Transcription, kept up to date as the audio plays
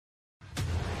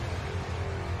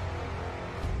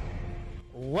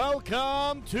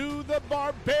Welcome to the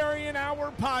Barbarian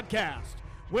Hour podcast,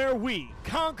 where we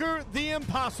conquer the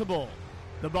impossible.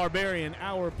 The Barbarian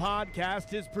Hour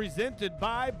podcast is presented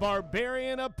by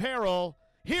Barbarian Apparel.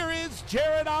 Here is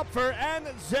Jared Opfer and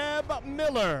Zeb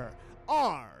Miller.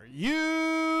 Are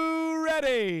you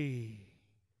ready?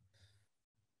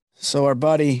 So our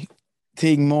buddy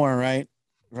Teague Moore, right,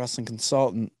 wrestling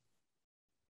consultant,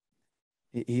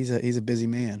 he's a busy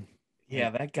man.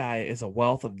 Yeah, that guy is a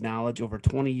wealth of knowledge, over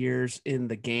 20 years in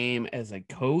the game as a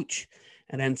coach,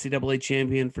 an NCAA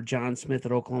champion for John Smith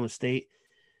at Oklahoma State.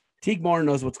 Teague Moore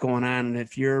knows what's going on, and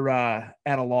if you're at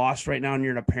a loss right now and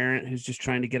you're a parent who's just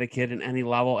trying to get a kid in any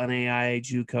level, NAIA,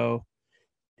 JUCO,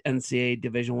 NCAA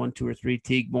Division I, II, or III,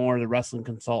 Teague Moore, the wrestling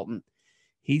consultant,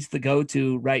 he's the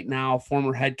go-to right now,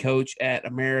 former head coach at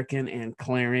American and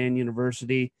Clarion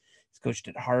University. He's coached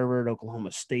at Harvard,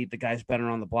 Oklahoma State. The guy's been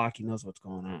around the block. He knows what's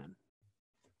going on.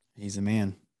 He's a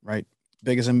man, right?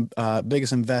 Biggest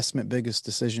investment, biggest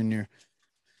decision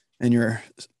in your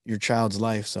child's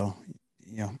life. So,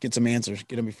 get some answers,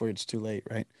 get them before it's too late,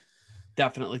 right?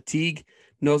 Definitely. Teague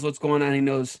knows what's going on. He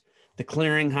knows the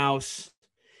clearinghouse.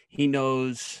 He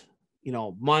knows,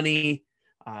 money.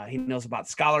 He knows about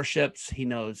scholarships. He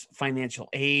knows financial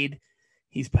aid.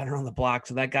 He's been around the block.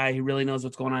 So that guy, he really knows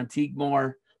what's going on. Teague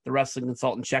Moore, the wrestling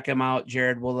consultant. Check him out.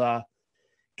 Jared will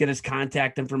get his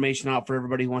contact information out for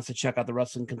everybody who wants to check out the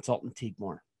wrestling consultant, Teague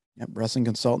Moore. Yep, wrestling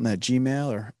consultant at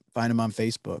Gmail, or find him on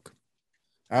Facebook.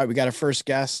 All right, we got our first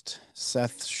guest,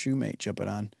 Seth Shoemate, jumping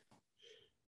on.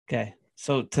 Okay,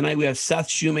 so tonight we have Seth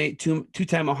Shoemate,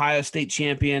 two-time Ohio State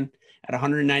champion at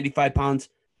 195 pounds.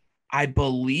 I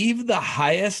believe the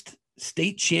highest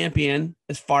state champion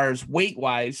as far as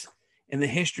weight-wise in the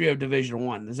history of Division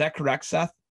I. Is that correct,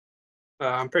 Seth?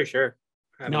 I'm pretty sure.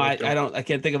 I don't. I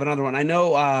can't think of another one. I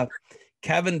know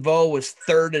Kevin Vo was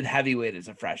third at heavyweight as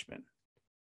a freshman,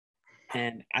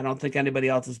 and I don't think anybody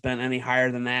else has been any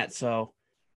higher than that. So,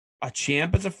 a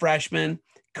champ as a freshman.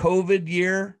 COVID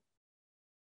year.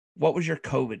 What was your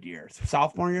COVID year?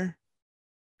 Sophomore year?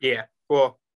 Yeah.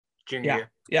 Well, junior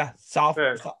year. Yeah.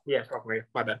 Sophomore year.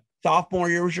 My bad.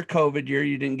 Sophomore year was your COVID year.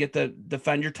 You didn't get to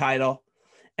defend your title,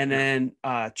 and then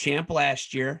champ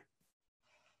last year.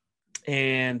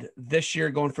 And this year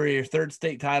going for your third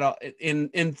state title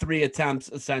in 3 attempts,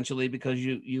 essentially, because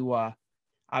you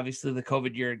obviously the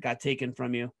COVID year got taken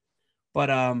from you, but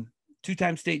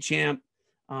 2-time state champ.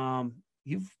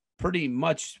 You've pretty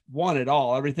much won it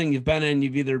all. Everything you've been in,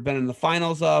 you've either been in the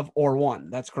finals of or won.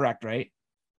 That's correct, right?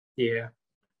 Yeah.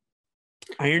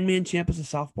 Ironman champ as a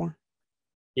sophomore?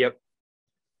 Yep.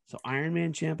 So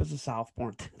Ironman champ as a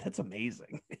sophomore. That's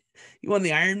amazing. You won the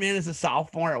Ironman as a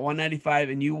sophomore at 195,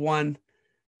 and you won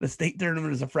the state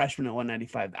tournament as a freshman at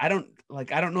 195. I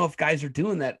don't know if guys are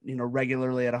doing that,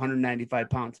 regularly at 195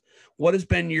 pounds. What has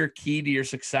been your key to your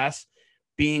success,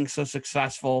 being so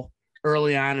successful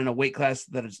early on in a weight class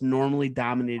that is normally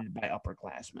dominated by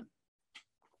upperclassmen?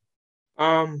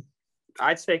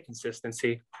 I'd say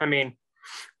consistency. I mean,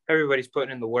 everybody's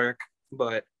putting in the work,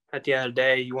 but at the end of the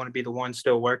day, you want to be the one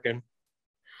still working.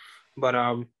 But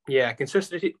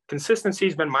consistency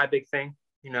has been my big thing.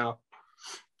 Whenever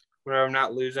I'm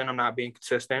not losing, I'm not being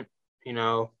consistent.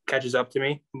 Catches up to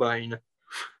me. But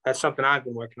that's something I've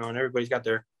been working on. Everybody's got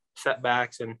their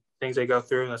setbacks and things they go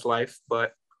through. That's life.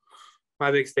 But my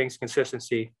big thing is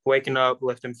consistency. Waking up,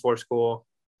 lifting before school,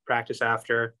 practice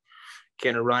after,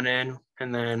 getting a run in,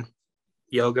 and then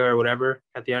yoga or whatever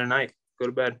at the end of the night. Go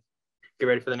to bed. Get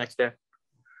ready for the next day.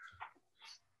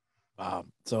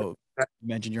 So you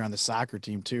mentioned you're on the soccer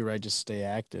team too, right? Just stay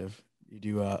active. You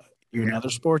do you in other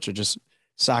sports or just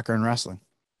soccer and wrestling?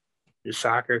 Just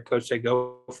soccer. Coach said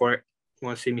go for it. You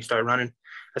want to see me start running?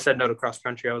 I said no to cross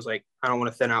country. I was like, I don't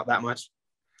want to thin out that much.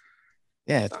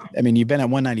 Yeah, I mean, you've been at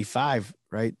 195,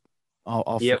 right?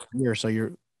 All yep. year, so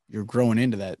you're growing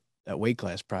into that weight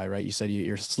class, probably, right? You said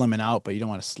you're slimming out, but you don't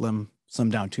want to slim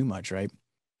down too much, right?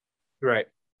 Right.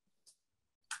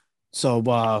 So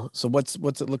what's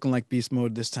it looking like beast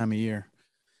mode this time of year?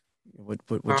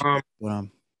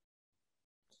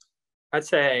 I'd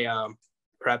say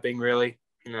prepping, really.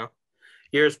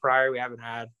 Years prior we haven't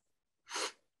had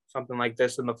something like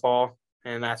this in the fall,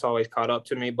 and that's always caught up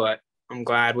to me. But I'm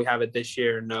glad we have it this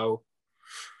year. No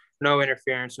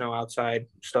interference, no outside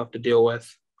stuff to deal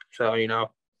with. So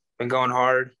been going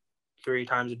hard 3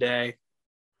 times a day,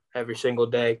 every single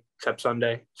day except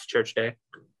Sunday. It's church day,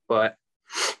 but.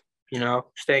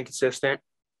 Staying consistent,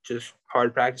 just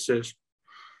hard practices.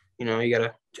 You got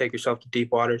to take yourself to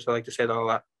deep waters. I like to say that a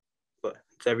lot, but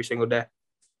it's every single day.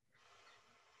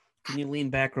 Can you lean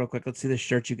back real quick? Let's see the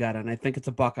shirt you got on. I think it's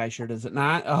a Buckeye shirt, is it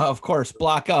not? Of course,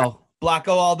 Block O. Blocko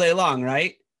all day long,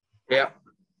 right? Yeah.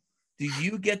 Do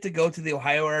you get to go to the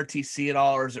Ohio RTC at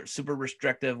all, or is it super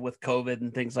restrictive with COVID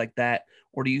and things like that?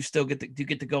 Or do you still get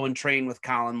to go and train with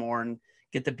Colin Moore and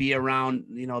get to be around,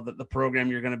 the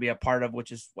program you're going to be a part of,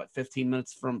 which is what, 15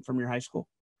 minutes from your high school?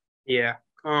 Yeah.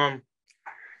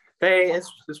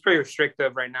 It's pretty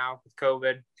restrictive right now with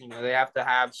COVID. They have to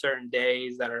have certain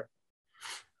days that are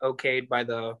okayed by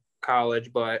the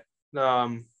college, but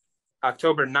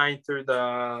October 9th through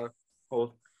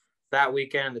that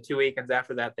weekend, the 2 weekends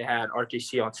after that, they had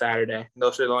RTC on Saturday. And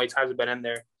those are the only times I've been in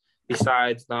there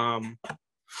besides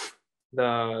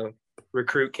the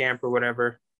recruit camp or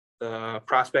whatever, the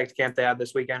prospect camp they had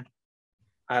this weekend.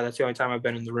 That's the only time I've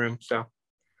been in the room. So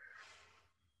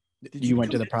you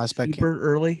went to the prospect camp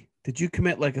early? Did you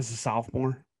commit like as a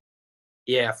sophomore?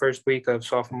 Yeah, first week of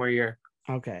sophomore year.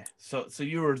 Okay. So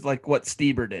you were like what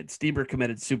Stieber did. Stieber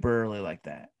committed super early like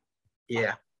that.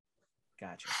 Yeah.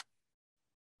 Gotcha.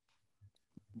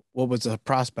 What was the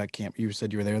prospect camp? You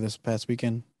said you were there this past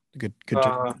weekend. Good.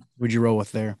 Who'd you roll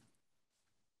with there?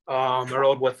 I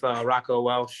rolled with Rocco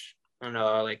Welsh and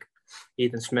like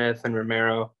Ethan Smith and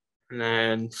Romero, and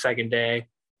then second day,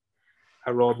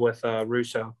 I rolled with Dylan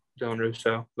Russo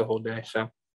the whole day. So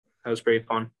that was pretty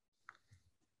fun.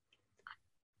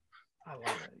 I love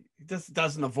it. It just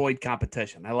doesn't avoid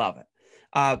competition. I love it.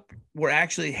 We're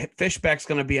actually Fishbeck's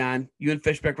going to be on. You and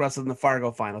Fishbeck wrestled in the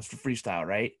Fargo finals for freestyle,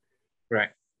 right? Right.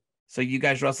 So you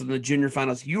guys wrestled in the junior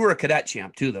finals. You were a cadet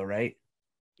champ too, though, right?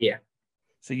 Yeah.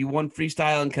 So you won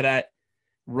freestyle and cadet,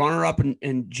 runner up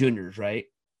in juniors, right?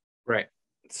 Right.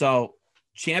 So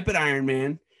champ at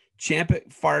Ironman, champ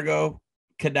at Fargo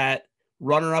cadet,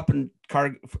 runner up in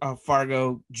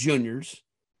Fargo juniors,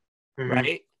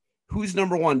 right? Who's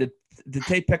number one? Did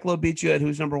Tate Piccolo beat you at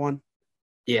who's number one?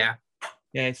 Yeah.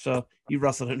 Okay, so you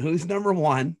wrestled in who's number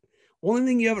one. Only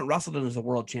thing you haven't wrestled in is a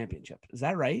world championship. Is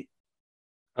that right?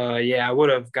 Yeah, I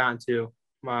would have gone to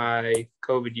my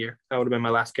COVID year. That would have been my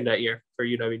last cadet year for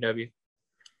UWW.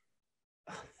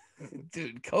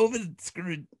 Dude, COVID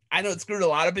screwed. I know it screwed a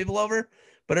lot of people over,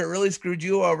 but it really screwed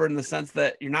you over in the sense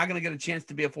that you're not going to get a chance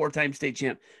to be a 4-time state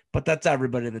champ. But that's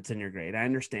everybody that's in your grade. I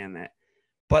understand that.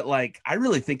 But like, I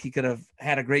really think he could have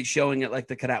had a great showing at like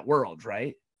the Cadet Worlds,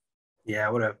 right? Yeah,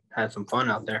 I would have had some fun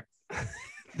out there.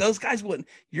 Those guys wouldn't.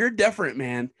 You're different,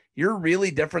 man. You're really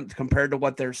different compared to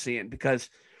what they're seeing, because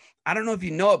I don't know if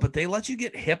you know it, but they let you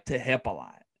get hip to hip a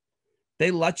lot. They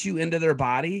let you into their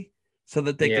body so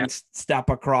that they can step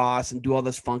across and do all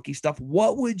this funky stuff.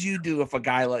 What would you do if a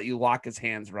guy let you lock his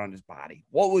hands around his body?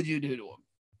 What would you do to him?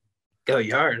 Go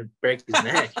yard, break his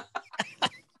neck.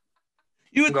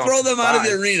 You would throw them out of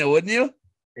the arena, wouldn't you?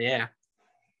 Yeah.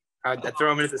 I'd throw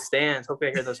them into the stands.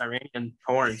 Hopefully I hear those Iranian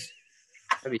horns.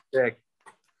 That'd be sick.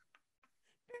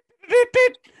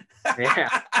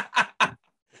 Yeah.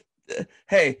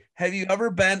 Hey, have you ever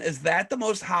been? Is that the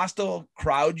most hostile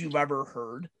crowd you've ever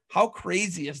heard? How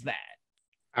crazy is that?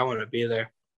 I want to be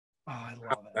there. Oh, I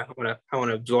love it. I want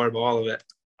to absorb all of it.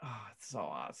 Oh, it's so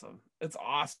awesome. It's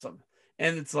awesome.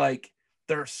 And it's like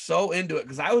they're so into it,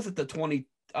 because I was at the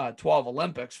 2012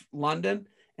 Olympics, London,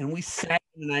 and we sat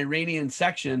in an Iranian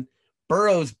section.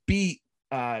 Burroughs beat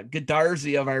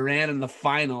Gadarzi of Iran in the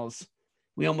finals.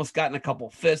 We almost got in a couple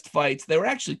fist fights. They were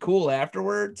actually cool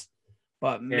afterwards,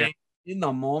 but man, in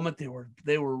the moment they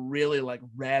were really like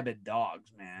rabid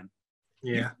dogs, man.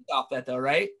 Yeah. You off that though,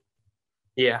 right?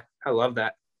 Yeah, I love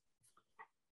that.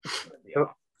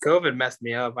 COVID messed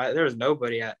me up. There was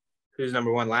nobody at who's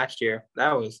number one last year.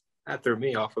 That threw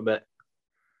me off a bit.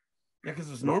 Yeah, because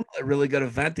it was normally a really good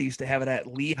event. They used to have it at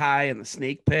Lehigh and the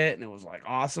Snake Pit, and it was like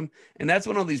awesome. And that's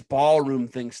when all these ballroom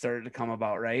things started to come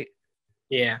about, right?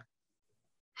 Yeah.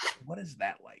 What is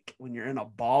that like when you're in a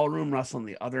ballroom wrestling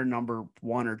the other number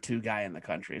 1 or 2 guy in the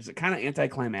country? Is it kind of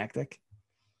anticlimactic?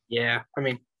 Yeah. I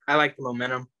mean, I like the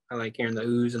momentum. I like hearing the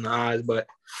oohs and the ahs, but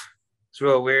it's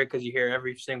real weird because you hear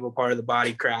every single part of the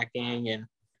body cracking, and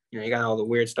you got all the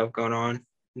weird stuff going on.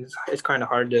 It's kind of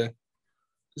hard to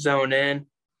zone in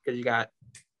because you got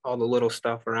all the little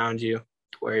stuff around you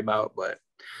to worry about. But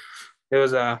it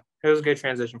was a good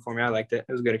transition for me. I liked it.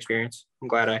 It was a good experience. I'm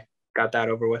glad I got that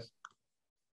over with.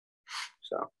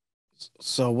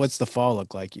 So what's the fall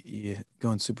look like? You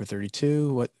going Super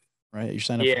 32? What, right? You're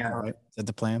signing up for that, right? Is that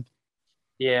the plan?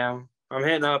 Yeah. I'm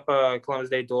hitting up Columbus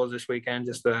Day Duels this weekend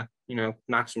just to,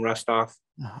 knock some rust off.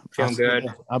 Feeling good.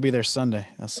 I'll be there Sunday.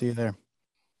 I'll see you there.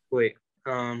 Sweet.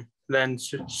 Then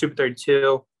Super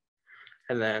 32,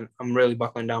 and then I'm really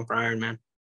buckling down for Ironman.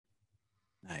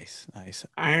 Nice.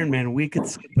 Ironman, we could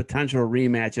see a potential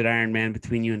rematch at Ironman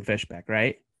between you and Fishbeck,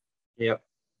 right? Yep.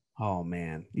 Oh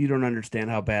man, you don't understand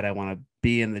how bad I want to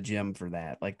be in the gym for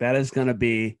that. Like that is going to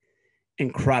be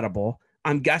incredible.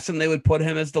 I'm guessing they would put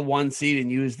him as the 1 seed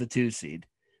and you as the 2 seed,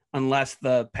 unless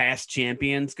the past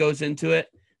champions goes into it.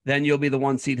 Then you'll be the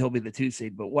 1 seed, he'll be the 2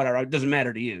 seed. But whatever, it doesn't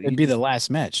matter to you. It'd be the last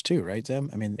match too, right,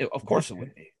 Tim? I mean, Of course it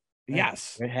would be.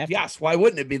 Yes. Yes. Why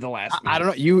wouldn't it be the last match? I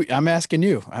don't know. I'm asking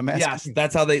you. Yes,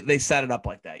 that's how they set it up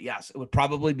like that. Yes, it would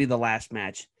probably be the last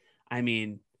match. I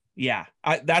mean, yeah,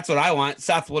 that's what I want.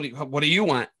 Seth, what do you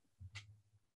want?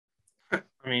 I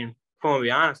mean, if I'm gonna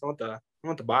be honest, I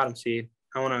want the bottom seed.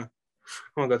 I want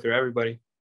to go through everybody.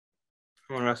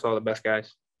 I want to wrestle all the best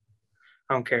guys.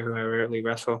 I don't care who I really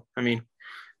wrestle. I mean,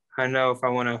 I know if I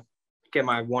want to get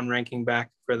my 1 ranking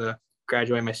back for the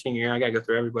graduate my senior year, I gotta go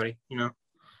through everybody.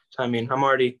 So I mean, I'm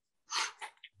already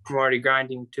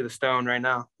grinding to the stone right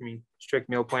now. I mean, strict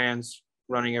meal plans,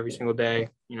 running every single day.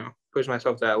 Push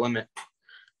myself to that limit.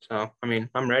 So I mean,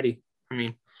 I'm ready. I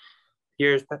mean,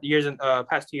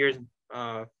 past 2 years,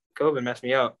 COVID messed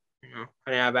me up.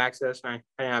 I didn't have access and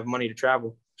I didn't have money to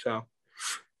travel. So,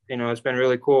 it's been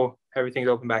really cool. Everything's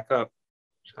opened back up.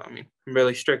 So I mean, I'm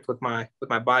really strict with my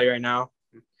body right now.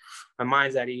 My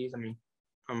mind's at ease. I mean,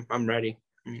 I'm ready.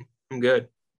 I mean, I'm good.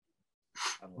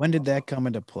 When did that come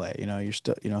into play? You're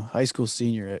still, high school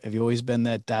senior. Have you always been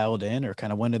that dialed in, or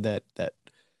kind of when did that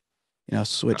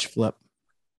switch flip?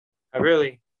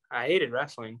 I hated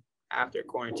wrestling after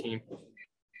quarantine.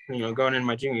 Going into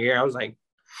my junior year, I was like,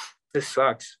 this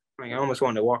sucks. Like I almost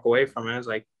wanted to walk away from it. I was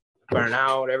like burn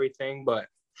out, everything. But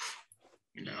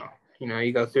you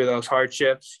go through those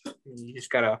hardships. You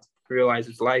just gotta realize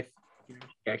it's life. You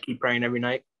gotta keep praying every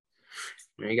night.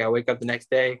 You gotta wake up the next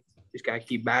day. Just gotta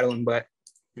keep battling. But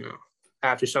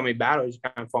after so many battles, you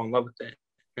kind of fall in love with it.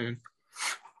 And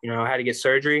I had to get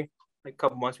surgery like a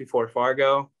couple months before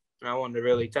Fargo, and I wanted to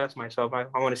really test myself. I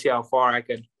want to see how far I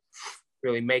could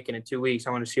really make it in 2 weeks.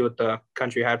 I want to see what the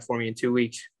country had for me in 2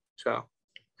 weeks. So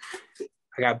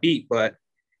I got beat, but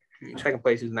second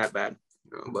place isn't that bad.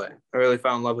 But I really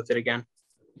fell in love with it again.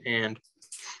 And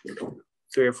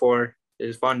 3 or 4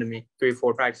 is fun to me. 3 or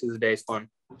 4 practices a day is fun.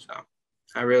 So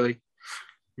I'm really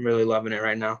loving it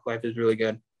right now. Life is really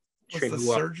good. What's the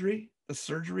surgery? The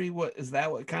surgery, what is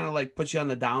that? What kind of like puts you on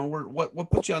the downward? What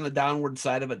puts you on the downward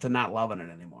side of it to not loving it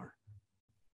anymore?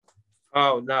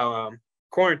 Oh no,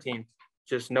 quarantine.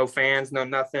 Just no fans, no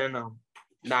nothing.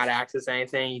 Not access to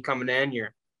anything. You coming in,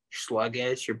 you're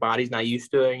sluggish. Your body's not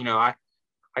used to it. I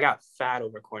got fat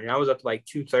over quarantine. I was up to like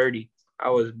 230. I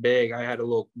was big. I had a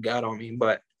little gut on me,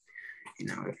 but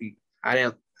I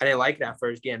didn't like it at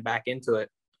first getting back into it.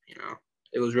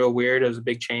 It was real weird. It was a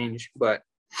big change, but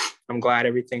I'm glad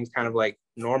everything's kind of like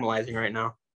normalizing right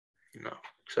now.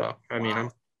 So I mean,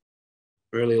 I'm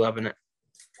really loving it.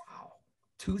 Wow,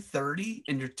 230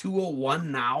 and you're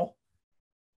 201 now.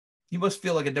 You must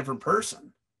feel like a different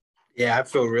person. Yeah, I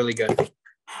feel really good.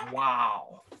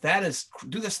 Wow, that's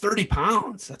 30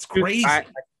 pounds. That's crazy.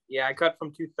 I cut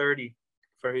from 230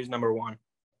 for who's number 1.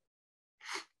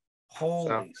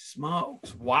 Holy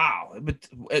smokes. Wow.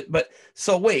 But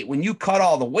so wait, when you cut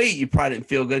all the weight, you probably didn't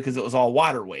feel good because it was all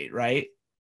water weight, right?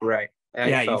 Right.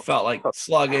 You felt like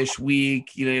sluggish,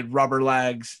 weak, you had rubber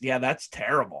legs. Yeah, that's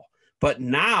terrible. But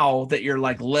now that you're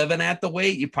like living at the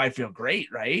weight, you probably feel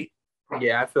great, right?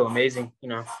 Yeah, I feel amazing.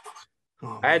 I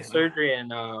had surgery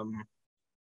in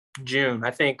June,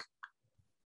 I think.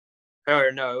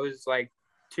 Or no, it was like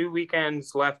 2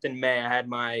 weekends left in May. I had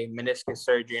my meniscus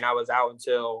surgery and I was out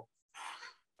until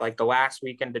like the last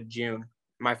weekend of June.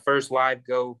 My first live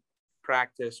go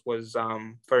practice was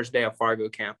first day of Fargo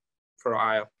camp for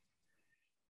Ohio.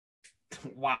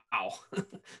 Wow.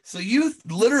 So you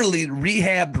literally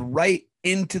rehabbed right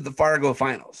into the Fargo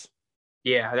finals.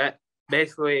 Yeah, that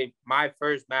basically my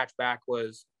first match back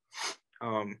was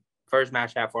first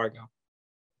match at Fargo.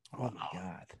 Oh my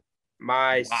God.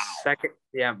 My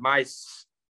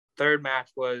third match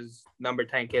was number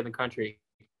 10 kid in the country,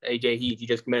 AJ Heat. He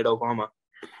just committed to Oklahoma.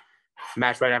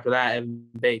 Match right after that, Evan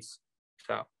Bates.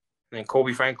 So, and then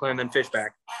Colby Franklin, then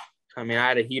Fishback. I mean, I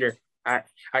had a heater. I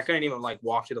couldn't even like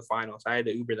walk to the finals. I had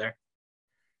to Uber there.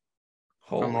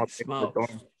 Holy smokes.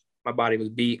 My body was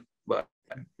beat, but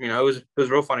it was a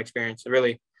real fun experience. It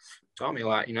really taught me a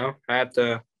lot. I have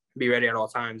to be ready at all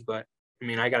times, but I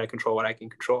mean, I got to control what I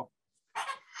can control.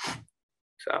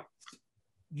 So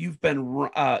you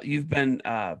got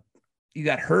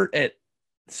hurt at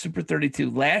Super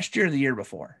 32 last year or the year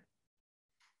before?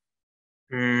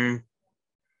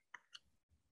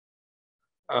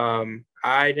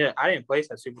 I didn't place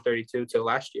at Super 32 till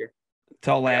last year.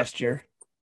 Till last year.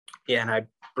 Yeah, and I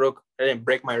didn't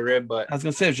break my rib, but I was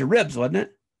gonna say it was your ribs, wasn't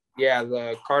it? Yeah,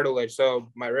 the cartilage.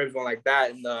 So my ribs went like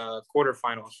that in the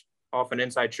quarterfinals off an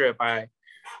inside trip. I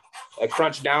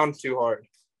crunched down too hard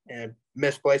and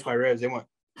misplaced my ribs. They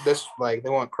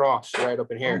went cross right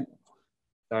up in here.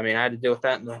 So, I mean, I had to deal with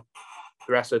that in the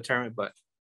rest of the tournament, but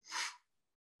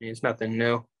I mean, it's nothing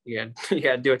new. You got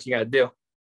to do what you got to do.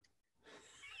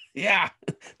 Yeah,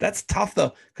 that's tough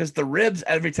though, because the ribs,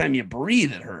 every time you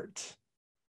breathe, it hurts.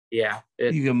 Yeah.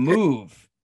 You can move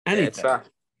anything. Yeah,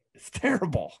 it's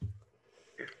terrible.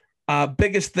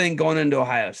 Biggest thing going into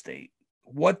Ohio State.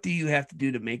 What do you have to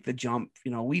do to make the jump?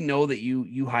 You know, we know that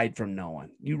you hide from no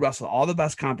one. You wrestle all the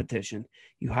best competition.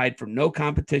 You hide from no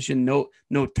competition, no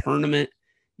tournament.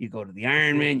 You go to the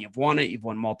Ironman. You've won it. You've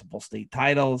won multiple state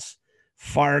titles.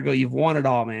 Fargo, you've won it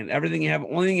all, man. Everything you have.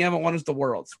 Only thing you haven't won is the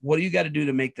Worlds. What do you got to do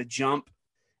to make the jump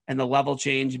and the level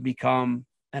change and become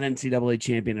an NCAA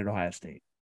champion at Ohio State?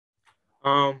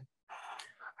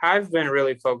 I've been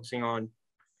really focusing on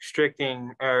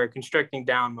constricting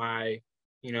down my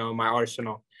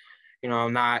arsenal.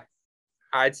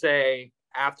 I'd say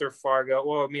after Fargo,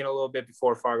 well, I mean, a little bit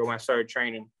before Fargo when I started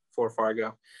training for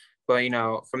Fargo. But,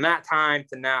 from that time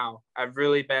to now, I've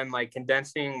really been like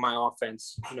condensing my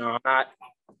offense. I'm not,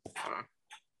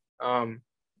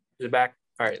 is it back?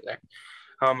 All right, there.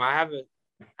 I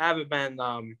haven't been,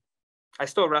 I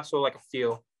still wrestle like a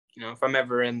feel. If I'm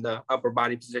ever in the upper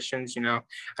body positions,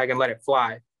 I can let it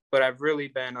fly. But I've really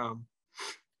been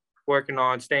working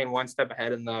on staying one step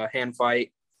ahead in the hand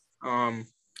fight.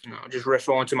 Just wrist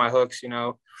rolling to my hooks,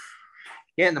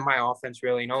 getting to my offense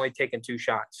really, and only taking 2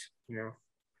 shots,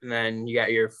 And then you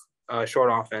got your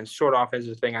short offense. Short offense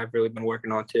is the thing I've really been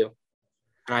working on too.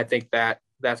 And I think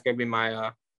that's going to be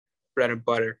my bread and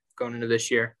butter going into this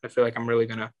year. I feel like I'm really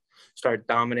going to start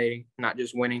dominating, not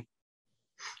just winning.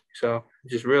 So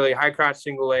just really high crotch,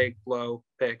 single leg, low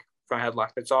pick, front headlock.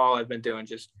 That's all I've been doing,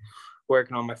 just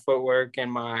working on my footwork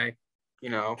and my,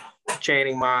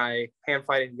 chaining my hand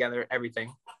fighting together,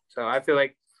 everything. So I feel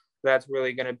like that's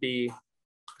really going to be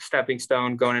stepping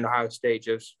stone going into Ohio State,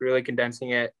 just really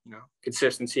condensing it,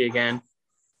 consistency again,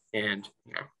 and,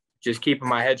 just keeping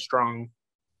my head strong,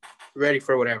 ready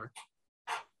for whatever.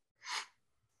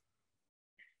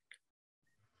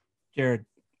 Jared,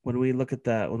 when we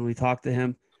talk to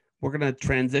him, we're going to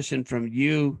transition from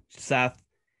you, Seth,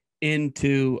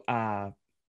 into, we're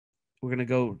going to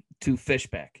go to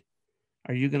Fishback.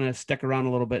 Are you going to stick around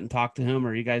a little bit and talk to him?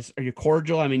 Are you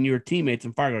cordial? I mean, you were teammates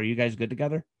in Fargo. Are you guys good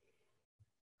together?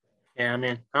 Yeah, I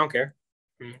mean, I don't care.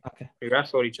 Okay. We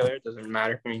wrestle with each other. It doesn't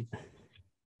matter. I mean,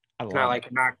 it's not like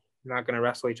I'm not going to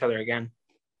wrestle each other again.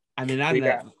 I mean,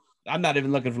 I'm not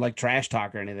even looking for like trash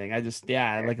talk or anything. I just,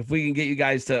 like if we can get you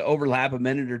guys to overlap a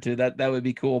minute or two, that would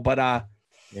be cool. But yeah,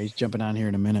 he's jumping on here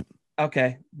in a minute.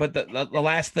 Okay. But the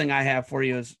last thing I have for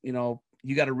you is,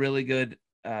 you got a really good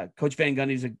Coach Van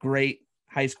Gundy's a great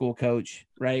high school coach,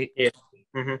 right? Yeah.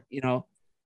 Mm-hmm.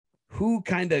 Who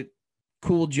kind of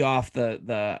cooled you off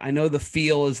the I know the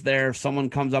feel is there. If someone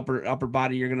comes upper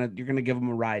body, you're gonna give them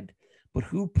a ride. But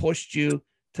who pushed you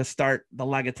to start the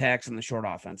leg attacks and the short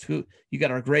offense? Who, you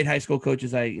got our great high school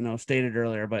coaches, I stated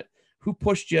earlier, but who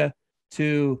pushed you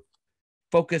to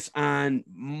focus on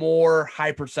more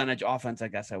high percentage offense, I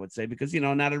guess I would say, because,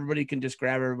 not everybody can just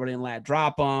grab everybody and lat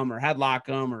drop them or headlock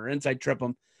them or inside trip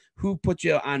them. Who put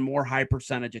you on more high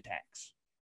percentage attacks?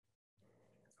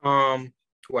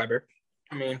 Weber.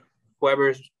 I mean,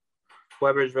 Weber's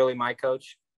really my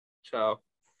coach. So,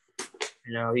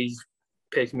 he's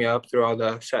picked me up through all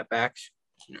the setbacks.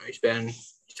 He's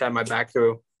had my back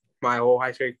through my whole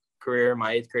high school career,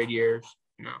 my 8th grade years.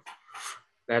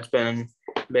 That's been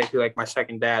basically like my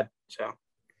second dad. So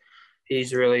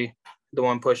he's really the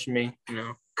one pushing me.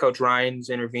 Coach Ryan's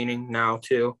intervening now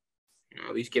too.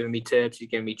 He's giving me tips. He's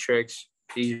giving me tricks.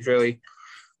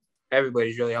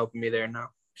 Everybody's really helping me there now.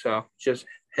 So just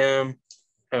him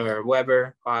or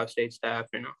Weber, Ohio State staff,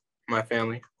 my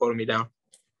family holding me down.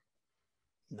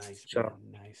 Nice. So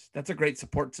nice. That's a great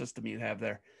support system you have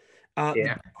there.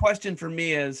 Yeah. The question for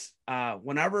me is,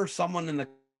 whenever someone in the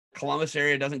Columbus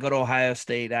area doesn't go to Ohio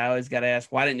State, I always got to ask,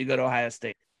 why didn't you go to Ohio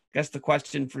State? I guess the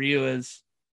question for you is,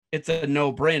 it's a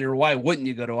no-brainer. Why wouldn't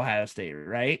you go to Ohio State,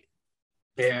 right?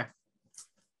 Yeah.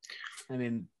 I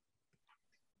mean,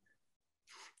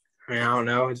 I don't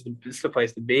know. It's the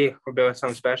place to be. We're building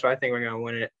something special. I think we're going to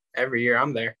win it every year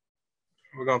I'm there.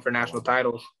 We're going for national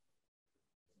titles.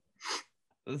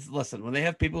 Listen, when they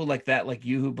have people like that, like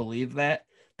you, who believe that,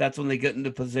 that's when they get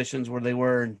into positions where they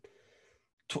were in,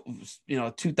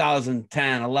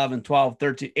 2010, 11, 12,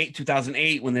 13,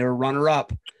 2008, when they were runner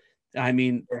up. I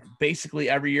mean, basically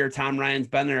every year Tom Ryan's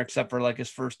been there except for like his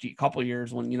first couple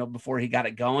years when, before he got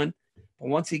it going. But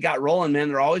once he got rolling, man,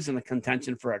 they're always in the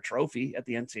contention for a trophy at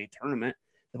the NCAA tournament.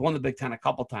 They've won the Big Ten a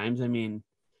couple times. I mean,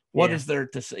 what is there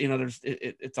to, you know, there's,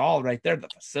 it's all right there. The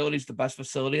facility's the best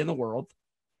facility in the world.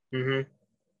 I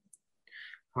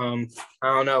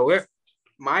don't know.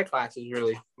 My class is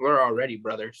we're already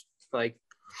brothers. Like,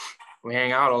 we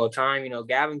hang out all the time. You know,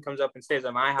 Gavin comes up and stays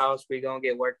at my house. We go and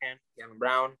get work in. Gavin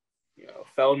Brown, you know,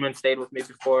 Feldman stayed with me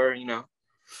before. You know,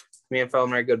 me and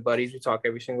Feldman are good buddies. We talk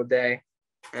every single day.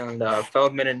 And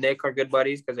Feldman and Nick are good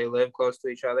buddies because they live close to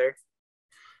each other.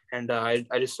 And I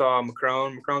just saw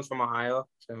McCrone. McCrone's from Ohio.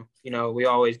 So, you know, we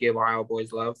always give Ohio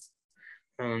boys love.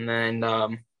 And then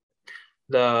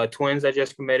the twins that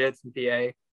just committed from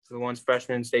PA, the one's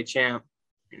freshman state champ,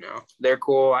 you know, they're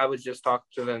cool. I was just talking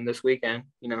to them this weekend,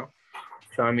 you know.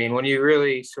 So, I mean, when you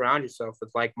really surround yourself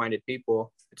with like-minded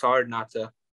people, it's hard not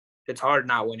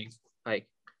winning. Like,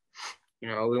 you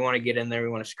know, we want to get in there. We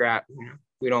want to scrap. You know,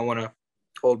 we don't want to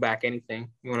hold back anything.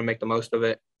 We want to make the most of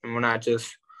it. And we're not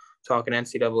just talking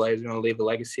NCAAs. We want to leave a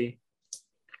legacy,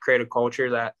 create a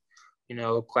culture that, you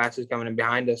know, classes coming in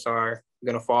behind us are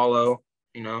going to follow,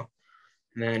 you know,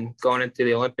 and then going into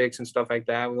the Olympics and stuff like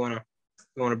that. We want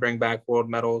to bring back world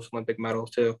medals, Olympic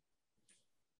medals too.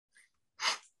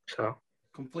 So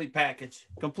complete package.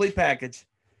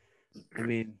 I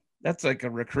mean, that's like a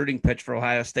recruiting pitch for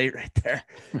Ohio State right there.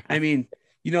 I mean,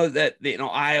 you know, that, you know,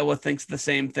 Iowa thinks the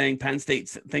same thing. Penn State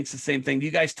thinks the same thing. Do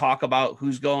you guys talk about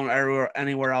who's going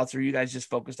anywhere else? Or are you guys just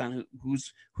focused on who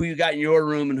you got in your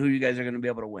room and who you guys are going to be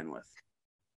able to win with?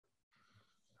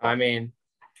 I mean,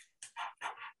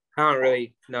 I don't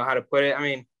really know how to put it. I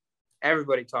mean,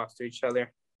 everybody talks to each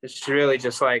other. It's really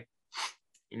just like,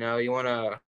 you know, you want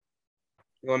to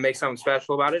make something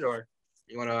special about it, or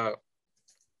you want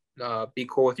to be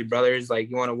cool with your brothers. Like,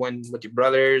 you want to win with your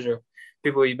brothers or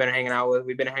people you've been hanging out with.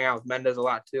 We've been hanging out with Mendez a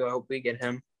lot too. I hope we get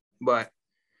him. But,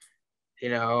 you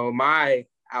know, my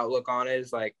outlook on it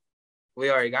is like, we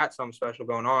already got something special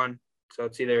going on. So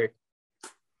it's either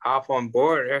hop on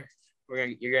board or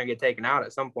you're going to get taken out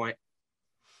at some point.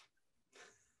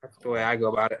 That's the way I go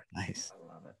about it. Nice.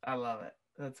 I love it.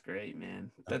 That's great, man.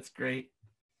 That's great.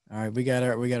 All right, we got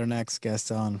our next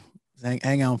guest on.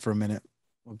 Hang on for a minute.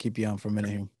 We'll keep you on for a minute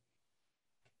here.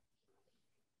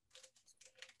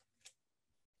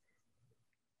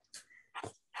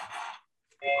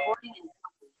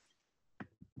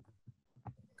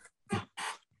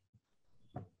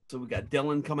 So we got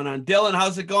Dylan coming on. Dylan,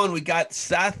 how's it going? We got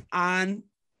Seth on,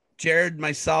 Jared,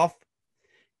 myself.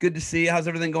 Good to see you. How's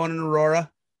everything going in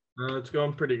Aurora? It's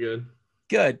going pretty good.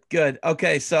 Good.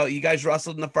 Okay, so you guys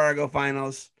wrestled in the Fargo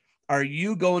finals. Are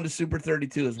you going to Super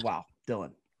 32 as well,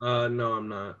 Dylan? No, I'm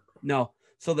not. No.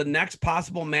 So the next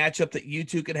possible matchup that you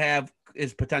two could have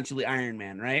is potentially Iron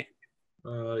Man, right?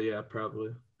 Yeah,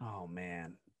 probably. Oh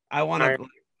man, I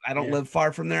don't live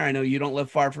far from there. I know you don't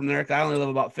live far from there. I only live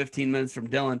about 15 minutes from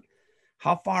Dylan.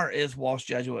 How far is Walsh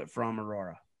Jesuit from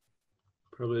Aurora?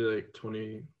 Probably like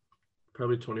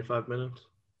 25 minutes,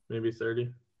 maybe 30.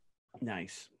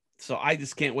 Nice. So I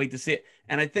just can't wait to see it.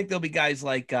 And I think there'll be guys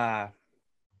like Rylan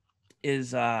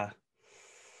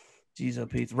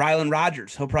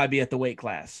Rogers. He'll probably be at the weight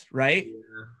class, right?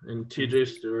 Yeah. And TJ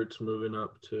Stewart's moving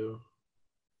up too.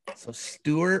 So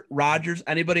Stewart, Rogers,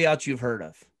 anybody else you've heard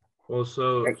of? Well,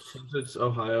 so since it's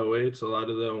Ohio weights, a lot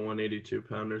of the 182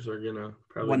 pounders are gonna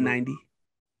probably 190.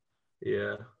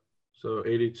 Yeah. So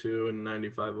 82 and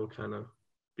 95 will kind of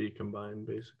be combined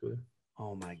basically.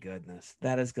 Oh my goodness.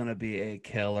 That is going to be a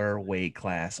killer weight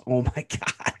class. Oh my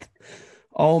God.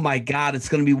 Oh my God. It's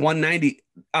going to be 190.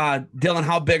 Dylan,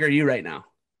 how big are you right now?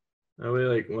 I weigh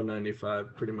like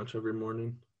 195 pretty much every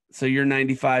morning. So you're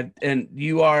 95 and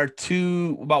you are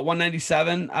about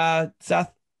 197,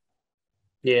 Seth?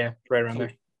 Yeah, right around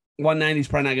there. 190 is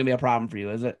probably not going to be a problem for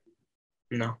you, is it?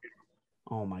 No.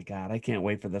 Oh my God. I can't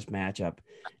wait for this matchup.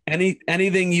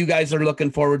 Anything you guys are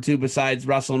looking forward to besides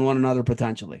wrestling one another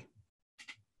potentially?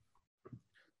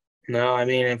 No, I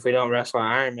mean, if we don't wrestle at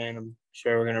Iron Man, I'm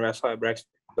sure we're going to wrestle at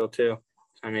Brexville too.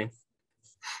 I mean,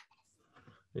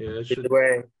 either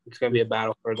way, it's going to be a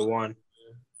battle for the one.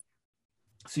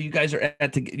 So you guys are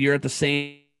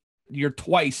you're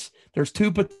twice. There's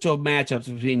two potential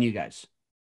matchups between you guys.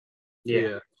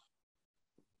 Yeah.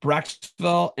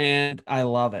 Brexville, and I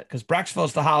love it because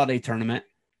Brexville's the holiday tournament.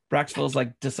 Brexville's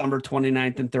like December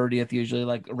 29th and 30th, usually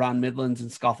like around Midlands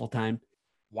and Scuffle time.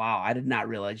 Wow, I did not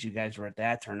realize you guys were at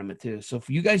that tournament too. So if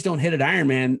you guys don't hit it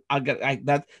Ironman,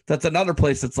 that's another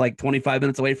place that's like 25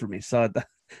 minutes away from me. So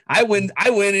I win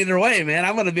either way, man.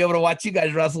 I'm going to be able to watch you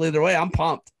guys wrestle either way. I'm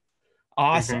pumped.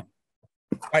 Awesome.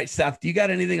 Mm-hmm. All right, Seth, do you got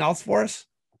anything else for us?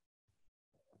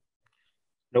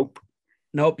 Nope.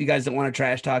 Nope. You guys don't want to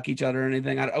trash talk each other or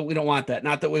anything. We don't want that.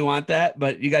 Not that we want that,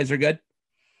 but you guys are good.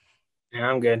 Yeah,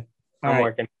 I'm good. All I'm right.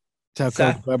 working. Tell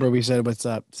Seth. Coach Weber we said what's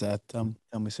up, Seth. Tell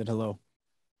him we said hello.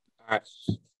 All right.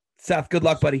 Seth, good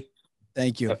luck, buddy.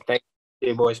 Thank you. Thank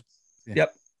you, boys.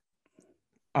 Yep.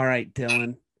 All right,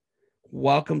 Dylan.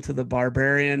 Welcome to the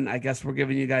Barbarian. I guess we're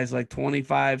giving you guys like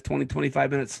 25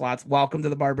 minute slots. Welcome to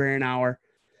the Barbarian Hour.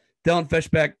 Dylan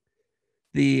Fishbeck,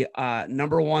 the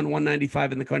number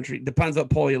 195 in the country. Depends what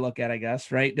poll you look at, I guess.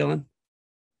 Right, Dylan?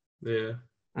 Yeah.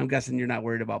 I'm guessing you're not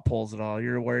worried about polls at all.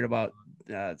 You're worried about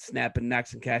snapping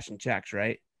necks and cashing checks,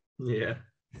 right? Yeah.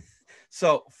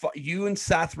 So you and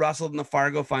Seth wrestled in the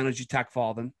Fargo finals. You tech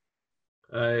falled him.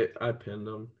 I pinned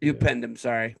him. You yeah. pinned him.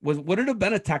 Sorry. Would it have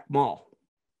been a tech mall?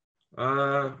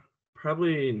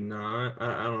 Probably not.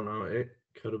 I don't know. It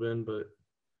could have been, but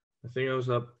I think I was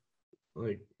up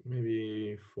like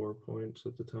maybe 4 points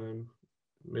at the time.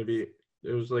 Maybe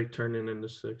it was like turning into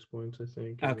 6 points, I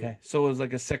think. Okay. So it was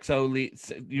like a 6-0 lead.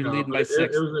 You're No, leading by but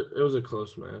 6. It was a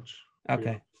close match.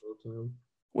 Okay.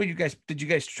 Well, did you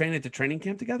guys train at the training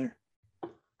camp together?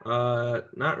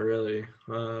 Not really.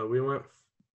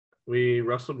 We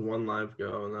wrestled one live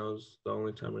go, and that was the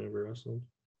only time we ever wrestled.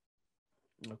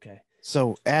 Okay.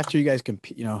 So after you guys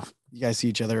compete, you guys see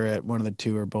each other at one of the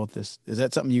two or both. Is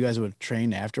that something you guys would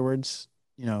train afterwards?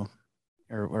 Or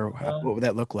what would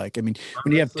that look like? I mean,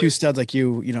 when you have two studs like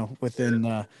you, within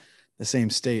the same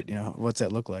state, what's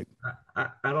that look like? I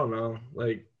don't know.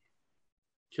 Like,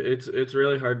 it's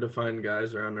really hard to find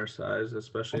guys around our size,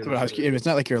 especially. It's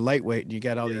not like you're lightweight and you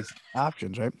got all these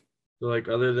options, right? So like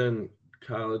other than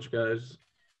college guys,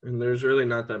 and there's really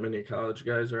not that many college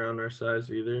guys around our size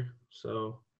either.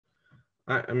 So,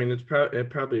 I mean, it'd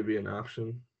probably be an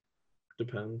option.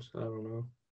 Depends. I don't know.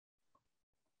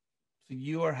 So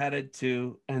you are headed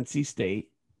to NC State,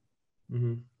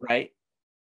 right?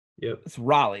 Yep. It's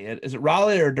Raleigh. Is it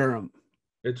Raleigh or Durham?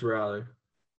 It's Raleigh.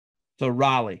 So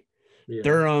Raleigh. Yeah.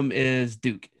 Durham is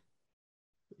Duke.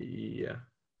 Yeah.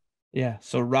 Yeah.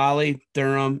 So Raleigh,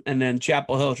 Durham, and then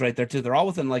Chapel Hill's right there too. They're all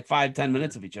within like 5-10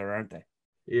 minutes of each other, aren't they?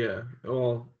 Yeah.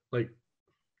 Well, like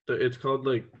it's called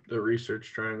like the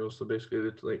research triangle. So basically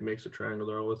it like makes a triangle.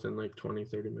 They're all within like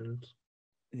 20-30 minutes.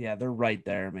 Yeah, they're right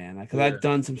there, man. Because I've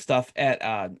done some stuff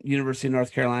at University of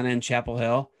North Carolina in Chapel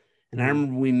Hill. And I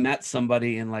remember we met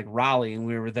somebody in like Raleigh and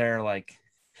we were there like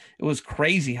it was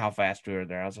crazy how fast we were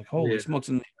there. I was like, holy smokes,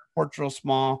 and the airport's real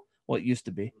small. Well, it used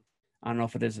to be. I don't know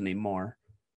if it is anymore.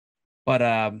 But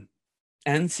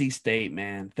NC State,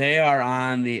 man, they are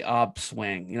on the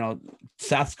upswing.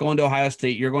 Seth's going to Ohio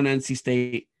State. You're going to NC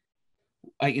State.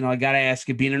 I got to ask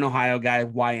you, being an Ohio guy,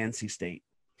 why NC State?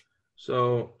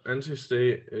 So NC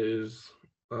State is,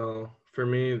 for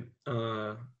me,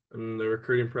 in the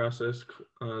recruiting process,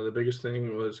 the biggest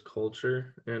thing was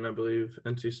culture. And I believe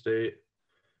NC State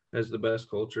has the best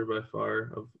culture by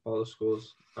far of all the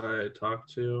schools I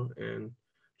talked to. And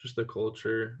just the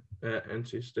culture at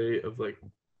NC State of like,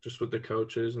 just with the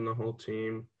coaches and the whole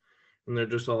team. And they're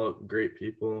just all great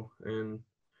people and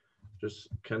just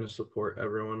kind of support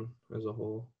everyone as a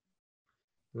whole.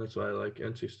 And that's why I like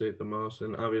NC State the most.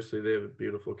 And obviously they have a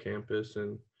beautiful campus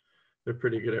and they're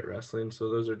pretty good at wrestling. So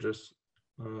those are just,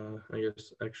 I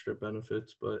guess, extra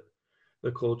benefits. But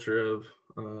the culture of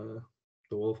the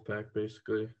Wolfpack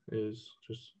basically is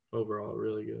just overall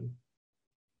really good.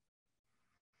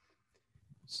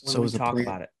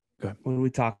 When we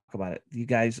talk about it, you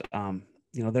guys,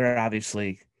 they're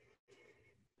obviously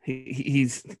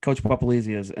he's Coach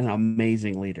Papalizzi is an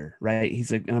amazing leader, right?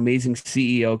 He's an amazing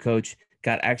CEO coach,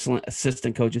 got excellent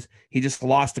assistant coaches. He just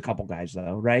lost a couple guys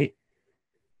though, right?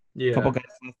 Yeah. A couple guys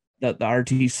left the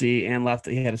RTC and left.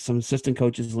 He had some assistant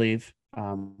coaches leave.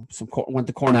 Went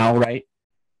to Cornell, right?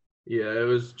 Yeah, it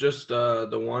was just the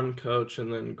one coach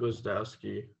and then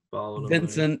Gwiazdowski followed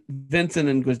him. Vincent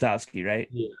and Gwiazdowski, right?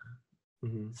 Yeah.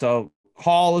 Mm-hmm. So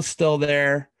Hall is still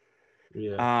there.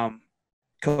 Yeah.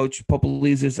 Coach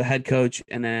Popolese is the head coach,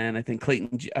 and then I think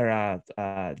Clayton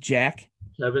Jack.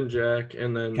 Kevin Jack,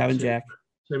 and then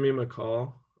Timmy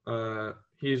McCall.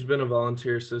 He's been a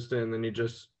volunteer assistant, and then he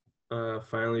just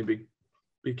finally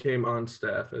became on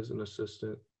staff as an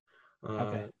assistant.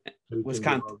 Okay.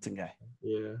 Wisconsin guy.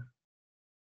 Yeah.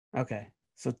 Okay.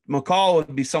 So McCall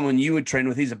would be someone you would train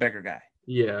with. He's a bigger guy.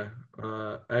 Yeah.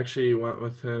 I actually went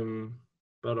with him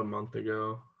about a month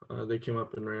ago. They came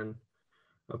up and ran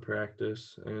a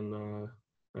practice, and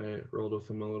I rolled with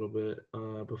him a little bit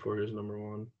before he was number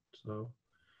one. So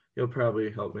he'll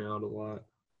probably help me out a lot.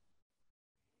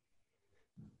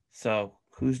 So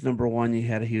who's number one? You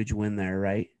had a huge win there,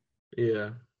 right? Yeah.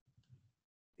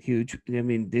 Huge. I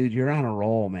mean, dude, you're on a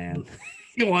roll, man.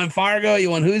 You won Fargo. You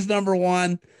won Who's Number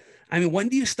One. I mean, when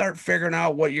do you start figuring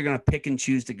out what you're going to pick and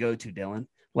choose to go to, Dylan?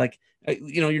 Like,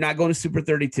 you're not going to Super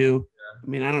 32. I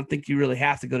mean, I don't think you really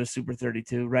have to go to Super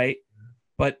 32, right?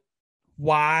 But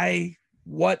why?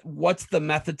 What's the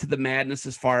method to the madness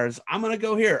as far as I'm going to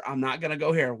go here, I'm not going to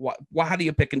go here? How do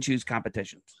you pick and choose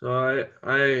competitions? So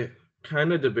I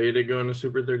kind of debated going to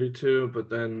Super 32, but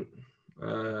then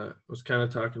was kind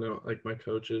of talking to like my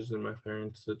coaches and my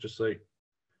parents that just like,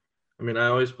 I mean, I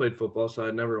always played football, so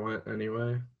I never went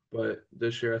anyway. But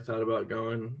this year I thought about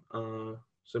going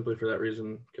simply for that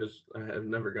reason, because I have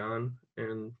never gone.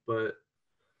 But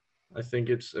I think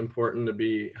it's important to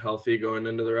be healthy going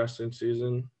into the wrestling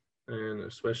season. And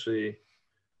especially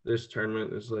this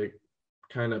tournament is like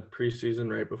kind of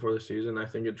preseason right before the season. I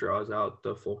think it draws out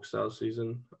the folk style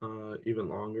season even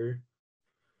longer.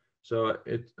 So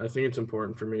I think it's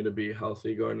important for me to be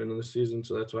healthy going into the season.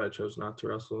 So that's why I chose not to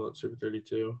wrestle at Super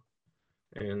 32.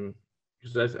 And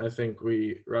because I think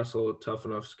we wrestle a tough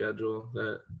enough schedule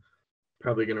that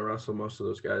probably going to wrestle most of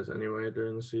those guys anyway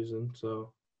during the season.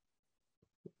 So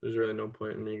there's really no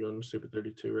point in me going to Super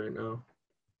 32 right now.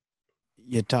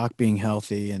 You talk being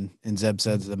healthy, and Zeb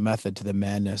says the method to the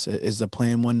madness. Is the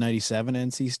plan 197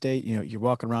 NC State? You know, you're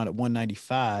walking around at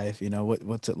 195. You know,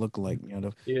 what's it look like? You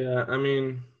know, Yeah, I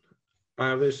mean,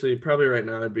 obviously, probably right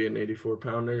now I'd be an 84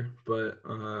 pounder, but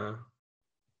the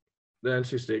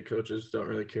NC State coaches don't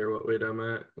really care what weight I'm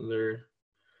at.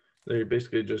 They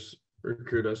basically just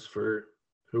recruit us for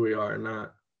who we are,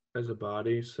 not as a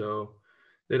body. So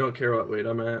they don't care what weight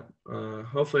I'm at.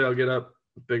 Hopefully, I'll get up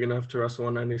big enough to wrestle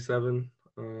 197.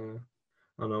 I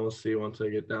don't know. We'll see once I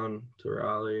get down to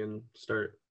Raleigh and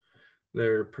start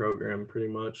their program pretty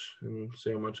much, and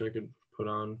see how much I could put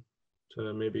on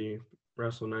to maybe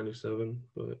wrestle 97.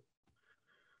 But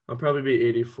I'll probably be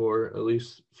 84 at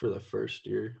least for the first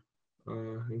year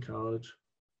in college.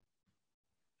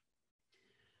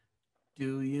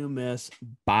 Do you miss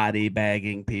body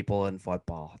bagging people in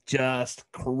football? Just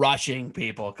crushing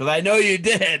people? Because I know you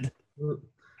did.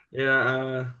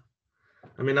 Yeah,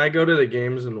 I mean, I go to the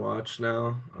games and watch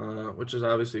now, which is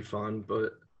obviously fun,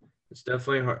 but it's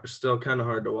definitely still kind of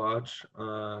hard to watch.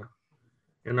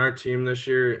 And our team this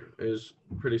year is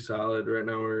pretty solid. Right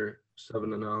now we're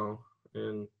 7-0,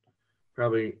 and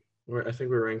probably I think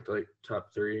we're ranked like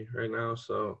top 3 right now.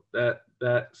 So that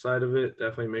side of it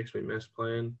definitely makes me miss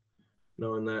playing,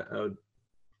 knowing that I would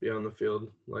be on the field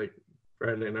like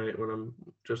Friday night when I'm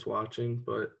just watching,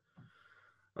 but.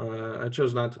 I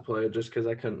chose not to play just because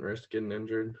I couldn't risk getting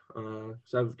injured.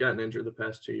 Because I've gotten injured the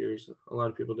past 2 years. A lot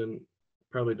of people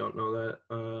probably don't know that.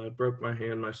 I broke my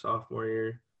hand my sophomore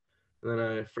year, and then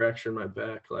I fractured my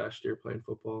back last year playing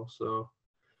football. So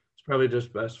it's probably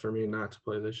just best for me not to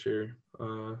play this year,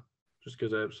 just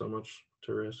because I have so much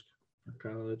to risk for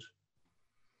college.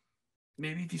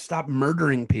 Maybe if you stop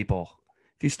murdering people,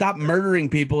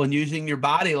 and using your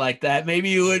body like that, maybe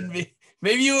you wouldn't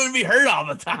be hurt all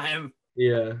the time.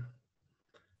 Yeah,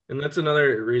 and that's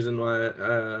another reason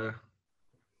why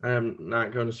I am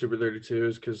not going to Super 32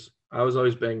 is because I was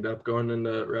always banged up going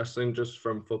into wrestling just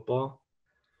from football.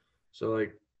 So,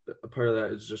 like, a part of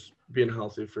that is just being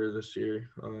healthy for this year.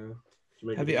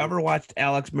 Have you ever watched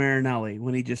Alex Marinelli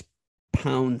when he just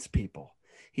pounds people?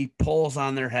 He pulls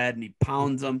on their head and he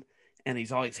pounds them, and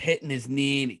he's always hitting his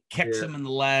knee and he kicks them in the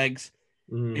legs.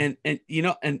 Mm-hmm. And you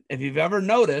know, and if you've ever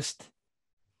noticed,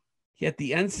 at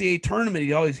the NCAA tournament,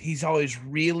 he's always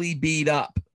really beat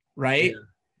up, right?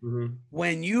 Yeah. Mm-hmm.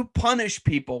 When you punish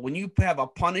people, when you have a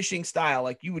punishing style,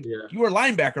 like you were a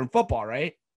linebacker in football,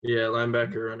 right? Yeah,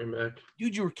 linebacker, running back.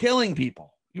 Dude, you were killing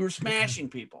people. You were smashing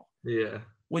people. Yeah.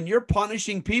 When you're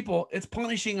punishing people, it's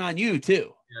punishing on you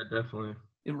too. Yeah, definitely.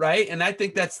 Right? And I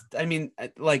think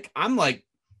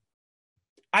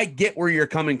I get where you're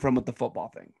coming from with the football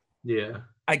thing. Yeah.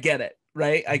 I get it.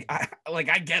 Right.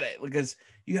 I get it because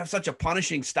you have such a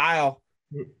punishing style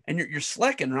and you're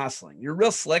slick in wrestling. You're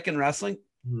real slick in wrestling.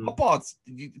 Mm-hmm. Football,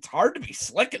 it's hard to be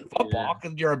slick in football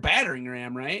because you're a battering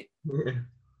ram, right?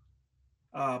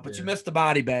 Yeah. But you miss the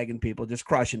body bagging people, just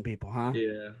crushing people, huh?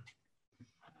 Yeah.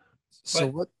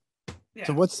 So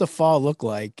what's the fall look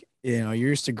like? You know, you're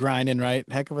used to grinding, right?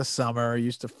 Heck of a summer,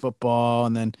 used to football,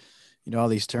 and then all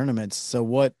these tournaments. So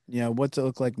what's it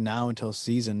look like now until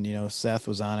season? Seth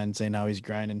was on and saying how he's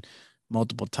grinding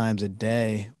multiple times a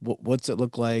day. What's it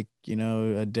look like,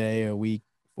 a day, a week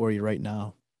for you right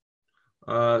now?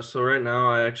 So right now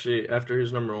I actually, after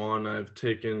Who's Number One, I've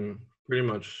taken pretty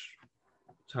much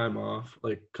time off,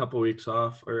 like a couple weeks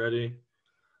off already.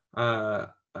 I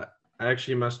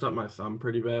actually messed up my thumb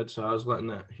pretty bad, so I was letting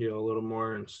that heal a little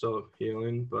more and still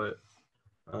healing, but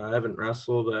I haven't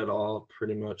wrestled at all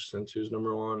pretty much since he was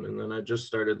number one. And then I just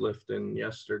started lifting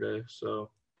yesterday. So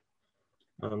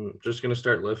I'm just going to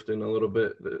start lifting a little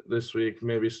bit this week,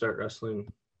 maybe start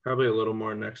wrestling probably a little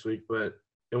more next week, but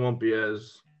it won't be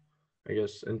as, I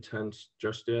guess, intense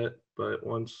just yet. But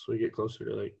once we get closer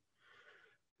to like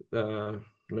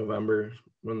November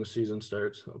when the season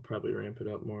starts, I'll probably ramp it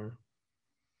up more.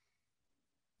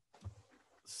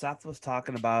 Seth was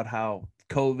talking about how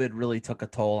COVID really took a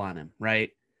toll on him,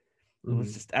 right? It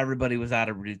was just everybody was out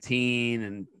of routine,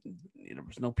 and there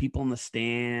was no people in the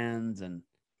stands, and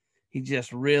he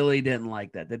just really didn't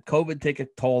like that. Did COVID take a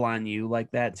toll on you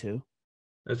like that too?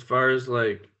 As far as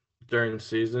like during the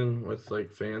season with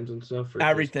like fans and stuff?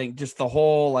 Everything, just the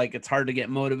whole, like, it's hard to get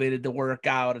motivated to work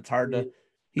out. It's hard to,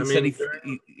 he said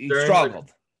he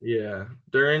struggled.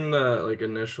 During the like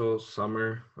initial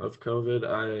summer of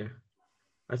COVID,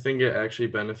 I think it actually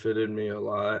benefited me a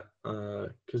lot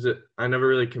because I never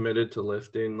really committed to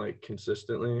lifting like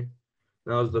consistently.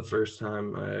 That was the first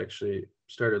time I actually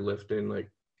started lifting like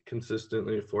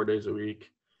consistently 4 days a week.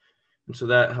 And so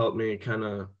that helped me kind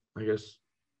of, I guess,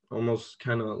 almost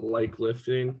kind of like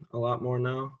lifting a lot more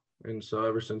now. And so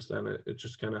ever since then, it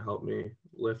just kind of helped me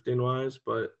lifting wise,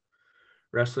 but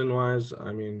wrestling wise,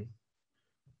 I mean,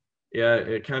 yeah,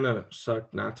 it kind of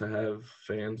sucked not to have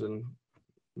fans and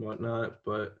whatnot,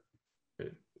 but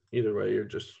either way, you're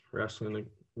just wrestling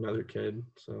another kid.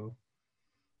 So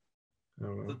I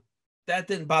don't know. That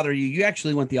didn't bother you. You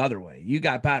actually went the other way. You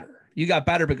got better. You got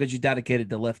better because you dedicated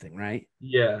to lifting, right?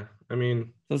 Yeah. I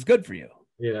mean, so it's good for you.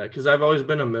 Yeah, because I've always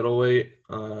been a middleweight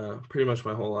pretty much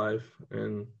my whole life,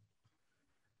 and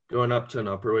going up to an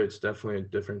upperweight is definitely a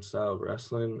different style of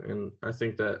wrestling, and I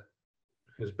think that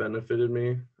has benefited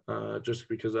me just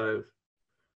because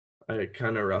I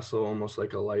kind of wrestle almost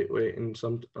like a lightweight in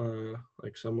some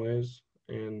ways,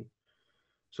 and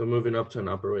so moving up to an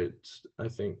upperweight, I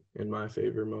think, in my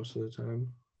favor most of the time.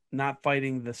 Not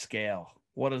fighting the scale.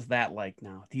 What is that like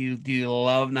now? Do you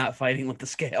love not fighting with the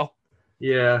scale?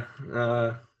 Yeah,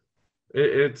 I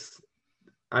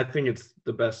think it's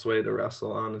the best way to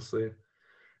wrestle, honestly.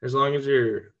 As long as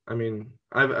I mean,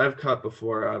 I've cut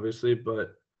before, obviously,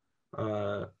 but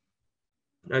I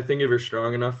think if you're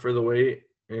strong enough for the weight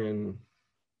and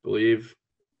believe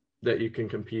that you can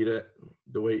compete at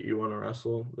the weight you want to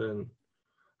wrestle, then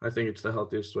I think it's the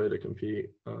healthiest way to compete.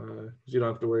 Because you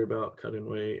don't have to worry about cutting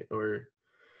weight,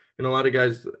 and a lot of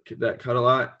guys that cut a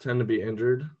lot tend to be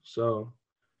injured. So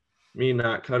me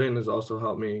not cutting has also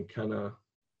helped me kind of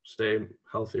stay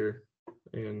healthier,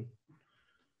 and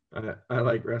I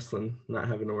like wrestling, not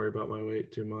having to worry about my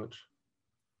weight too much.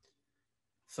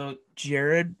 So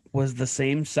Jared was the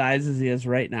same size as he is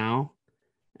right now,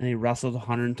 and he wrestled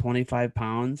 125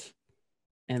 pounds,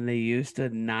 and they used to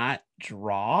not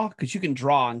draw, because you can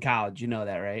draw in college. You know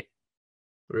that, right?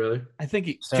 Really? I think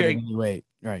Jared, weight,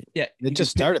 right? Yeah, it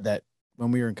just started that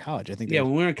when we were in college. I think. Yeah,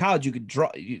 when we were in college, you could draw.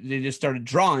 They just started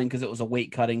drawing because it was a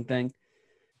weight cutting thing.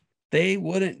 They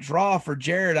wouldn't draw for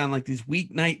Jared on like these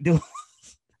weeknight duels.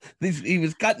 He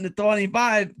was cutting to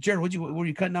 25. Jared, were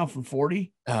you cutting out from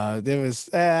 40? There was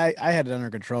I had it under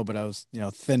control, but I was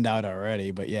thinned out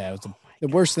already. But yeah, it was the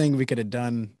worst thing we could have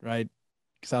done, right?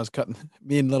 Because I was cutting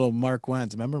me and little Mark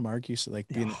Wentz. Remember Mark used to like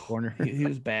be in the corner. He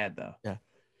was bad though. Yeah.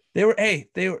 They were.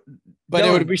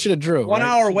 But we should have drew 1 right?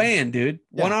 hour weigh-in, dude.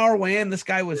 Yeah. 1 hour weigh-in. This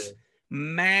guy was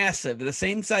massive, the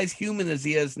same size human as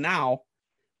he is now.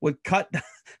 Would cut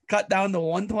down to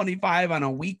 125 on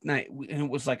a weeknight, and it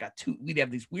was like we'd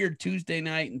have these weird Tuesday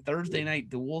night and Thursday night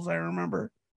duels. I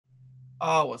remember.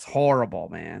 Oh, it was horrible,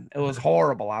 man. It was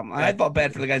horrible. I felt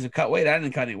bad for the guys who cut weight. I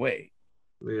didn't cut any weight.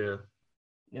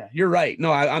 Yeah, you're right.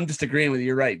 No, I'm just agreeing with you.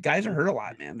 You're right. Guys are hurt a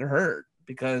lot, man. They're hurt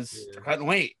because they're cutting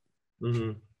weight.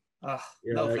 Mm-hmm.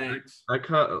 No thanks. I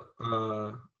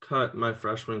cut my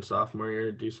freshman, sophomore year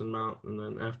a decent amount, and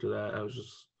then after that, I was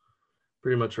just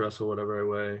pretty much wrestle whatever I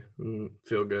weigh and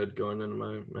feel good going into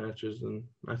my matches, and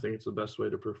I think it's the best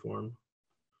way to perform.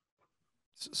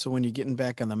 So when you're getting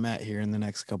back on the mat here in the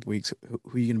next couple weeks, who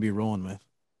are you going to be rolling with?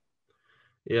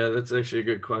 Yeah, that's actually a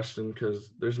good question because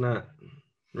there's not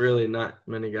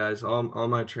many guys. All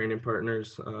my training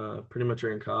partners pretty much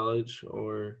are in college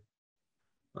or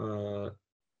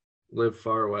live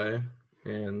far away,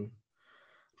 and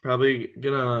probably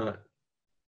gonna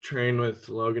train with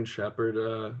Logan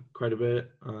Shepard quite a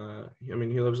bit. I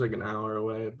mean, he lives like an hour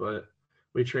away, but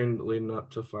we trained leading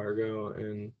up to Fargo,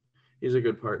 and he's a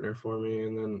good partner for me.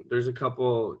 And then there's a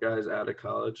couple guys out of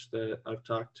college that I've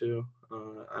talked to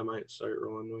I might start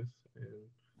rolling with.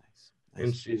 And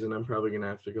in season, I'm probably going to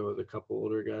have to go with a couple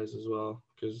older guys as well,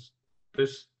 because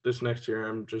this next year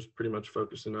I'm just pretty much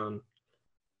focusing on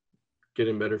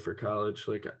getting better for college.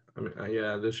 Like, I mean,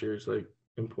 yeah, this year's like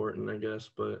important, I guess,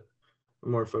 but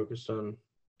I'm more focused on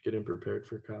getting prepared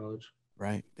for college.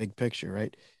 Right. Big picture,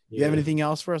 right? You have anything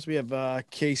else for us? We have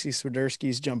Casey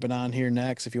Swiderski's jumping on here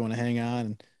next if you want to hang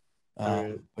on.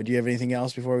 Right. But do you have anything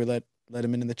else before we let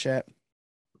him into the chat?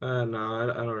 No,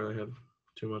 I don't really have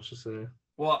too much to say.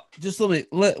 Well, just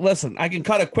listen. I can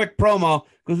cut a quick promo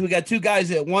because we got two guys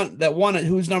that won it.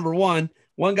 Who's number one?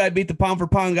 One guy beat the pound for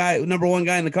pound guy, number one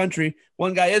guy in the country.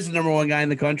 One guy is the number one guy in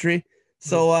the country.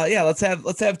 So yeah, let's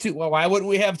have two. Well, why wouldn't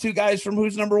we have two guys from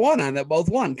Who's Number One on that both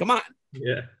won? Come on.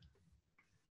 Yeah.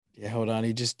 Yeah, hold on.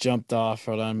 He just jumped off.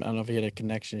 Hold on. I don't know if he had a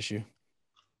connection issue.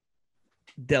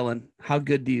 Dylan, how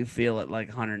good do you feel at like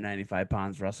 195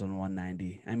 pounds wrestling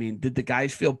 190? I mean, did the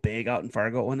guys feel big out in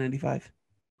Fargo at 195?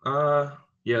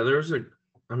 Yeah, there was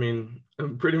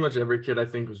pretty much every kid I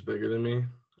think was bigger than me.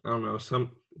 I don't know.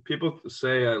 Some people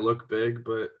say I look big,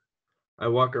 but I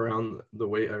walk around the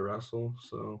weight I wrestle.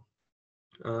 So,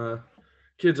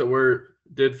 kids that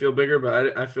did feel bigger,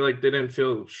 but I feel like they didn't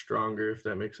feel stronger, if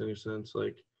that makes any sense.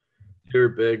 Like, they were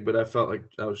big, but I felt like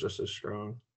I was just as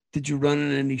strong. Did you run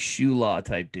into any shoe law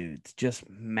type dudes? Just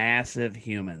massive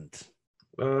humans.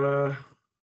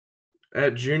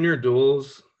 At junior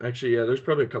duels, actually, yeah, there's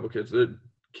probably a couple kids. The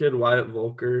kid Wyatt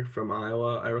Volker from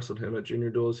Iowa, I wrestled him at junior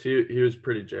duels. He was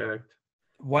pretty jacked.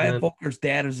 Wyatt Volker's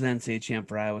dad is an NCAA champ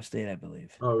for Iowa State, I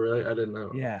believe. Oh, really? I didn't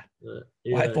know. Yeah.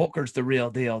 Yeah. Wyatt Volker's the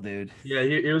real deal, dude. Yeah,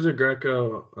 he was a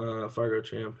Greco, Fargo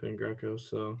champ in Greco.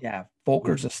 So yeah,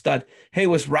 Volker's a stud. Hey,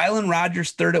 was Rylan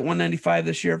Rogers third at 195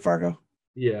 this year at Fargo?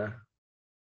 Yeah.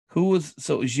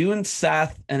 So it was you and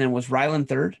Seth, and then was Rylan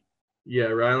third? Yeah,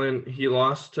 Rylan, he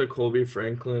lost to Colby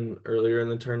Franklin earlier in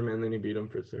the tournament, and then he beat him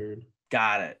for third.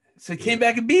 Got it. So he came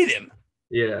back and beat him.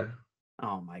 Yeah.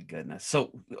 Oh, my goodness.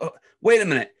 So wait a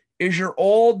minute. Is your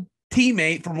old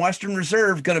teammate from Western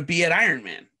Reserve going to be at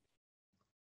Ironman?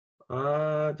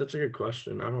 That's a good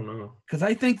question. I don't know. Because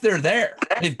I think they're there.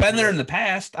 They've been there in the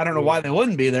past. I don't know why they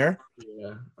wouldn't be there.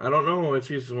 Yeah. I don't know if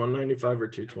he's 195 or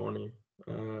 220.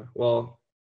 Well,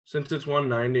 since it's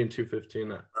 190 and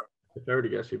 215, if I were to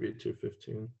guess, he'd be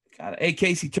 215. Got it. Hey,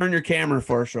 Casey, turn your camera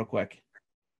for us real quick.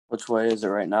 Which way is it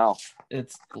right now?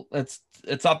 It's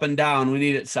up and down. We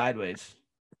need it sideways.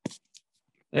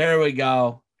 There we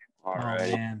go. All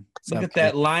right. Man. Look at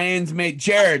that lion's mane.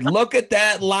 Jared, look at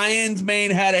that lion's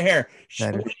mane head of hair.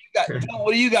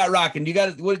 What do you got rocking? You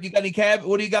got any cab?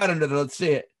 What do you got under there? Let's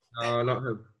see it. No, I don't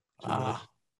have.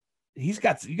 You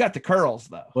got the curls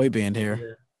though. Boy band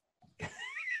hair.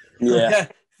 Yeah.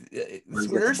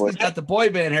 Swiderski's got the boy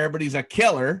band hair, but he's a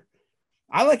killer.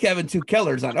 I like having two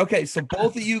killers on. Okay, so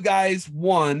both of you guys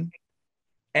won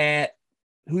at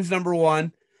Who's Number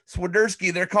One.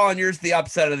 Swiderski, they're calling yours the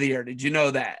upset of the year. Did you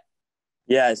know that?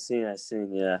 Yeah, I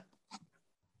seen, yeah.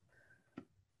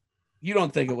 You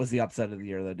don't think it was the upset of the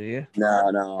year, though, do you?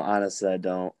 No, honestly, I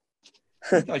don't.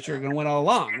 I thought you were going to win all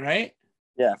along, right?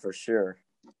 Yeah, for sure.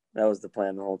 That was the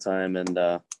plan the whole time,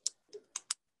 and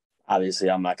obviously,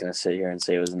 I'm not going to sit here and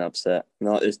say it was an upset.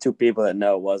 No, there's two people that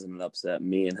know it wasn't an upset,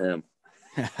 me and him.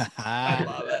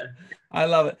 I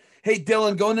love it. Hey,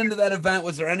 Dylan, going into that event,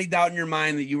 was there any doubt in your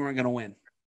mind that you weren't going to win?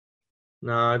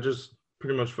 No, I just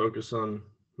pretty much focus on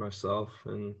myself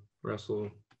and wrestle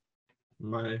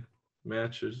my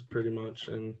matches pretty much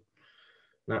and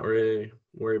not really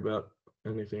worry about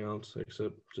anything else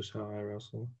except just how I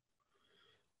wrestle.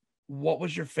 What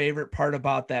was your favorite part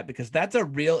about that? Because that's a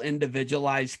real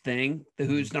individualized thing. The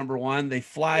Who's Number One, they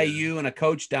fly you and a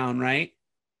coach down, right?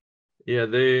 Yeah,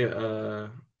 they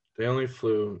only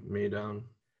flew me down.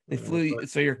 They flew,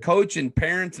 so your coach and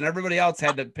parents and everybody else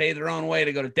had to pay their own way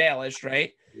to go to Dallas,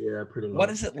 right? Yeah, pretty much. What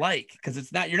is it like? Because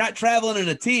you're not traveling in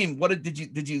a team. What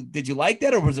did you like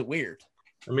that, or was it weird?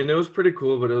 I mean, it was pretty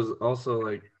cool, but it was also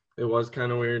like it was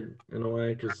kind of weird in a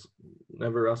way because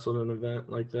never wrestled an event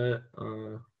like that. I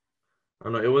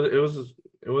don't know.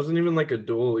 It wasn't even like a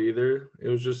duel either. It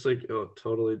was just like a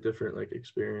totally different like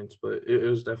experience, but it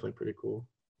was definitely pretty cool.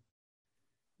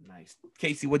 Nice.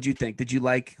 Casey, what'd you think? Did you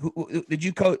like who did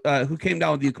you coach? Who came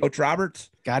down with you, Coach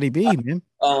Roberts? Scotty B, man.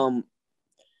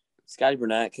 Scotty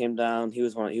Burnett came down. He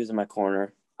was in my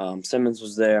corner. Simmons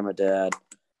was there, my dad.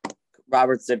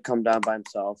 Roberts did come down by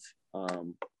himself.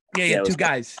 Two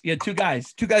guys. Yeah, two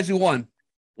guys who won.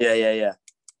 Yeah.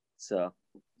 So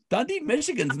Dundee,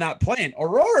 Michigan's not playing.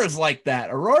 Aurora's like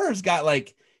that. Aurora's got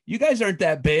like, you guys aren't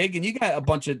that big, and you got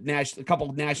a couple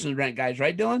of nationally ranked guys,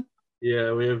 right, Dylan?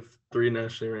 Yeah, we have 3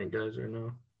 nationally ranked guys right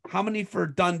now. How many for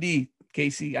Dundee,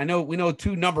 Casey? We know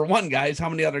 2 number 1 guys. How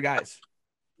many other guys?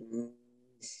 You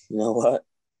know what?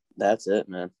 That's it,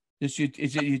 man. Is it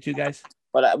you 2 guys?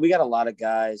 But we got a lot of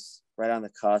guys right on the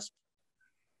cusp.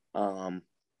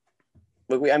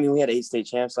 But we had 8 state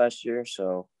champs last year,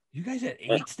 so You guys had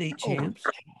 8 state champs?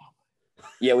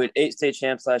 yeah, we had 8 state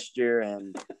champs last year,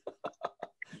 and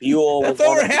Buell. That's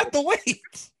over half the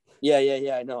weight. Yeah.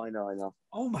 I know.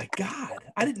 Oh my God,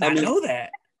 I did not know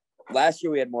that. Last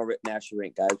year we had more nationally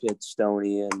ranked guys. We had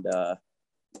Stoney and I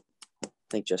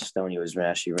think just Stoney was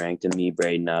nationally ranked, and me,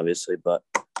 Braden, obviously. But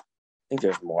I think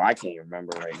there's more. I can't even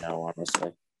remember right now,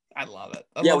 honestly. I love it.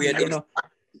 We had.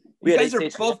 You guys are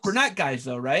both Burnett guys,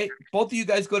 though, right? Both of you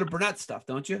guys go to Burnett stuff,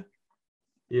 don't you?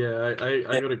 Yeah,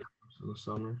 I go to camps in the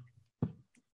summer.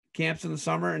 Camps in the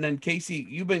summer, and then Casey,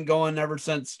 you've been going ever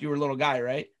since you were a little guy,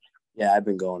 right? Yeah, I've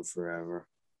been going forever.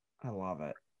 I love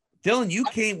it. Dylan, you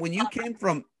came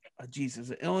from,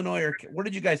 is it Illinois or where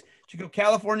did you guys? Did you go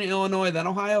California, Illinois, then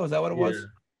Ohio? Is that what it was?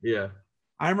 Yeah.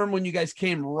 I remember when you guys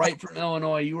came right from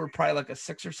Illinois, you were probably like a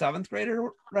 6th or 7th grader,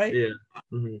 right? Yeah.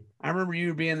 Mm-hmm. I remember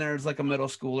you being there as like a middle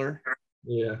schooler.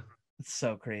 Yeah. It's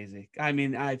so crazy. I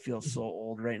mean, I feel so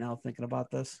old right now thinking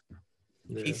about this.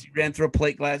 Yeah. Casey ran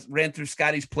through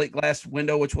Scotty's plate glass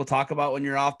window, which we'll talk about when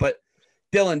you're off. But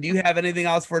Dylan, do you have anything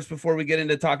else for us before we get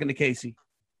into talking to Casey?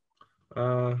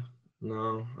 No.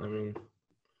 I mean,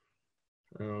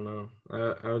 I don't know.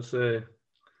 I would say,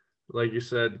 like you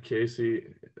said, Casey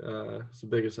is the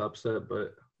biggest upset,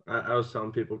 but I was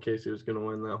telling people Casey was going to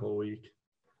win that whole week.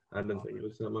 I didn't think it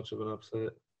was that much of an upset.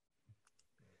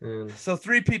 And So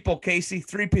 3 people, Casey,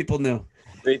 3 people knew.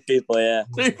 3 people, yeah.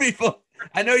 3 people.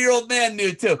 I know your old man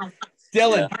knew too.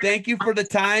 Dylan, thank you for the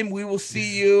time. We will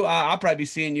see you. I'll probably be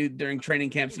seeing you during training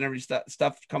camps and every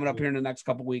stuff coming up here in the next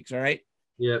couple weeks. All right.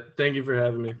 yeah, thank you for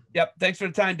having me. Yep. Thanks for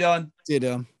the time, Dylan. See you,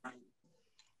 Dylan.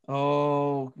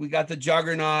 Oh, we got the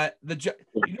Juggernaut. You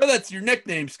know that's your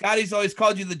nickname. Scotty's always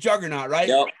called you the Juggernaut,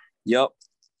 right? Yep.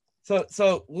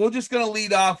 So we're just gonna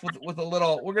lead off with a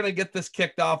little. We're gonna get this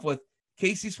kicked off with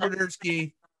Casey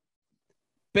Swiderski.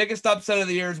 Biggest upset of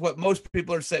the year is what most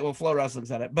people are saying. Well, Flow Wrestling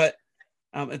said it, but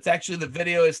it's actually the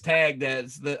video is tagged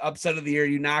as the upset of the year.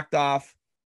 You knocked off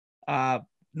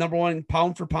 #1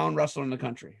 pound for pound wrestler in the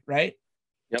country, right?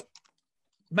 Yep.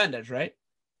 Mendez, right?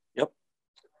 Yep.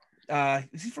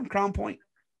 Is he from Crown Point?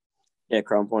 Yeah,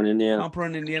 Crown Point, Indiana. Crown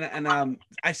Point, Indiana. And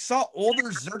I saw Older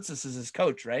Zertzis as his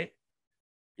coach, right?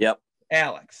 Yep.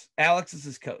 Alex is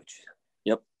his coach.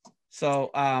 Yep.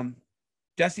 So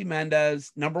Jesse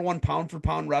Mendez, #1 pound for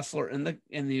pound wrestler in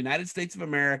the United States of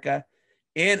America,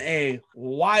 in a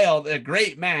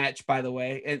great match, by the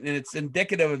way, and it's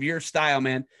indicative of your style,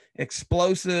 man.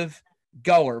 Explosive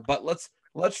goer. But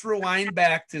let's rewind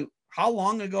back to how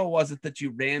long ago was it that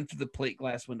you ran through the plate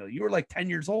glass window? You were like 10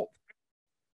 years old.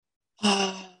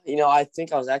 I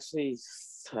think I was actually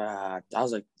I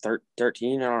was like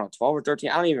 13, I don't know, 12 or 13.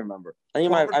 I don't even remember. I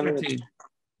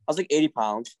was like 80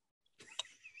 pounds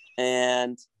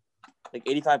and like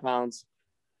 85 pounds.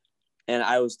 And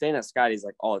I was staying at Scotty's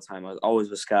like all the time. I was always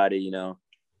with Scotty,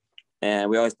 and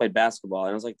we always played basketball.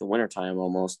 And it was like the winter time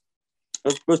almost.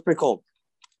 It was pretty cold.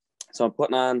 So I'm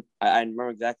putting on, I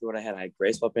remember exactly what I had. I had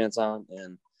gray sweatpants on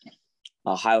and a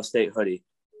Ohio State hoodie.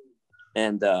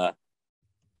 And I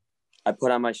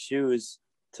put on my shoes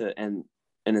and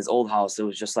in his old house, it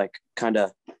was just like kind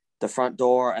of the front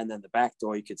door and then the back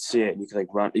door. You could see it and you could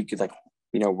run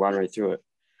right through it.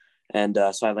 And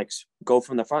so I like go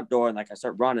from the front door and like I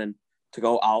start running to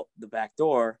go out the back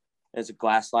door. There's a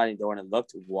glass sliding door and it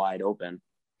looked wide open,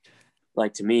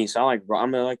 like to me. So I'm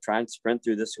gonna like try and sprint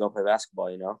through this to go play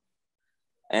basketball,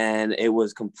 and it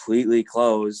was completely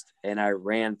closed and I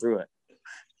ran through it.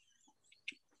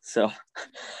 So,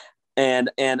 and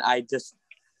I just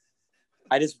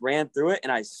ran through it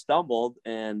and I stumbled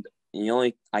and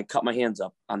I cut my hands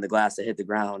up on the glass that hit the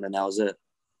ground and that was it.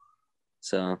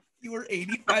 So. You were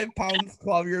 85 pounds,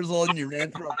 12 years old, and you ran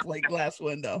through a plate glass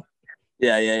window.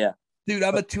 Yeah. Dude,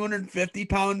 I'm a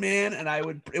 250-pound man, and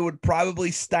it would probably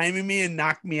stymie me and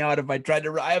knock me out if I tried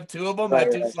to. I have 2 of them. I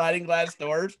have 2 sliding glass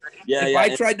doors. Yeah, if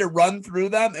I tried to run through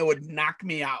them, it would knock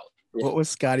me out. Yeah. What was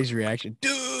Scotty's reaction?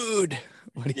 Dude.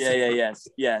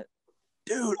 Yeah.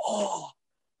 Dude, oh,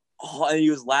 and he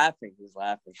was laughing.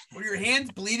 Were your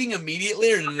hands bleeding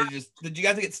immediately, or did you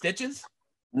guys get stitches?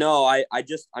 No,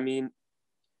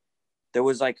 there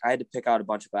was I had to pick out a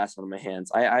bunch of glass on my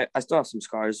hands. I still have some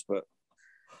scars, but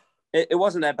it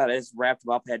wasn't that bad. I just wrapped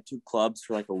them up, had 2 clubs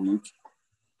for like a week,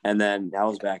 and then I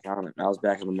was back on it. I was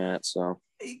back on the mat. So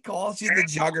he calls you the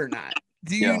Juggernaut.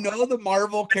 Do you know the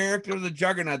Marvel character, the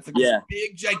Juggernaut? It's this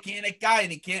big, gigantic guy,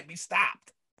 and he can't be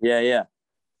stopped. Yeah.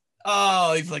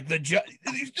 Oh, he's like he's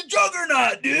the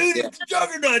Juggernaut, dude. Yeah. He's the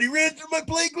Juggernaut. He ran through my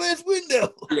plate glass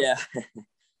window. Yeah.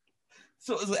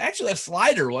 So it was actually a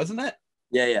slider, wasn't it?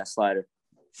 Yeah, slider.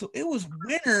 So it was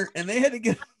winter, and they had to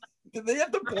get Did they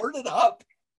have to board it up?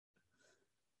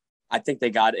 I think they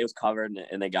got it. It was covered,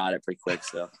 and they got it pretty quick.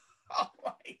 So. Oh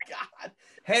my God!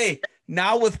 Hey,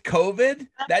 now with COVID,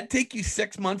 that'd take you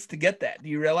 6 months to get that. Do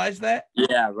you realize that?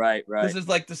 Yeah, right. This is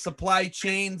like the supply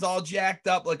chain's all jacked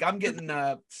up. Like I'm getting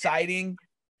siding,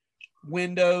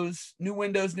 windows,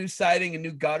 new siding, and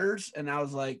new gutters, and I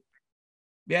was like,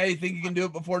 "Yeah, you think you can do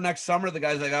it before next summer?" The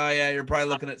guy's like, "Oh yeah, you're probably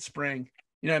looking at spring."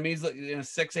 You know what I mean? He's looking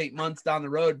 6-8 months down the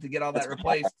road to get all that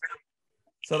replaced.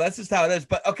 So that's just how it is.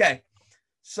 But okay,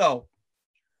 so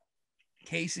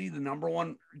Casey, the number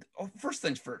one. Oh, first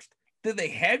things first. Did they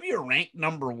have you ranked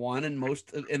number one in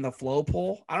the flow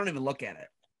poll? I don't even look at it.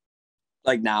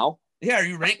 Like now? Yeah, are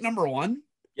you ranked number one?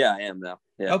 Yeah, I am now.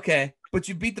 Yeah. Okay, but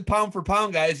you beat the pound for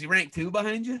pound guys. You ranked 2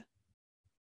 behind you?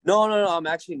 No. I'm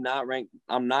actually not ranked.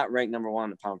 I'm not ranked number one in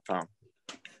the pound for pound.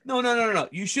 No.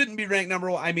 You shouldn't be ranked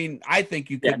number one. I mean, I think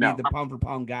you could be the pound for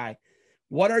pound guy.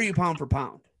 What are you pound for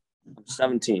pound? I'm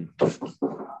 17.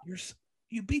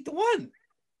 You beat the one.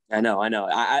 I know.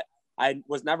 I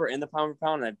was never in the pound for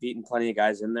pound, and I've beaten plenty of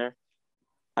guys in there.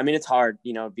 I mean, it's hard,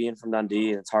 being from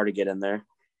Dundee, and it's hard to get in there.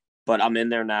 But I'm in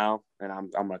there now, and I'm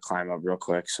gonna climb up real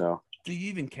quick. So. Do you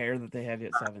even care that they have you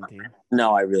at 17?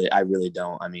 No, I really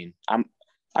don't. I mean,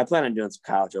 I plan on doing some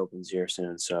college opens here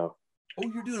soon. So.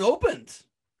 Oh, you're doing opens.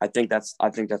 I think that's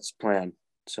the plan.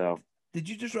 So. Did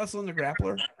you just wrestle in the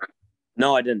grappler?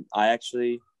 No, I didn't.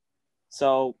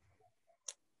 So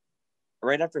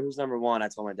right after Who's Number One, I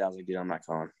told my dad, I was like, dude, I'm not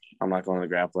going to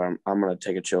the grappler. I'm going to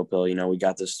take a chill pill. We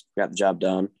got this, got the job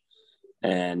done.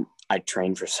 And I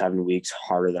trained for 7 weeks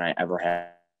harder than I ever have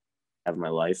in my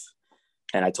life.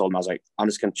 And I told him, I was like, I'm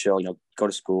just going to chill, go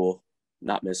to school,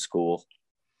 not miss school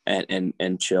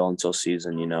and chill until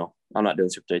season, I'm not doing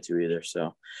Super Day 2 either.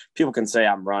 So people can say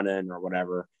I'm running or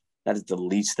whatever. That is the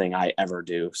least thing I ever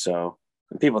do. So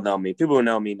people know me. People who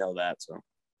know me know that. So.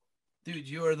 Dude,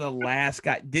 you are the last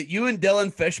guy. You and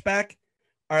Dylan Fishback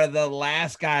are the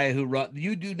last guy who run.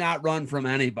 You do not run from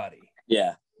anybody.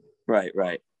 Yeah, right.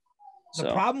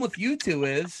 The problem with you two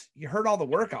is you hurt all the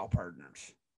workout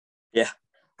partners. Yeah.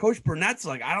 Coach Burnett's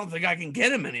like, I don't think I can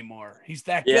get him anymore. He's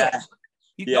that good. Yeah.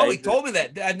 He told me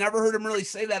that. I've never heard him really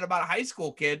say that about a high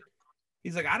school kid.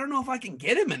 He's like, I don't know if I can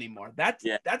get him anymore. That's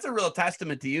a real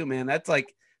testament to you, man. That's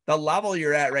like the level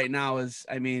you're at right now is,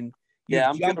 I mean,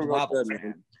 I'm feeling real good,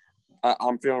 man.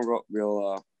 I'm feeling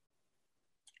real.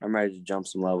 I'm ready to jump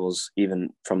some levels,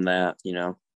 even from that,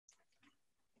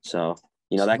 So,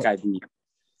 that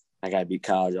guy beat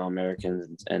college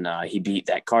All-Americans, and he beat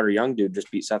that Carter Young dude.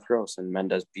 Just beat Seth Gross, and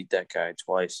Mendez beat that guy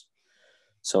twice.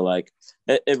 So, like,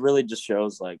 it really just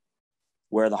shows like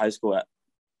where the high school,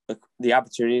 the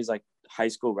opportunities like high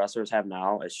school wrestlers have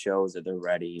now. It shows that they're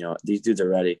ready. These dudes are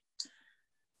ready.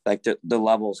 Like the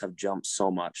levels have jumped so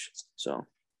much. So.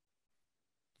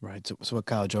 Right. So what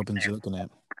college opens you looking at?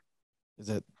 Is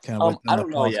it kind of I don't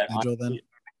know yet. Then?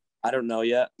 I don't know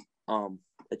yet.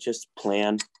 It's just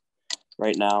planned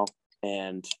right now,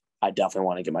 and I definitely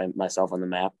want to get myself on the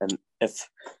map. And if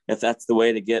that's the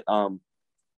way to get climb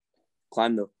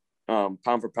the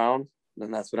pound for pound, then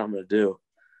that's what I'm gonna do.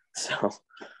 So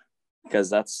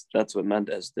because that's what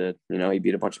Mendez did. He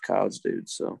beat a bunch of college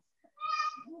dudes. So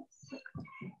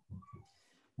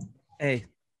hey.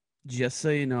 Just so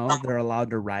you know, they're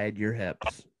allowed to ride your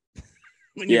hips.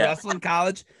 When you wrestle in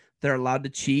college, they're allowed to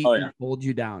cheat and hold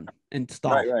you down and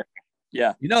stop. Right.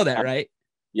 Yeah. You know that, right?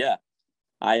 Yeah.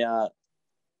 I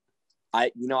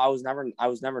was never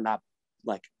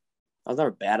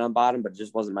bad on bottom, but it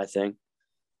just wasn't my thing.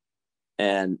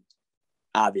 And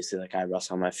obviously, like, I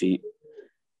wrestle on my feet.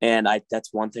 And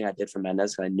that's one thing I did for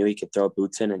Mendez, because I knew he could throw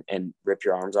boots in and rip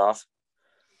your arms off.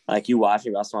 Like, you watch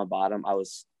me wrestle on bottom, I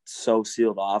was so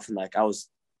sealed off, and like I was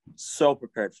so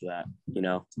prepared for that,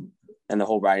 and the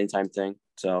whole riding time thing.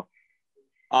 So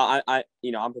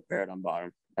I'm prepared on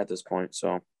bottom at this point.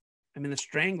 So I mean, does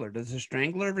the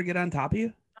Strangler ever get on top of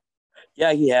you?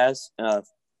 Yeah, he has.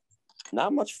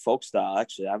 Not much folk style,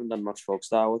 actually. I haven't done much folk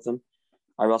style with him.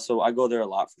 I go there a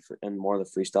lot in more of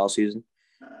the freestyle season,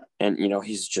 and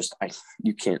he's just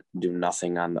you can't do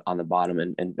nothing on the bottom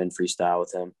and freestyle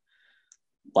with him.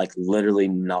 Like, literally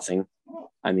nothing.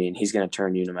 I mean, he's going to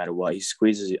turn you no matter what. He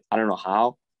squeezes you. I don't know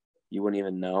how. You wouldn't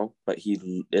even know, but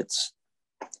it's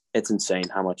insane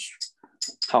how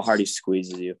hard he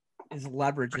squeezes you. His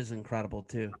leverage is incredible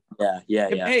too. Yeah.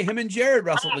 Hey, him and Jared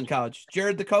wrestled in college.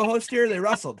 Jared, the co-host here, they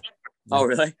wrestled. Oh,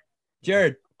 really?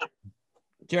 Jared,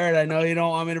 I know you don't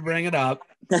want me to bring it up.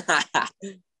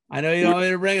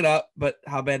 But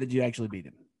how bad did you actually beat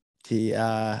him?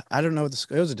 I don't know it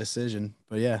was a decision,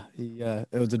 but yeah, it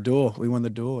was a duel. We won the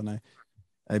duel, and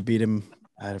I beat him.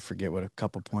 I forget what, a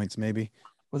couple points maybe.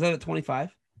 Was that at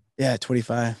 25? Yeah,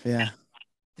 25. Yeah.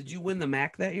 Did you win the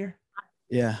MAC that year?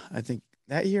 Yeah, I think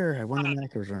that year I won the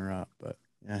MAC or runner up, but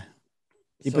yeah.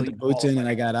 He So put the you boots in and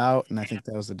I qualified. got out, and I think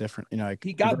that was the different,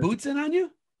 He got boots in on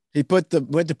you? He went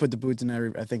to put the boots in.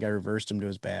 I think I reversed him to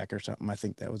his back or something. I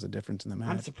think that was the difference in the match.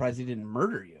 I'm surprised he didn't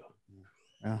murder you.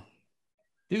 Yeah.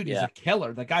 Dude, he's Yeah. a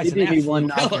killer. The guy's He an beat me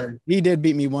absolute 1-0. killer. He did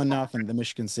beat me 1-0 the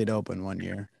Michigan State Open one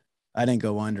year. I didn't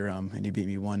go under him, and he beat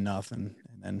me 1-0, and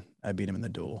then I beat him in the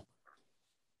duel.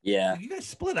 Yeah. You guys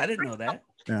split. I didn't know that.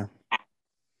 Yeah.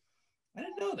 I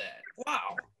didn't know that.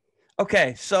 Wow.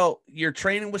 Okay, so you're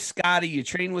training with Scotty. You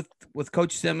train with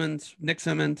Coach Simmons, Nick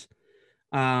Simmons,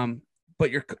 but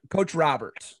you're Coach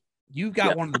Roberts. You've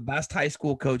got one of the best high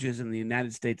school coaches in the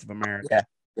United States of America.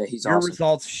 Yeah, he's Your awesome.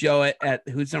 results show it at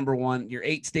who's number one. Your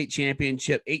 8 state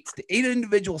championship, 8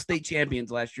 individual state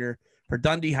champions last year for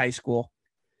Dundee High School.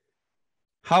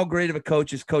 How great of a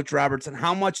coach is Coach Roberts, and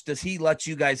how much does he let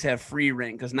you guys have free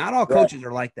reign? Because not all coaches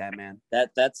are like that, man.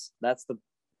 That's the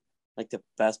the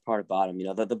best part about him.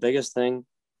 The biggest thing,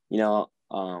 to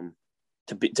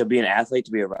be an athlete,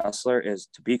 to be a wrestler, is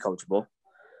to be coachable.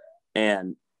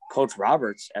 And Coach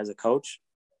Roberts, as a coach,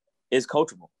 is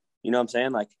coachable. You know what I'm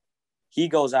saying? Like, he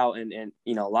goes out and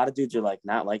a lot of dudes are like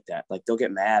not like that. Like, they'll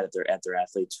get mad at their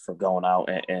athletes for going out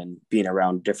and being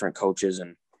around different coaches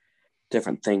and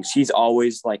different things. He's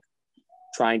always like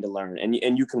trying to learn, and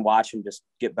you can watch him just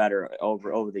get better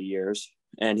over the years.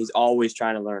 And he's always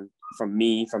trying to learn from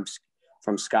me,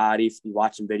 from Scotty,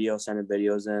 watching videos, sending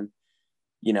videos in.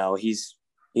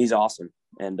 He's awesome,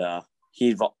 and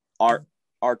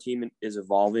our team is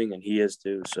evolving, and he is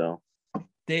too. So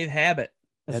Dave Habit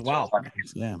as well.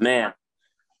 Yeah, man,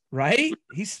 right?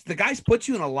 The guy's put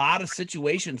you in a lot of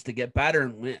situations to get better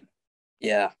and win.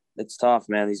 Yeah, it's tough,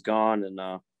 man. He's gone, and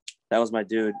that was my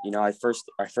dude. I first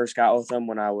got with him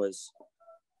when I was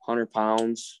 100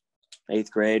 pounds, 8th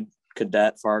grade,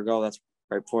 cadet, Fargo. That's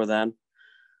right before then.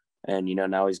 And,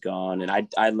 now he's gone. And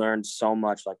I learned so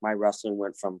much. Like, my wrestling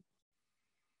went from,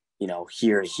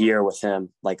 here to here with him,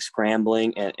 like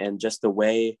scrambling and just the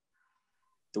way,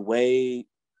 you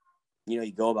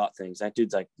go about things. That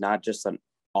dude's like not just an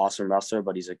awesome wrestler,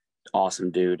 but he's an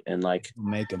awesome dude. And like,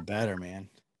 make him better, man.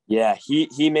 Yeah,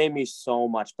 he made me so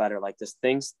much better. Like,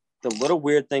 the little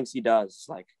weird things he does,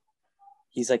 like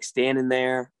he's like standing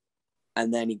there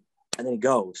and then he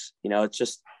goes, it's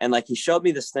just, and like he showed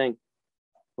me this thing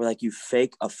where like you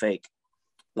fake a fake.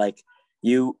 Like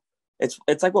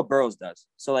it's like what Burroughs does.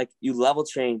 So like you level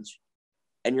change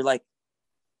and you're like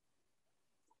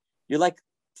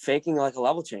faking like a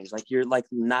level change. Like you're like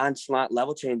nonchalant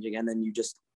level changing and then you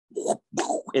just,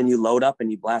 and you load up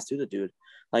and you blast through the dude.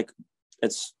 Like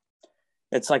it's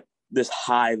like this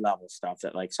high level stuff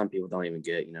that like some people don't even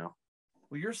get, Well,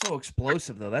 you're so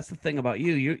explosive though. That's the thing about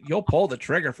you. You'll pull the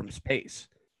trigger from space.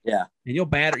 Yeah. And you'll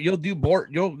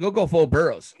go full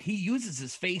Burroughs. He uses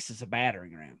his face as a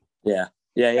battering ram. Yeah.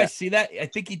 Yeah. I see that. I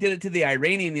think he did it to the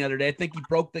Iranian the other day. I think he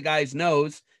broke the guy's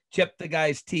nose, chipped the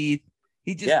guy's teeth.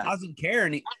 He just doesn't care.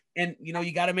 And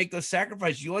you got to make those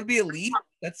sacrifices. You want to be elite?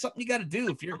 That's something you got to do.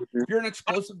 If you're an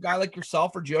explosive guy like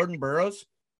yourself or Jordan Burroughs,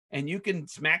 and you can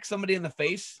smack somebody in the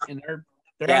face and they're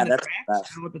on the tracks, I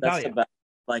don't know what to tell you.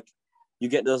 Like you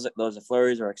get those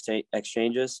flurries or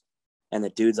exchanges, and the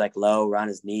dude's like low, around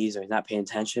his knees, or he's not paying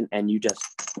attention, and you just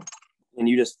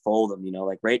fold him,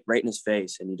 like right in his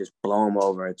face, and you just blow him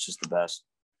over. It's just the best.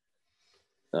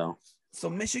 So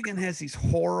Michigan has these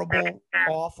horrible,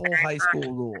 awful high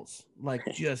school rules, like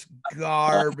just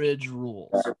garbage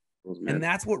rules. And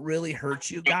that's what really hurts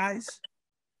you guys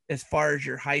as far as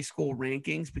your high school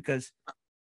rankings, because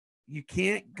you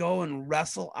can't go and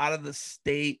wrestle out of the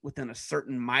state within a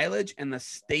certain mileage and the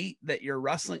state that you're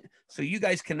wrestling. So you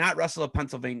guys cannot wrestle a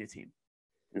Pennsylvania team.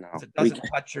 No, it doesn't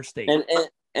touch your state.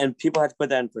 And people have to put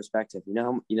that in perspective.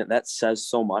 That says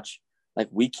so much. Like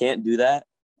we can't do that.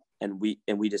 And we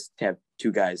just have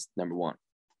 2 guys, number 1.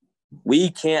 We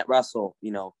can't wrestle,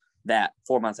 that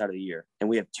 4 months out of the year. And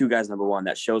we have 2 guys, number 1.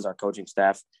 That shows our coaching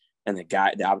staff and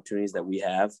the opportunities that we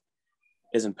have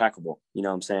is impeccable. You know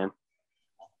what I'm saying?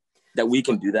 That we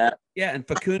can do that. Yeah, and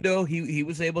Facundo, he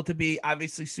was able to be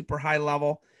obviously super high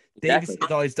level. Exactly. Davis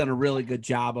has always done a really good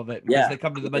job of it because they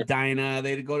come to the Medina,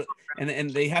 they go to, and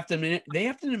they have to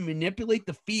manipulate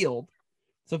the field.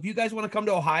 So if you guys want to come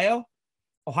to Ohio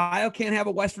can't have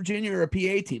a West Virginia or a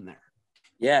PA team there.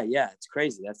 Yeah, it's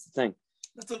crazy. That's the thing.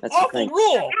 That's an awful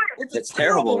rule. It's a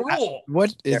terrible rule.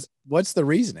 What's the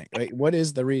reasoning? What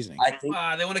is the reasoning? I think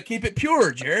they want to keep it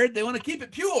pure, Jared. They want to keep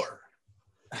it pure.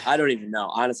 I don't even know.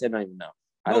 Honestly, I don't even know.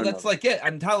 No, that's like it.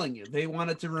 I'm telling you, they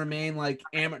want it to remain like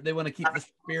amateur. They want to keep the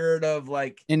spirit of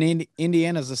like. And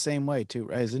Indiana's the same way too,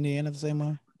 right? Is Indiana the same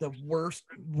way? The worst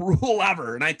rule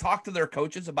ever. And I talk to their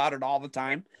coaches about it all the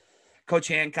time. Coach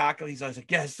Hancock, he's always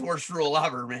like, yes, the worst rule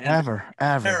ever, man. Ever.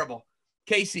 Terrible.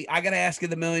 Casey, I got to ask you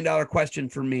the $1 million question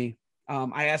for me.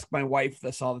 I ask my wife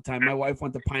this all the time. My wife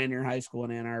went to Pioneer High School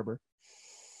in Ann Arbor.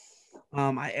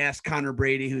 I asked Connor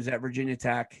Brady, who's at Virginia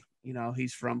Tech. You know,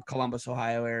 he's from Columbus,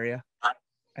 Ohio area.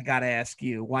 I got to ask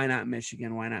you, why not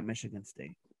Michigan? Why not Michigan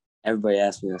State? Everybody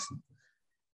asks me this.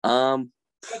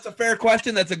 That's a fair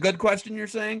question. That's a good question, you're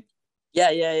saying?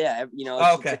 Yeah. You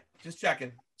know. Okay. Just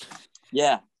checking.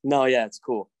 Yeah. No, yeah, it's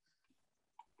cool.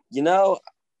 You know,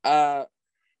 I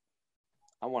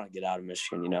want to get out of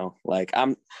Michigan, you know. Like,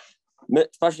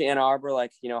 especially Ann Arbor,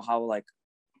 like, you know, how, like,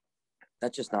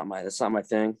 that's not my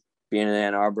thing, being in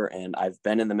Ann Arbor. And I've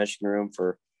been in the Michigan room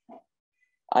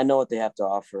I know what they have to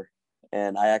offer.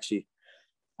 And I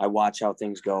watch how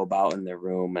things go about in their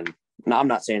room. And I'm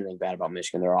not saying anything bad about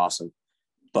Michigan. They're awesome.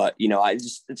 But, you know,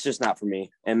 it's just not for me.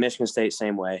 And Michigan State,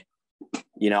 same way.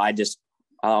 You know,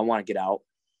 I want to get out.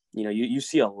 You know, you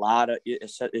see a lot of,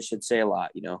 it should say a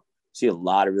lot, you know, see a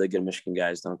lot of really good Michigan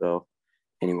guys don't go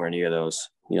anywhere near those,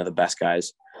 you know, the best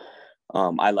guys.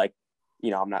 I like,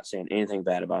 you know, I'm not saying anything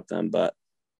bad about them, but,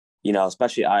 you know,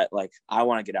 especially I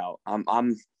want to get out.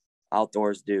 I'm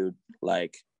outdoors dude.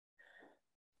 Like,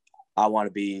 I want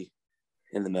to be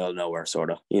in the middle of nowhere,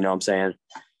 sort of, you know what I'm saying?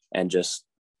 And just.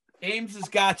 Ames has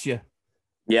got you.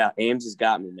 Yeah, Ames has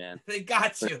got me, man. They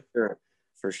got you.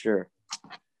 For sure.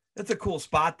 That's a cool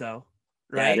spot, though,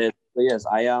 right? Yeah, it is. So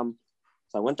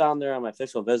I went down there on my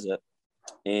official visit,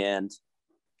 and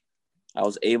I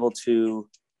was able to.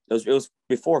 It was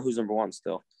before Who's Number One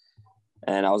still,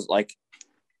 and I was like,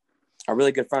 a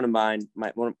really good friend of mine,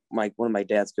 one of my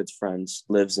dad's good friends,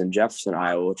 lives in Jefferson,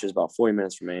 Iowa, which is about 40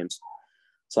 minutes from Ames.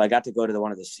 So I got to go to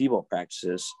one of the Seabolt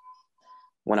practices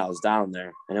when I was down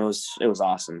there, and it was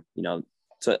awesome. You know,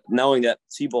 so knowing that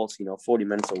Seabolt's, you know, 40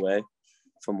 minutes away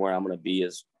from where I'm going to be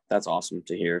that's awesome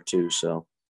to hear too. So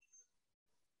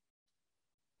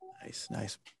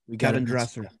nice. We got Kevin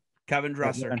Dresser. Kevin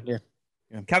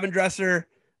Dresser,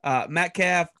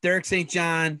 Metcalf, Derek St.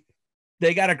 John.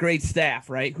 They got a great staff,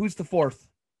 right? Who's the fourth?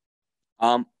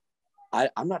 I'm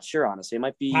not sure, honestly. It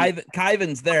might be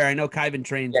Kyvan's there. I know Kyvan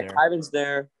trains there. Kyvan's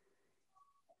there.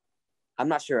 I'm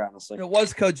not sure, honestly. It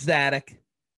was Coach Zadok.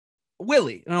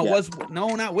 Willie. No, it was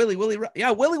not Willie.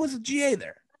 Willie was a GA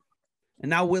there. And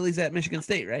now Willie's at Michigan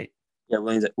State, right? Yeah,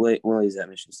 Willie's at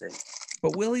Michigan State.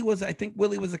 But Willie was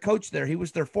a coach there. He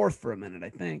was their fourth for a minute,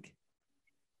 I think.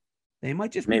 They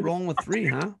might just be rolling with 3,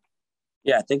 huh?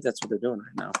 Yeah, I think that's what they're doing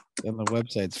right now. On the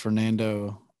website's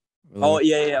Fernando. Oh,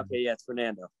 yeah. Okay, yeah, it's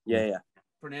Fernando. Yeah.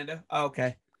 Fernando? Oh,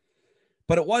 okay.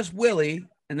 But it was Willie,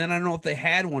 and then I don't know if they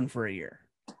had one for a year,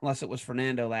 unless it was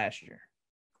Fernando last year.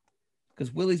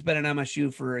 Because Willie's been at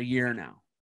MSU for a year now.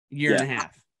 Year and a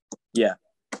half. Yeah.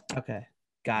 Okay.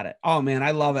 Got it. Oh, man,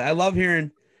 I love it.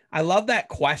 I love that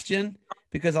question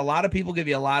because a lot of people give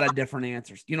you a lot of different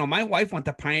answers. You know, my wife went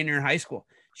to Pioneer High School.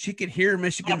 She could hear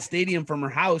Michigan Stadium from her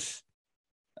house,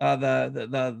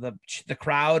 the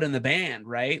crowd and the band,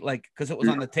 right? Like, because it was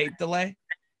on the tape delay.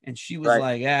 And she was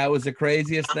like, yeah, it was the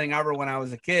craziest thing ever when I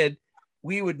was a kid.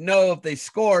 We would know if they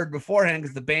scored beforehand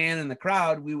because the band and the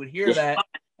crowd, we would hear that.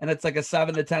 And it's like a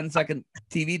 7 to 10 second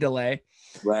TV delay.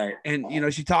 Right. And, you know,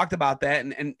 she talked about that.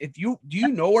 And do you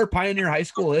know where Pioneer High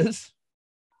School is?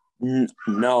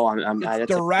 No,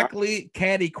 it's directly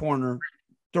caddy corner.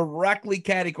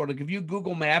 Like if you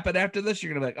Google map it after this,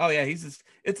 you're going to be like, oh yeah,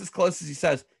 it's as close as he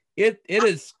says. It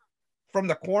is from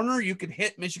the corner. You could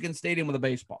hit Michigan Stadium with a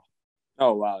baseball.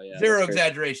 Oh, wow. Yeah. Zero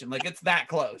exaggeration. Like it's that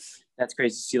close. That's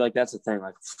crazy. See, like, that's the thing.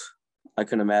 Like, I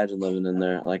couldn't imagine living in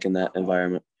there, like in that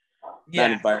environment.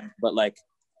 Yeah. But like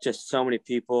just so many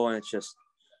people, and it's just,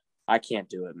 I can't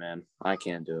do it, man. I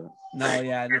can't do it. No,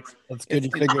 yeah. It's good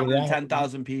to figure it out.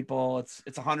 10,000 people. It's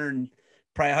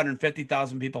probably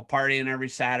 150,000 people partying every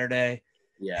Saturday.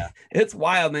 Yeah. It's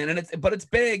wild, man. And it's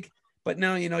big. But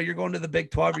now, you know, you're going to the Big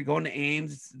 12, you're going to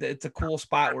Ames. It's a cool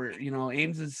spot where, you know,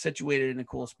 Ames is situated in a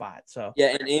cool spot. So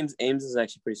yeah, and Ames is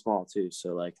actually pretty small too.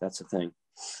 So like that's the thing.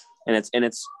 And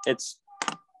it's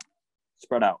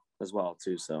spread out as well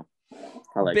too. So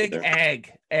I like big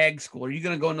ag school. Are you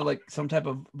gonna go into like some type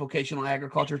of vocational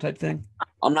agriculture type thing?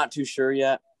 I'm not too sure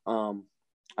yet.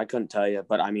 I couldn't tell you,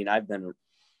 but I mean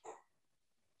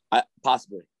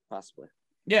possibly.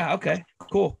 Yeah, okay,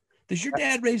 cool. Does your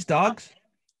dad raise dogs?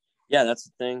 Yeah, that's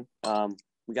the thing.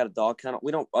 We got a dog kennel.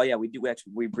 We don't. Oh yeah, we do.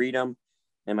 We breed them,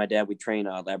 and my dad we train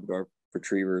Labrador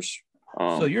retrievers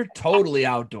So you're totally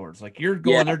outdoors. Like you're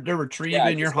going there, they're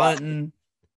retrieving, you're hunting.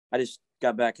 I just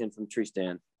got back in from tree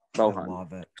stand. Bow I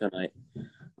love it tonight.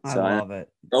 I love it.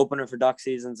 The opener for duck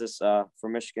seasons for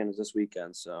Michigan is this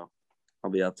weekend, so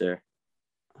I'll be out there.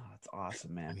 Oh, that's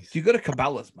awesome, man. Do you go to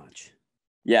Cabela's much?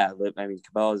 Yeah, I mean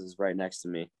Cabela's is right next to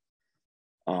me.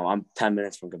 I'm 10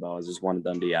 minutes from Cabela's. There's one in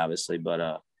Dundee, obviously,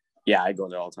 but yeah, I go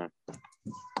there all the time.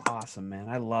 Awesome, man.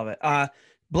 I love it.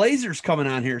 Blazer's coming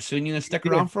on here soon. You gonna stick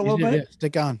around for a little bit? Yeah.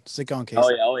 Stick on, Casey.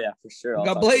 Oh yeah, for sure. We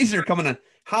got Blazer coming on.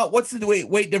 What's the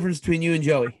weight difference between you and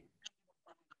Joey?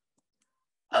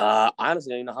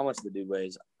 Honestly, you know how much the dude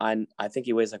weighs. I think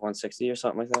he weighs like 160 or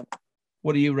something like that.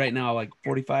 What are you right now? Like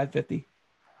 45, 50?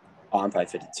 Oh, I'm probably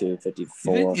 52,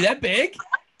 54. You that big?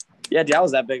 Yeah, dude, I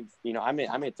was that big. You know, I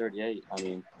made 38. I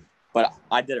mean, but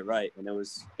I did it right, and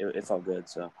it felt good.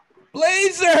 So,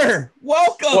 Blazer,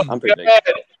 welcome. I'm pretty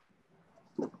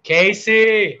big.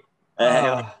 Casey,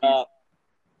 Hey,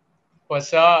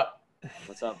 what's up?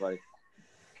 what's up, buddy?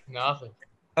 Nothing.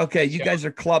 Okay, you guys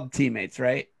are club teammates,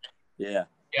 right? Yeah.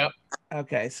 Yep.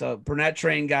 Okay, so Burnett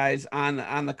train guys on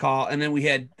the call, and then we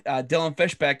had Dylan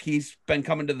Fishbeck. He's been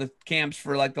coming to the camps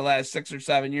for like the last 6 or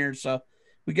 7 years. So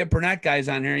we get Burnett guys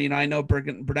on here. You know, I know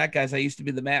Burnett guys. I used to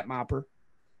be the mat mopper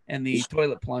and the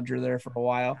toilet plunger there for a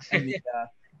while, and the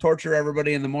torture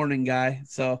everybody in the morning guy.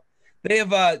 So they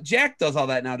have Jack does all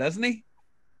that now, doesn't he?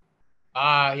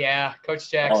 Yeah,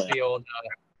 Coach Jack's Oh, yeah. the old.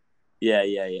 Yeah,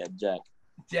 Jack.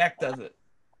 Jack does it.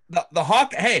 The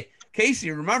Hawk. Hey,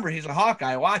 Casey, remember he's a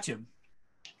Hawkeye. Watch him.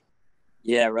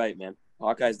 Yeah, right, man.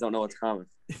 Hawkeyes don't know what's coming.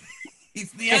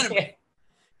 He's the enemy.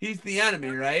 He's the enemy,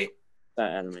 right?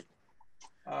 That enemy.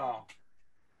 Oh.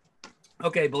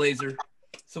 Okay, Blazer.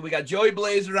 So we got Joey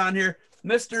Blazer on here.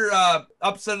 Mr.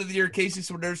 Upset of the Year, Casey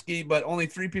Swiderski, but only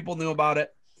 3 people knew about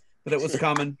it, but it was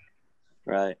coming.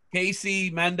 Right. Casey,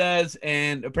 Mendez,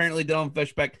 and apparently Dylan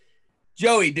Fishbeck.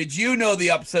 Joey, did you know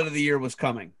the Upset of the Year was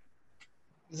coming?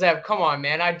 Zeb, come on,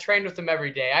 man. I trained with him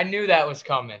every day. I knew that was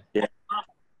coming. Yeah.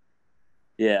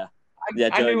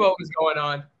 I knew what was going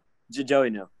on.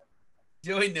 Joey knew.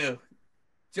 Joey knew.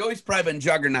 Joey's probably been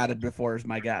juggernauted before, is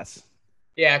my guess.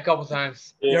 Yeah, a couple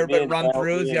times. You ever Me been and run Joe-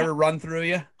 through? me You and- ever run through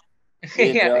you? Me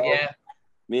and Joe- Yeah.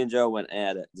 Me and Joe went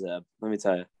at it, Zeb. Let me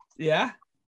tell you. Yeah?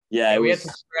 Yeah, it We had was.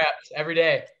 some scraps every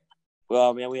day.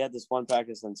 Well, man, we had this one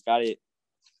practice, and Scotty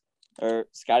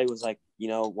was like, you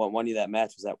know, what won you that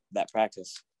match was that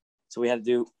practice. So we had to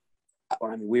do.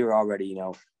 I mean, we were already, you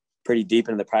know, pretty deep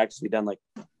into the practice. We done like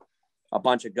a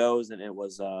bunch of goes, and it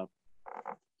was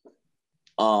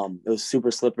super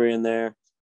slippery in there,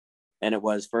 and it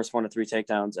was first 1 to 3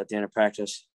 takedowns at the end of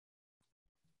practice.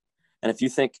 And if you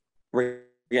think we're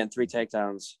getting 3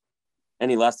 takedowns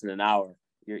any less than an hour,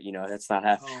 you know, that's not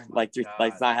happening. Oh my God.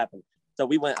 It's not happening. So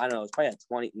we went, I don't know, it's probably a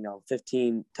 20, you know, 10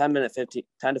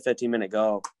 to 15 minute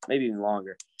go, maybe even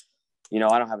longer. You know,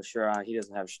 I don't have a shirt on. He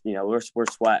doesn't have, you know, we're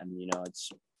sweating, you know,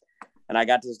 and I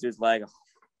got this dude's leg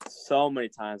so many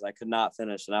times I could not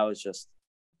finish. And I was just,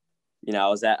 you know, I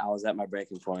was at my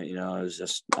breaking point, you know, it was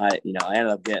just, I ended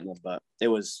up getting it, but it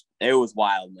was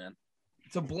wild, man.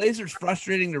 So Blazer's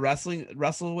frustrating to wrestle. Is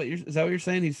that what you're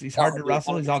saying? He's hard to dude,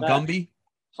 wrestle. He's all 100%. Gumby.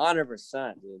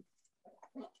 100%, dude.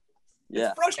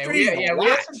 Yeah. It's frustrating. We to had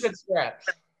watch. some good scraps.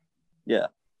 Yeah.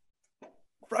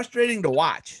 Frustrating to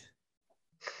watch.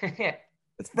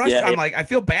 It's frustrating. Yeah, I'm like, I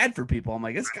feel bad for people. I'm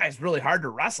like, this guy's really hard to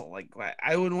wrestle. Like,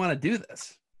 I wouldn't want to do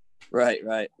this. Right.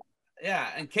 Yeah.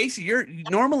 And Casey,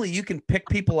 normally you can pick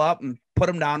people up and put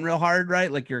them down real hard,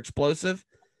 right? Like you're explosive.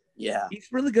 Yeah. He's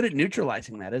really good at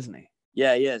neutralizing that, isn't he?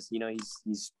 Yeah, he is. You know,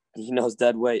 he knows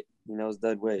dead weight.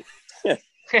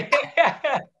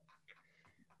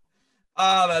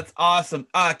 Oh, that's awesome.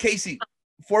 Casey,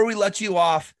 before we let you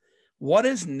off, what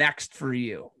is next for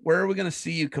you? Where are we going to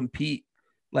see you compete?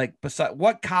 Like, beside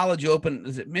what college open?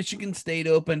 Is it Michigan State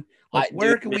Open? Like,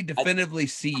 where can we definitively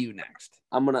see you next?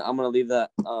 I'm gonna leave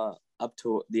that up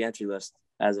to the entry list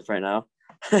as of right now.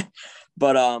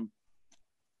 But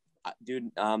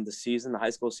dude, the high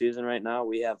school season right now,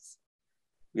 we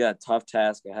got a tough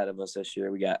task ahead of us this year.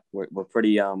 We're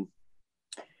pretty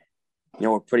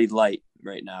we're pretty light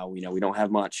right now. You know, we don't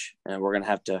have much, and we're gonna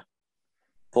have to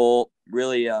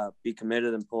be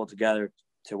committed and pull together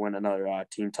to win another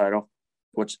team title,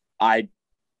 which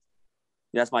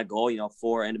that's my goal. You know,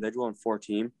 4 individual and 4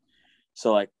 team.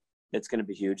 So like, it's gonna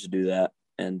be huge to do that.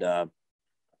 And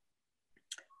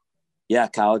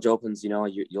college opens. You know,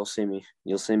 you'll see me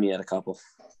at a couple.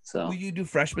 So Will you do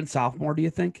freshman, sophomore? Do you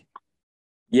think?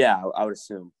 Yeah, I would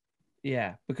assume.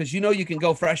 Yeah, because you can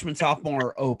go freshman, sophomore,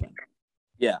 or open.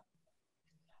 Yeah.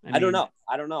 I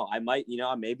don't know. I might,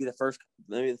 maybe the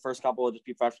first couple will just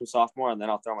be freshman, sophomore, and then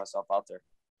I'll throw myself out there,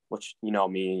 which,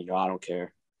 me, I don't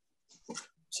care.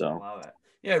 So. I love it.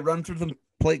 Yeah, run through some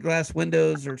plate glass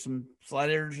windows or some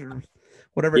sliders or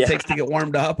whatever it takes to get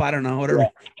warmed up. I don't know,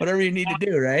 whatever you need to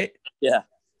do, right? Yeah.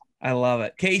 I love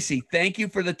it. Casey, thank you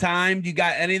for the time. You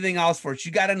got anything else for us?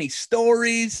 You got any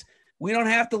stories? We don't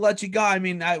have to let you go. I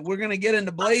mean, we're going to get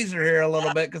into Blazer here a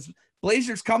little bit because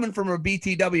Blazer's coming from a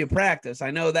BTW practice.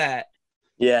 I know that.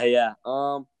 Yeah.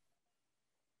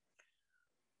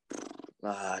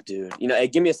 Dude, hey,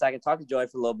 give me a second. Talk to Joey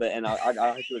for a little bit, and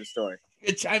I'll hit you with a story.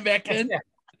 Chime back in. Yeah.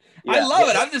 I love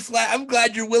it. I'm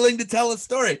glad you're willing to tell a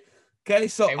story. Okay,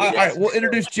 so all right, we'll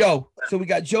introduce Joe. So we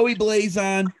got Joey Blaze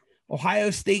on,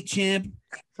 Ohio State champ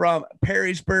from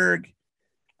Perrysburg,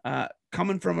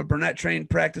 coming from a Burnett trained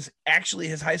practice. Actually,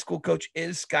 his high school coach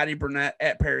is Scotty Burnett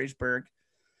at Perrysburg.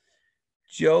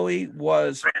 Joey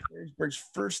was Perrysburg's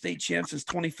first state champ since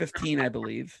 2015, I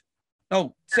believe.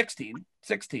 Oh, 16.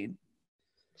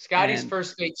 Scotty's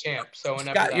first state champ. So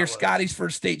whenever you're Scotty's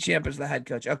first state champ as the head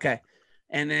coach. Okay.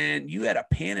 And then you had a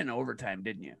pan in overtime,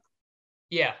 didn't you?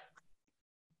 Yeah.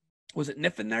 Was it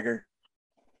Niffenegger?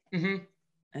 Mm-hmm.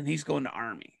 And he's going to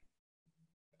Army.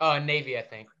 Navy, I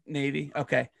think. Navy.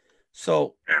 Okay.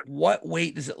 So what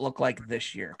weight does it look like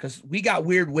this year? Because we got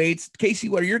weird weights. Casey,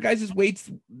 what are your guys' weights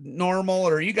normal,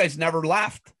 or you guys never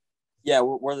left? Yeah,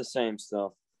 we're the same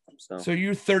still. So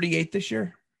you're 38 this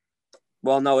year?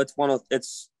 Well, no, it's 40.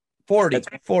 I'm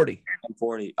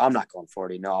 40. I'm not going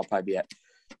 40. No, I'll probably be at,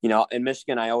 in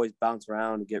Michigan, I always bounce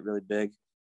around and get really big,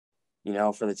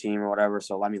 for the team or whatever.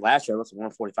 So, last year I was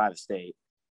 145 at state.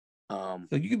 So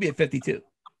you could be at 52.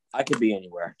 I could be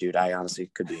anywhere, dude. I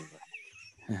honestly could be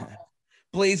anywhere.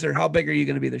 Blazer, how big are you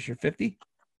going to be this year? 50?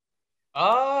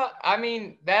 I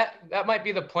mean, that might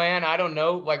be the plan. I don't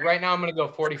know. Like right now I'm going to go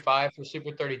 45 for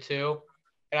Super 32,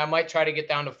 and I might try to get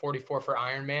down to 44 for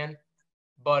Ironman.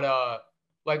 But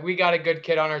we got a good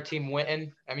kid on our team,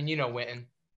 Winton. I mean, Winton.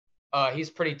 He's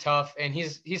pretty tough, and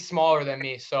he's smaller than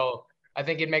me, so I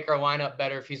think it'd make our lineup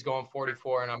better if he's going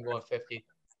 44 and I'm going 50.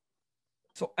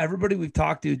 So everybody we've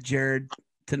talked to, Jared,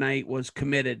 tonight is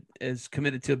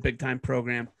committed to a big time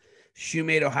program.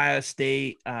 Shoemade, Ohio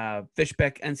State,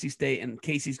 Fishbeck, NC State, and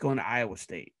Casey's going to Iowa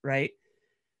State, right?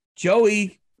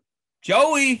 Joey,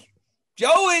 I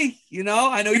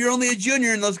know you're only a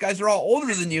junior and those guys are all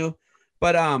older than you,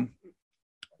 but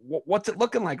what's it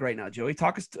looking like right now, Joey?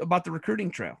 Talk us about the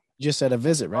recruiting trail. You just had a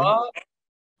visit, right?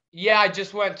 Yeah, I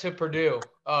just went to Purdue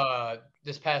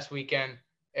this past weekend.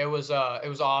 It was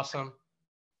awesome.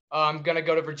 I'm gonna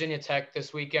go to Virginia Tech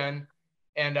this weekend,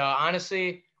 and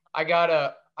honestly, I got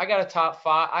a top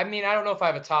 5. I mean, I don't know if I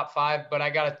have a top 5, but I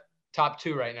got a top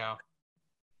 2 right now.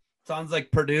 Sounds like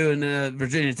Purdue and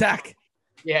Virginia Tech.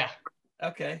 Yeah.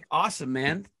 Okay. Awesome,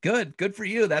 man. Good for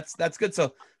you. That's good.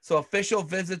 So official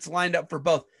visits lined up for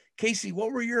both. Casey,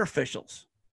 what were your officials?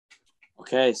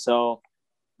 Okay, so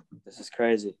this is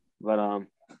crazy, but I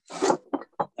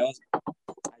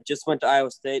just went to Iowa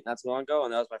State not too long ago,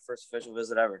 and that was my first official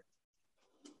visit ever.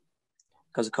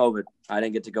 Because of COVID, I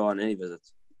didn't get to go on any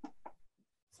visits.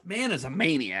 This man is a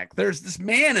maniac. This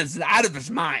man is out of his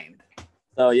mind.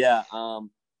 So yeah,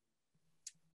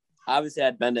 obviously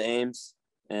I'd been to Ames,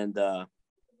 and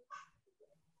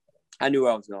I knew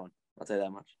where I was going. I'll tell you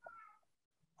that much.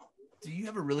 Do you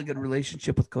have a really good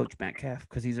relationship with Coach Metcalf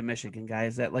because he's a Michigan guy?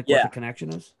 Is that what the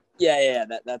connection is? Yeah.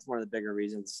 That's one of the bigger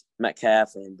reasons.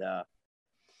 Metcalf and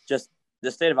just the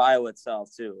state of Iowa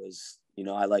itself too is,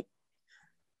 I like,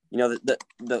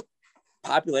 the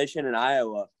population in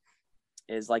Iowa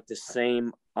is like the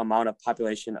same amount of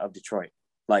population of Detroit.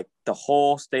 Like the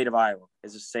whole state of Iowa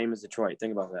is the same as Detroit.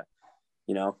 Think about that.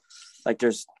 Like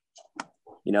there's,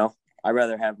 I'd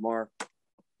rather have more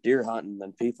deer hunting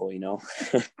than people,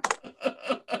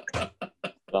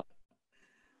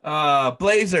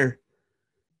 Blazer.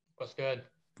 What's good?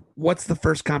 What's the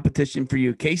first competition for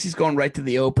you? Casey's going right to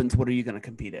the opens. What are you going to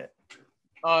compete at?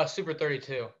 Super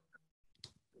 32.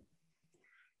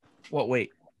 What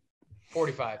weight?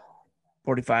 45.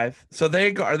 45. So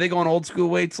are they going old school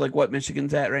weights like what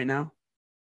Michigan's at right now?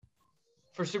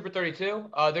 For Super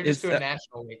 32? They're just doing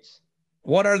national weights.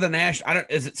 What are the national?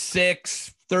 Is it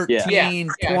 6, 13,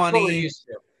 yeah, 20?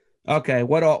 Okay.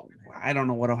 I don't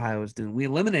know what Ohio is doing. We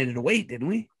eliminated a weight, didn't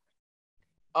we?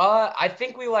 I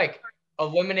think we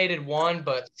eliminated one,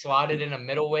 but slotted in a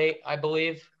middleweight, I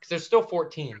believe, because there's still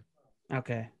 14.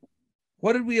 Okay.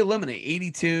 What did we eliminate?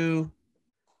 82.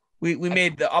 We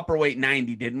made the upper weight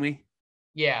 90, didn't we?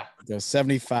 Yeah. It goes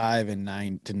 75 and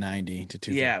 90 to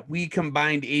 2. Yeah, we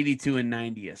combined 82 and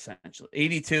 90 essentially.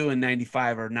 82 and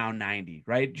 95 are now 90,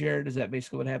 right, Jared? Is that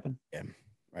basically what happened? Yeah,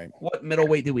 right. What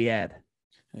middleweight did we add?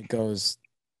 It goes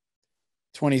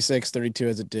 26, 32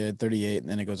 as it did, 38,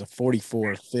 and then it goes a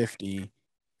 44, 50,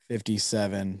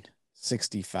 57,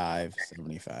 65,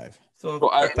 75. So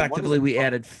effectively we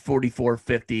added 44,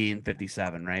 50, and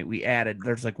 57, right?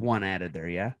 There's like one added there,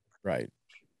 yeah? Right.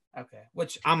 Okay.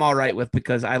 Which I'm all right with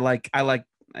because I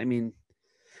mean,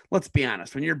 let's be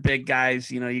honest. When you're big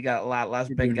guys, you got a lot less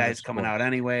big guys coming out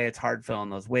anyway. It's hard filling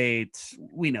those weights.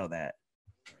 We know that.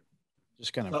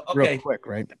 Just kind of real quick,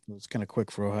 right? It was kind of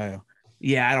quick for Ohio.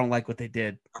 Yeah, I don't like what they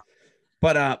did.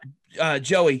 But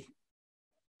Joey.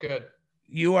 Good.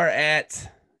 You are at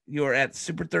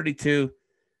Super 32.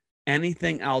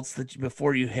 Anything else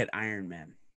before you hit Ironman?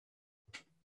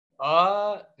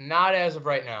 Not as of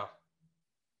right now.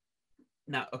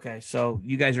 No, okay. So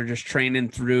you guys are just training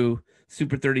through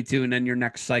Super 32, and then your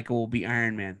next cycle will be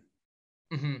Ironman.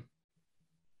 Mm-hmm.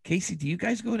 Casey, do you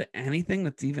guys go to anything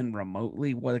that's even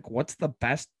remotely what's the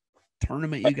best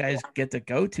tournament you guys get to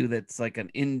go to that's like an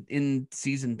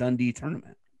in-season Dundee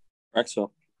tournament?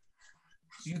 Brecksville.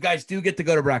 You guys do get to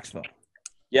go to Brecksville.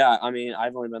 Yeah, I mean,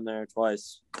 I've only been there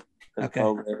twice. Okay.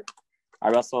 COVID. I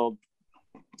wrestled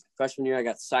freshman year. I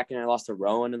got second. I lost to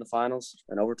Rowan in the finals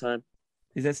in overtime.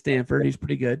 He's at Stanford. He's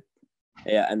pretty good.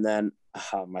 Yeah, and then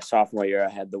my sophomore year, I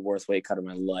had the worst weight cut of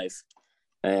my life,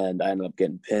 and I ended up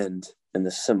getting pinned in the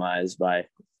semis by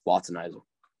Watsonizer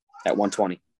at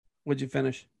 120. What'd you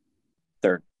finish?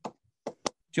 Third.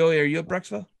 Joey, are you at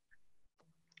Brecksville?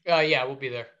 Yeah, we'll be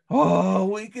there. Oh,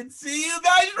 we can see you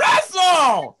guys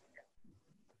wrestle.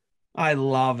 I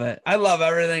love it. I love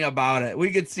everything about it.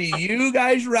 We could see you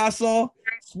guys wrestle.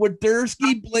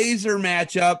 Swiderski Blazer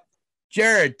matchup.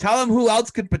 Jared, tell them who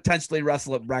else could potentially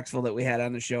wrestle at Brecksville that we had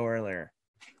on the show earlier.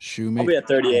 Shoemate. I'll be at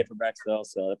 38 for Brecksville,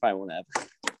 so they probably won't happen.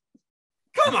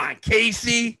 Come on,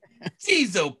 Casey.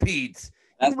 Jeez, oh, Pete.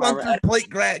 You run through plate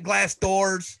glass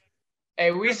doors.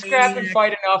 Hey, we scrap and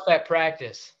fight enough at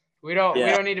practice. We don't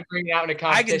need to bring it out in a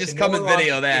competition. I can just come and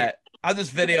video that. I'll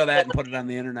just video that and put it on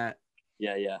the internet.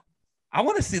 Yeah. I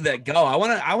want to see that go. I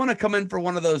want to come in for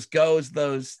one of those goes,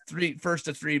 those 3 first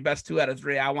to 3, best 2 out of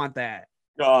 3. I want that.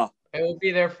 It will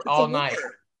be there for all night.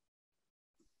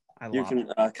 You can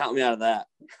count me out of that.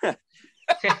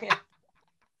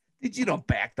 Did you don't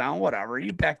back down? Whatever.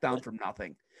 You back down from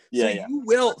nothing. Yeah. You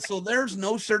will. So there's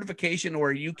no certification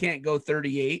where you can't go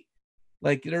 38.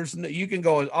 Like you can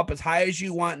go up as high as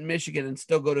you want in Michigan and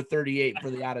still go to 38 for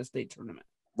the out-of-state tournament.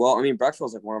 Well, I mean, Brecksville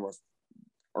is like one of our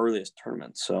earliest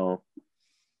tournaments, so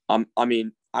I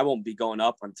mean, I won't be going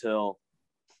up until.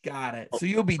 Got it. So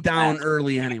you'll be down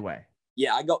early anyway.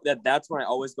 Yeah, I go. That's when I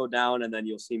always go down, and then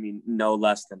you'll see me no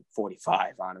less than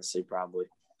 45. Honestly, probably.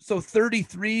 So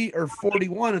 33 or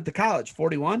 41 at the college.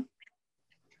 41.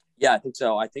 Yeah, I think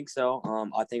so. I think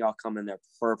I'll come in there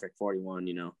perfect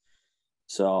 41.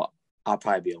 So I'll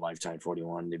probably be a lifetime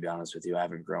 41. To be honest with you, I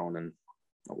haven't grown in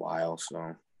a while,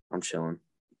 so I'm chilling.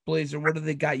 Blazer, what do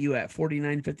they got you at?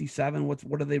 49.57.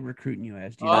 What are they recruiting you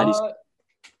as? Do you know?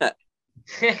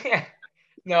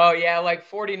 No, yeah, like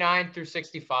 49 through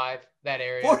 65, that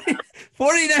area.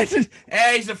 49.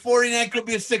 Hey, he's a 49, could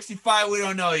be a 65. We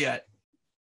don't know yet.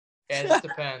 Yeah, it just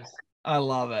depends. I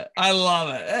love it.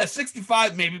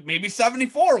 65, maybe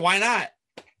 74. Why not?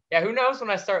 Yeah, who knows when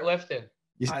I start lifting?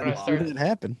 It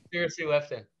happen. Seriously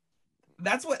lifting.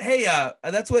 That's what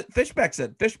Fishbeck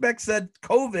said. Fishbeck said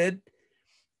COVID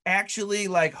actually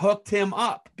like hooked him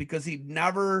up because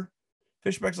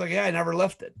Fishbeck's like, yeah, I never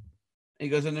lifted. He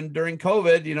goes, and then during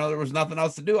COVID, there was nothing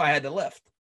else to do. I had to lift.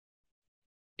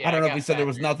 Yeah, I don't know if he said there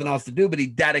was nothing else to do, but he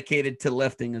dedicated to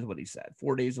lifting is what he said.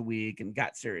 4 days a week and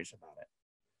got serious about it.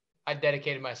 I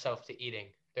dedicated myself to eating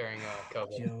during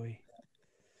COVID. Joey.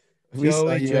 At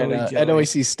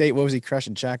OAC State, what was he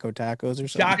crushing? Choco tacos or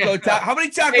something? How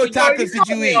many Choco tacos did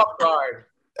you eat?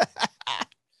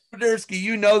 Swiderski,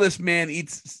 you know this man he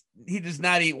does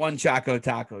not eat one Choco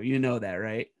taco. You know that,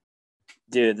 right?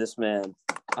 Dude, this man,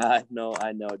 I know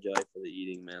Joey for the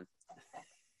eating, man.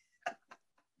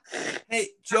 Hey,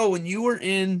 Joe, when you were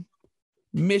in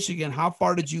Michigan, how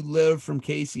far did you live from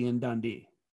Casey and Dundee?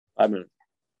 5 minutes.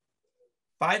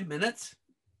 5 minutes?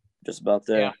 Just about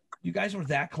there. Yeah. You guys were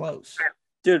that close.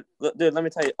 Dude, let me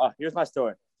tell you. Here's my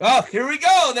story. Oh, here we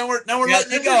go. Then we're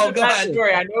letting you go. Go ahead.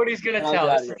 Story. I know what he's gonna tell.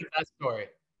 This is the best story.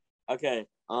 Okay.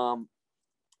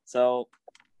 So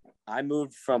I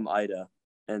moved from Ida,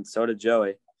 and so did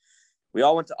Joey. We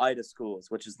all went to Ida schools,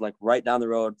 which is like right down the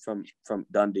road from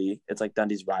Dundee. It's like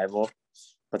Dundee's rival,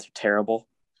 but they're terrible.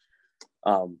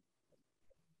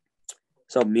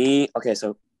 So me,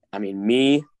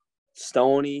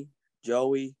 Stoney,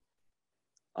 Joey,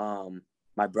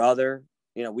 my brother,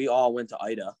 we all went to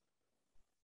Ida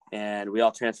and we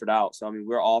all transferred out. So,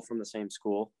 we're all from the same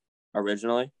school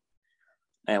originally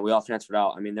and we all transferred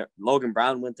out. Logan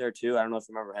Brown went there too. I don't know if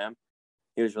you remember him.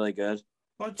 He was really good.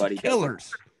 Bunch of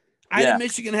killers. Ida,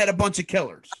 Michigan had a bunch of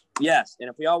killers. Yes. And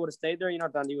if we all would have stayed there,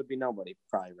 Dundee would be nobody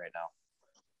probably right now.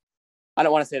 I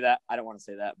don't want to say that.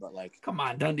 But come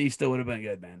on, Dundee still would have been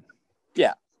good, man.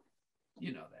 Yeah.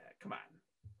 You know that. Come on.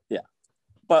 Yeah.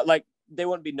 But they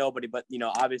wouldn't be nobody, but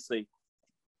obviously,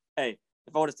 hey,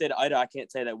 if I would have stayed at Ida, I can't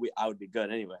say that I would be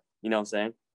good anyway. You know what I'm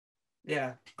saying?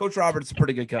 Yeah. Coach Roberts is a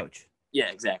pretty good coach. Yeah,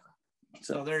 exactly.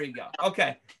 So there you go.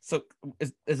 Okay. So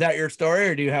is that your story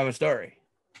or do you have a story?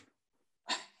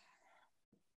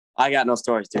 I got no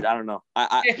stories, dude. I don't know.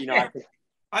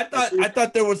 I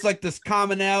thought there was this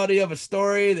commonality of a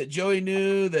story that Joey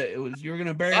knew that you were going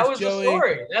to embarrass Joey. That was the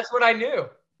story. That's what I knew.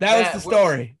 That was the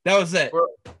story. That was it.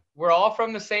 We're all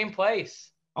from the same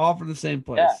place. All from the same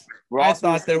place. Yeah, I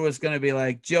thought there was going to be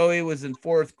Joey was in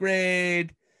 4th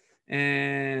grade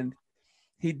and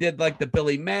he did the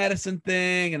Billy Madison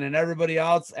thing and then everybody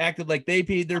else acted like they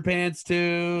peed their pants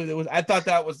too. I thought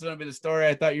that was going to be the story.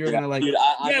 I thought you were going to dude,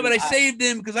 I saved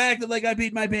him because I acted like I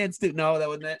peed my pants too. No, that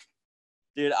wasn't it.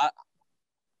 Dude,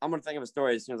 I'm going to think of a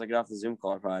story as soon as I get off the Zoom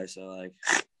call probably. So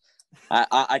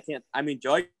I can't.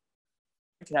 Joey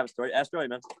can have a story. Ask Joey,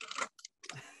 man.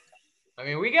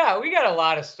 We got a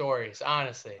lot of stories,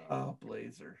 honestly. Oh,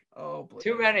 Blazer.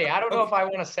 Too many. I don't know if I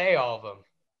want to say all of them.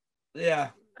 Yeah.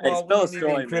 Well, spill a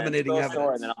story, incriminating evidence.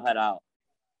 Story, and then I'll head out.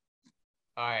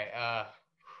 All right.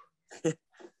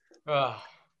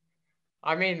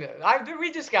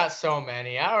 We just got so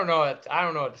many. I don't know what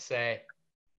to say.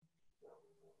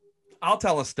 I'll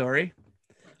tell a story.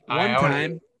 One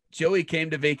time, Joey came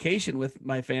to vacation with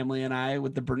my family and I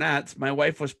with the Burnett's. My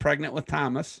wife was pregnant with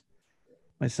Thomas,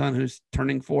 my son, who's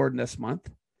turning 4 this month.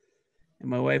 And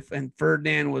my wife and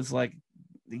Ferdinand was a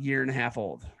year and a half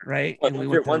old, right? And we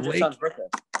went to when's your son's birthday?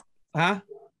 Huh?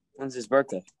 When's his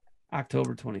birthday?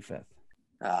 October 25th.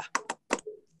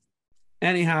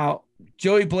 Anyhow,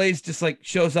 Joey Blaze just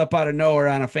shows up out of nowhere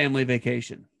on a family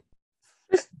vacation.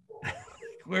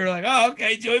 We were oh,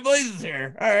 okay, Joey Blaze is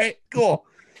here. All right, cool.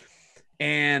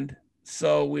 And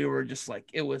so we were just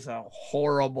it was a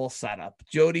horrible setup.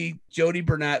 Jody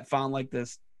Burnett found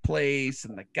this place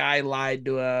and the guy lied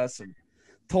to us and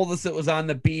told us it was on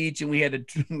the beach and we had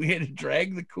to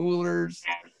drag the coolers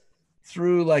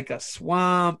through a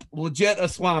swamp, legit a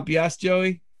swamp. Yes,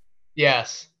 Joey?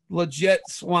 Yes. Legit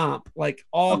swamp.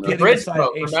 All the bridge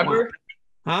broke, remember?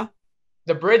 Swamp. Huh?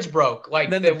 The bridge broke.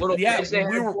 Then the little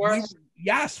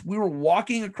Yes, we were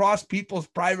walking across people's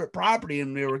private property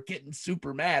and we were getting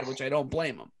super mad, which I don't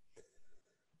blame them.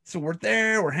 So we're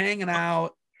there, we're hanging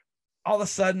out. All of a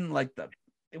sudden,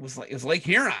 it was Lake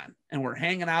Huron, and we're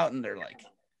hanging out, and they're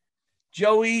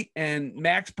Joey and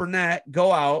Max Burnett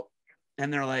go out,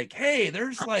 and they're hey,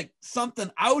 there's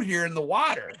something out here in the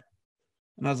water.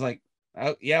 And I was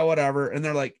oh, yeah, whatever. And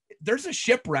they're there's a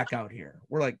shipwreck out here.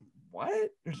 We're what?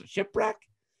 There's a shipwreck?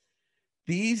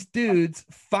 These dudes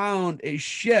found a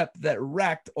ship that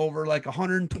wrecked over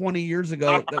 120 years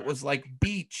ago that was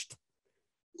beached.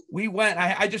 We went,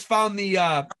 I just found the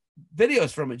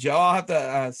videos from it, Joe. I'll have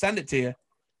to send it to you.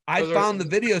 Found the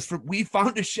videos we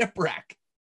found a shipwreck.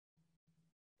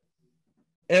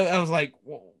 And I was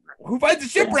who finds a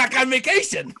shipwreck on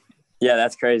vacation? Yeah,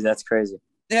 that's crazy.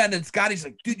 Yeah, and then Scotty's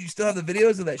dude, you still have the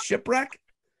videos of that shipwreck?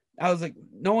 I was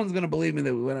no one's gonna believe me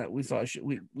that we saw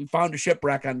we found a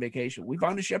shipwreck on vacation. We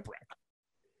found a shipwreck,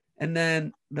 and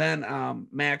then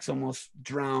Max almost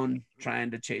drowned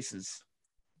trying to chase his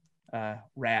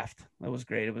raft. That was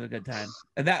great. It was a good time,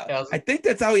 and I think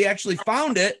that's how he actually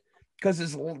found it because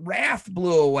his raft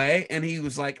blew away, and he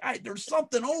was "There's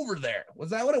something over there." Was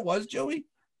that what it was, Joey?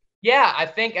 Yeah, I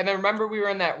think. And then remember we were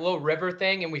in that little river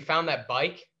thing, and we found that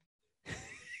bike.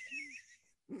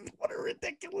 What a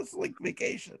ridiculous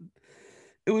vacation.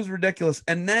 It was ridiculous.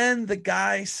 And then the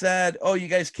guy said, oh, you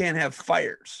guys can't have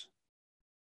fires.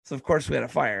 So of course we had a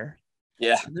fire.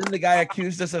 Yeah. And then the guy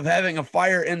accused us of having a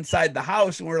fire inside the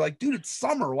house. And we're dude, it's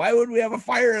summer. Why would we have a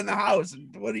fire in the house?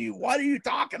 And what are you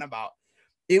talking about?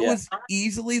 It was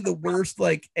easily the worst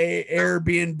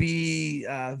Airbnb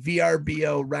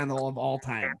VRBO rental of all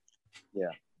time.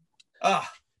 Yeah.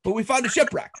 But we found a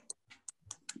shipwreck.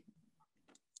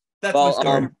 That's my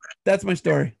story. That's my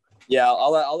story. Yeah,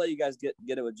 I'll let you guys get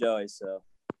it with Joey. So,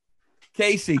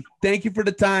 Casey, thank you for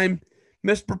the time,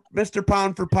 Mr.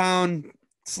 Pound for Pound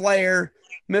Slayer,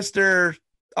 Mr.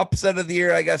 Upset of the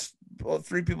Year. I guess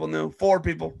 3 people knew, 4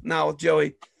 people now with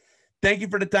Joey. Thank you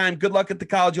for the time. Good luck at the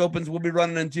college opens. We'll be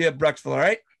running into you at Brecksville. All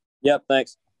right. Yep.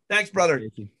 Thanks. Thanks, brother.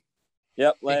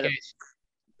 Yep. Later.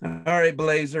 All right,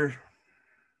 Blazer.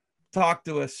 Talk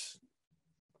to us.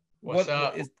 What's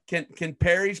up? Can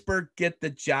Perrysburg get the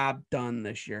job done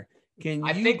this year? Can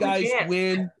I you think guys we can.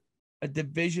 win a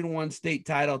Division I state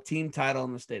title, team title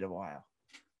in the state of Ohio?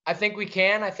 I think we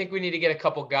can. I think we need to get a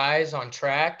couple guys on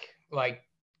track, like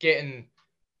getting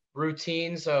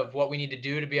routines of what we need to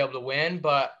do to be able to win.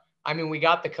 But I mean, we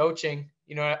got the coaching.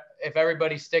 You know, if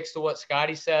everybody sticks to what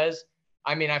Scotty says,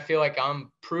 I mean, I feel like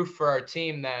I'm proof for our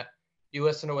team that you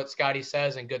listen to what Scotty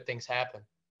says and good things happen.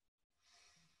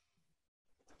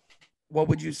 What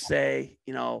would you say,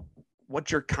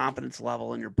 what's your confidence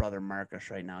level in your brother Marcus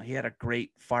right now? He had a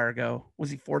great Fargo. Was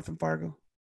he fourth in Fargo?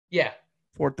 Yeah.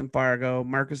 Fourth in Fargo.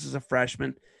 Marcus is a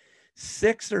freshman.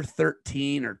 6 or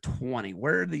 13 or 20.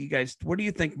 Where do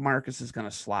you think Marcus is going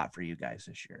to slot for you guys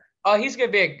this year? He's going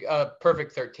to be a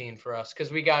perfect 13 for us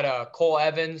because we got Cole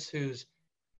Evans,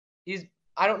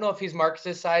 I don't know if he's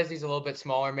Marcus's size. He's a little bit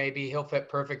smaller maybe. He'll fit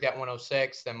perfect at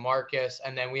 106, then Marcus.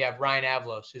 And then we have Ryan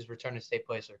Avalos, who's returning state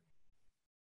placer.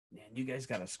 Man, you guys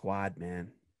got a squad,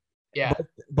 man. Yeah.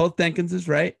 Both Denkinses,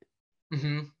 right?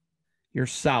 Mm-hmm.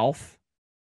 Yourself.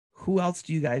 Who else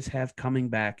do you guys have coming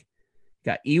back?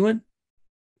 Got Ewan?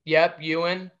 Yep,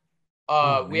 Ewan.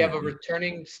 We have a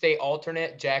returning state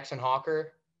alternate, Jackson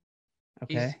Hawker.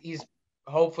 Okay. He's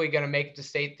hopefully going to make it to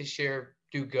state this year,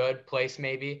 do good, place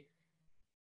maybe.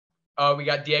 We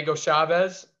got Diego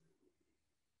Chavez,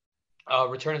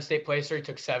 returning state placer. He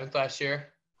took 7th last year.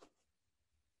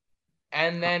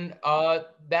 And then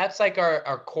that's like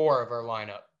our core of our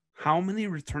lineup. How many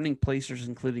returning placers,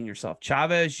 including yourself?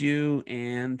 Chavez, you,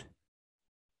 and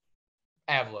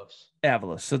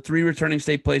Avalos. So 3 returning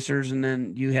state placers, and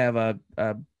then you have a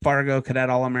Fargo Cadet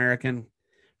All-American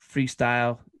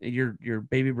freestyle. Your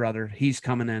baby brother, he's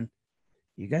coming in.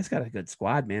 You guys got a good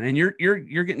squad, man, and you're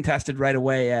getting tested right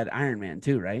away at Ironman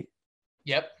too, right?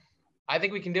 Yep, I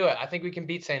think we can do it. I think we can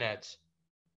beat St. Ed's.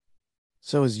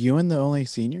 So is Ewan the only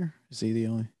senior? Is he the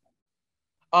only?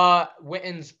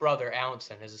 Witten's brother,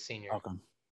 Allenson, is a senior. Okay.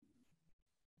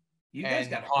 You guys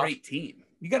got a great team.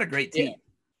 You got a great team. Yeah.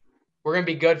 We're gonna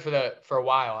be good for a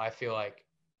while, I feel like.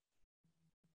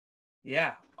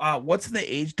 Yeah. What's the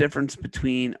age difference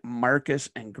between Marcus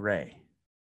and Gray?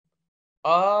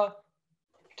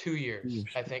 2 years,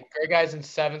 I think. Gray guy's in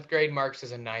 7th grade, Marcus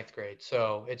is in 9th grade.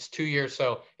 So it's 2 years.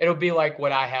 So it'll be like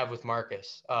what I have with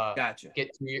Marcus. Gotcha.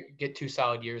 Get 2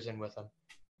 solid years in with him.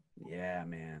 Yeah,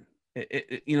 man.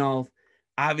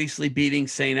 Obviously beating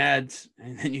St. Ed's,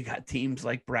 and then you got teams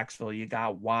like Brecksville, you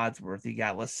got Wadsworth, you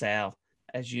got LaSalle.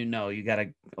 As you know, you got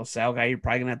a LaSalle guy you're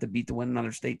probably gonna have to beat to win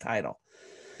another state title.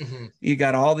 Mm-hmm. You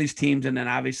got all these teams, and then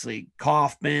obviously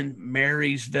Kaufman,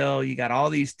 Marysville. You got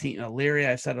all these teams. Elyria,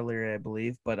 I said Elyria, I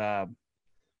believe, but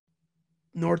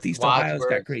Northeast Ohio's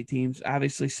got great teams.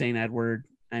 Obviously St. Edward.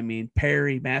 I mean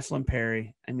Perry, Massillon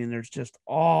Perry. I mean, there's just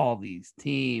all these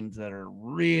teams that are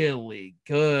really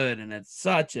good, and it's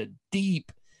such a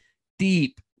deep,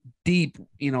 division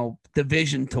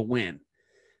to win.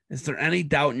 Is there any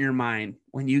doubt in your mind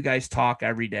when you guys talk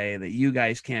every day that you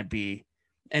guys can't be?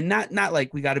 And not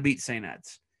like we got to beat St.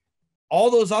 Ed's.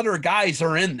 All those other guys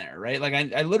are in there, right?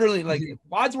 Like I literally like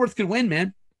Wadsworth could win,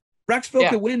 man. Brecksville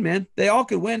could win, man. They all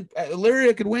could win.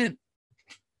 Elyria could win.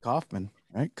 Kaufman,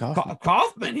 right?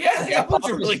 Kaufman, yeah, they have a bunch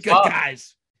of really good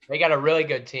guys. They got a really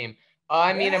good team.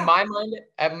 I mean, in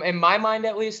my mind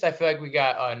at least, I feel like we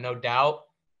got no doubt.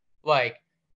 Like,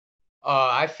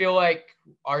 I feel like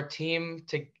our team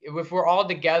if we're all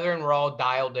together and we're all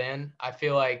dialed in, I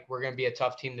feel like we're gonna be a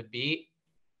tough team to beat.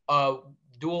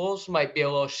 Duels might be a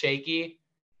little shaky,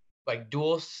 like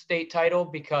dual state title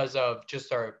because of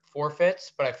just our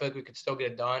forfeits, but I feel like we could still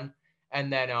get it done.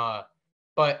 And then,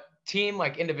 but team,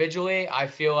 like individually, I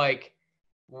feel like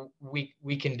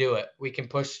we can do it. We can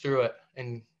push through it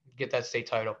and get that state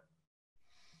title.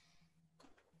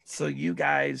 So you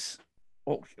guys,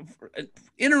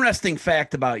 interesting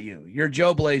fact about you, you're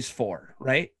Joe Blaze 4,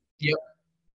 right? Yep.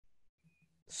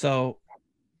 So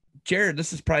Jared,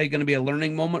 this is probably going to be a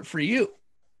learning moment for you.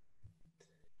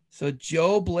 So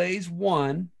Joe Blaze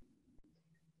 1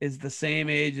 is the same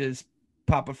age as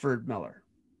Papa Ferd Miller.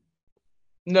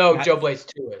 No, Joe Blaze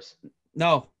 2 is.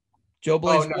 No, Joe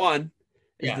Blaze 1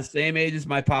 is the same age as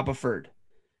my Papa Ferd.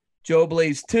 Joe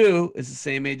Blaze 2 is the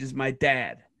same age as my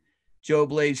dad. Joe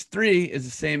Blaze 3 is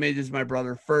the same age as my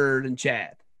brother Ferd and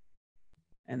Chad.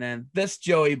 And then this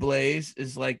Joey Blaze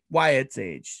is like Wyatt's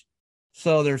age.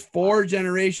 So there's 4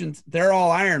 generations. They're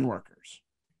all iron workers.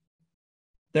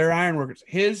 They're iron workers.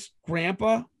 His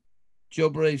grandpa, Joe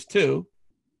Blaze 2,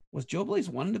 Was Joe Blaze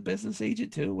one the business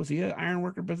agent too? Was he an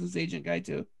ironworker business agent guy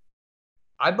too?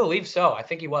 I believe so. I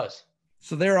think he was.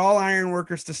 So they're all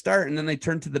ironworkers to start, and then they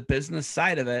turned to the business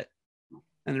side of it.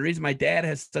 And the reason my dad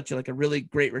has such a really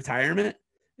great retirement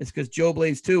is because Joe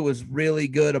Blaze too was really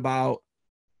good about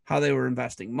how they were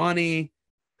investing money,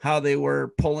 how they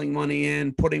were pulling money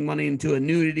in, putting money into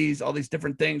annuities, all these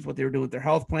different things, what they were doing with their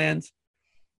health plans.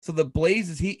 So the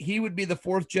Blazes, he would be the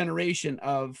fourth generation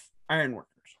of ironworkers.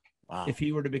 Wow. If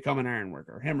he were to become an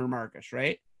ironworker, him or Marcus,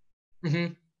 right?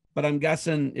 Mm-hmm. But I'm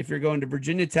guessing if you're going to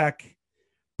Virginia Tech,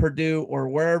 Purdue, or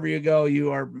wherever you go,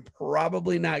 you are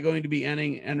probably not going to be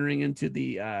entering into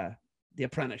the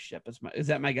apprenticeship. Is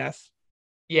that my guess?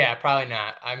 Yeah, probably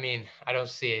not. I mean, I don't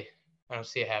see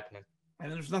it happening.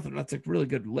 And there's nothing that's a really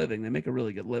good living. They make a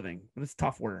really good living, but it's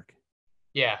tough work.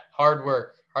 Yeah, hard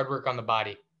work on the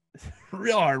body.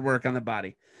 Real hard work on the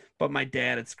body. But my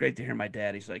dad, it's great to hear my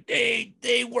dad. He's like,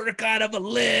 they work out of a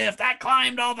lift. I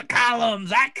climbed all the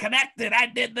columns. I connected. I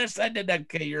did this. I did that.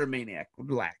 Okay, you're a maniac.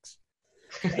 Relax.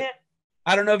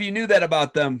 I don't know if you knew that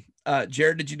about them.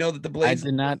 Jared, did you know that the Blaze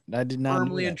I did not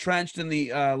firmly entrenched in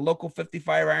the local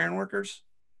 55 ironworkers?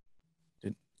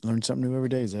 Learn something new every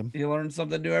day, Zeb. You learn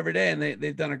something new every day, and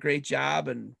they've done a great job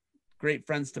and great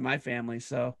friends to my family.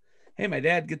 So, hey, my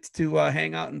dad gets to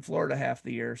hang out in Florida half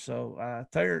the year. So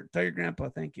tell your grandpa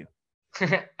thank you.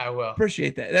 I will.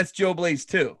 Appreciate that. That's Joe Blaze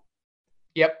too.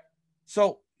 Yep.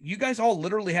 So you guys all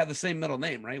literally have the same middle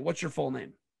name, right? What's your full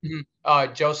name?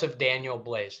 Mm-hmm. Joseph Daniel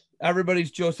Blaze. Everybody's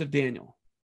Joseph Daniel.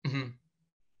 Mm-hmm.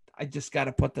 I just got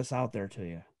to put this out there to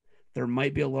you. There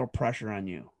might be a little pressure on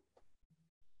you.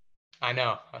 I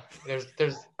know. There's.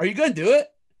 Are you gonna do it?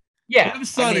 Yeah. You have a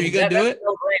son. Are you gonna do it?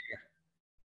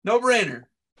 No brainer.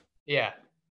 Yeah.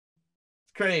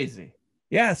 It's crazy.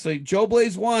 Yeah. So Joe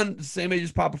Blaze won, the same age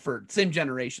as Papa Ferd, same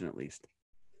generation at least.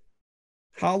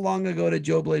 How long ago did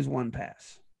Joe Blaze 1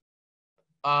 pass?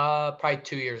 Probably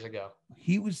 2 years ago.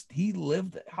 He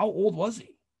lived. How old was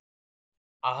he?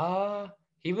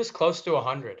 He was close to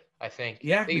 100, I think.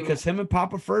 Yeah, because him and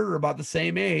Papa Ferd are about the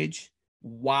same age.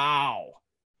 Wow.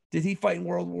 Did he fight in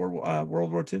World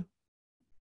War II?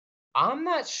 I'm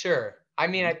not sure. I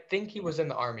mean, I think he was in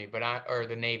the Army, or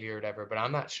the Navy or whatever, but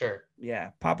I'm not sure.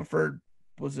 Yeah, Papa Ferd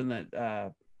was in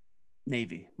the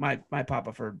Navy. My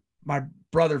Papa Ferd, my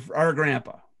brother, our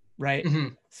grandpa, right?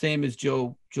 Mm-hmm. Same as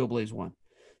Joe Blaze 1.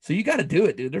 So you got to do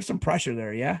it, dude. There's some pressure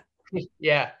there, yeah.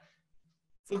 Yeah.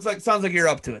 Sounds like you're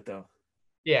up to it though.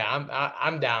 Yeah,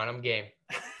 I'm down. I'm game.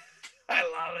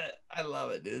 I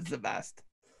love it, dude. It's the best.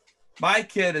 My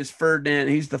kid is Ferdinand.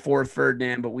 He's the fourth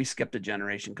Ferdinand, but we skipped a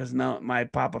generation because my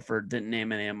Papa Ferd didn't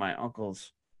name any of my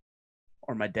uncles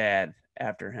or my dad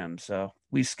after him. So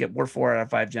we skipped. We're 4 out of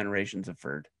 5 generations of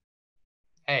Ferd.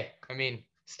 Hey, I mean,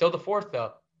 still the fourth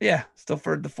though. Yeah, still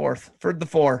Ferd the fourth. Ferd the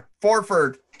 4. 4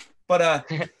 Ferd. But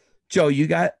Joe,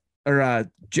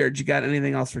 Jared, you got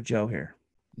anything else for Joe here?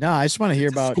 No, I just want to hear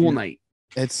about school night.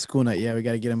 It's school night. Yeah, we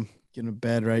got to get him to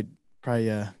bed, right?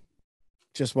 Probably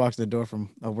just walked to the door from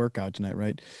a workout tonight,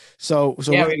 right? So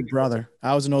yeah, we're a brother.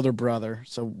 I was an older brother.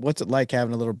 So what's it like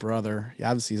having a little brother? Yeah,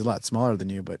 obviously he's a lot smaller than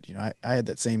you, but I had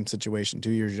that same situation,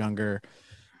 2 years younger,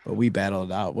 but we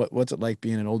battled it out. What's it like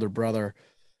being an older brother?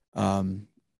 In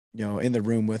the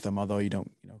room with him, although you don't,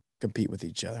 compete with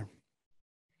each other.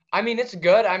 I mean, it's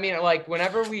good. I mean, like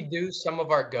whenever we do some of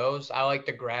our goes, I like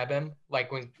to grab him. I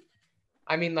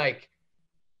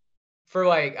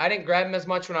didn't grab him as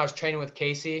much when I was training with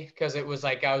Casey because it was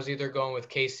like I was either going with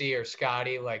Casey or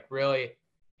Scotty, like really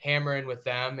hammering with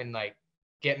them and like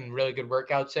getting really good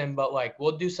workouts in. But like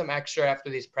we'll do some extra after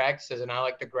these practices, and I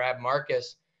like to grab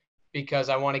Marcus because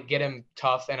I want to get him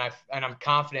tough, and I'm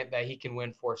confident that he can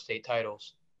win 4 state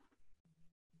titles.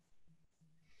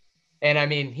 And I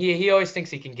mean, he always thinks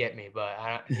he can get me, but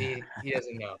he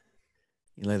doesn't know.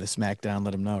 You lay the smack down,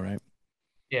 let him know, right?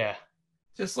 Yeah.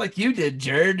 Just like you did,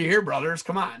 Jared, to your brothers.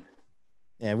 Come on.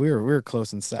 Yeah, we were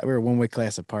close in size. We were one weight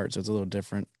class apart, so it's a little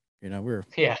different. We were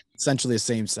essentially the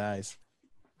same size.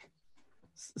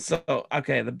 So,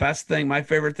 okay, my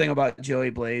favorite thing about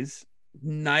Joey Blaze,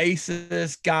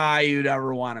 nicest guy you'd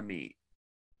ever want to meet.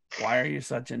 Why are you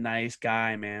such a nice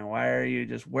guy, man?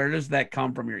 Where does that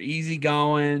come from? You're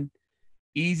easygoing,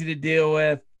 easy to deal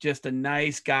with, just a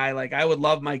nice guy. Like I would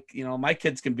love my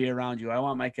kids can be around you. I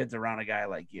want my kids around a guy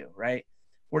like you, right?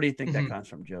 Where do you think that comes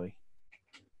from, Joey?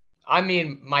 I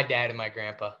mean, my dad and my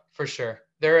grandpa, for sure.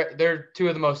 They're 2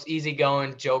 of the most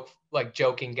easygoing,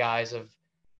 joking guys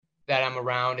that I'm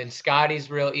around. And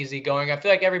Scotty's real easygoing. I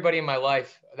feel like everybody in my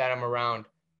life that I'm around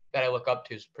that I look up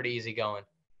to is pretty easygoing.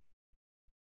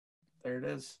 There it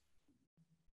is.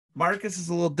 Marcus is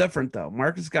a little different though.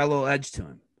 Marcus got a little edge to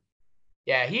him.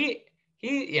 Yeah, he's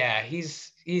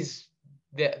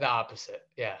the opposite.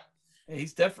 Yeah.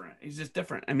 He's different. He's just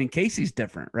different. I mean, Casey's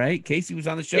different, right? Casey was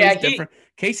on the show. Yeah, he's different.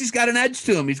 Casey's got an edge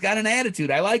to him. He's got an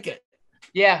attitude. I like it.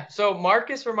 Yeah. So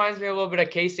Marcus reminds me a little bit of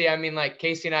Casey. I mean, like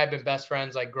Casey and I have been best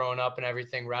friends, like growing up and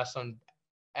everything, wrestling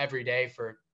every day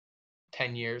for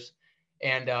 10 years.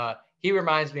 And he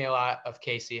reminds me a lot of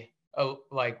Casey,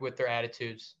 like with their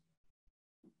attitudes.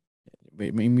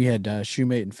 I mean, we had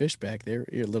Shoemate and Fishback. They're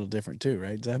a little different too,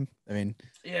 right, Zeb? I mean,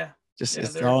 yeah.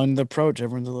 It's all in the approach.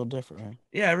 Everyone's a little different, right?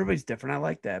 Yeah, everybody's different. I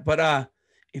like that. But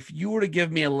if you were to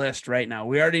give me a list right now,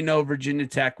 we already know Virginia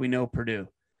Tech, we know Purdue.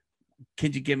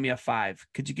 Could you give me a 5?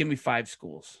 Could you give me 5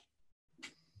 schools?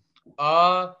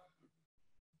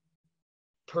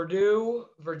 Purdue,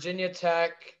 Virginia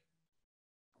Tech,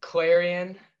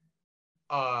 Clarion,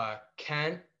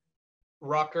 Kent,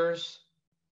 Rutgers,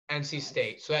 NC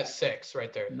State. So that's 6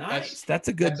 right there. Nice. That's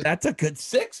a good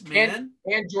 6, man.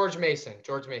 And George Mason.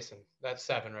 That's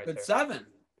 7 right there. Good 7.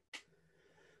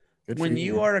 Good when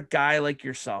you are a guy like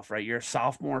yourself, right? You're a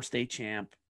sophomore state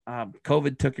champ.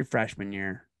 COVID took your freshman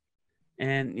year.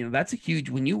 And that's a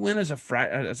huge when you win as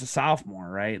a sophomore,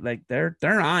 right? Like they're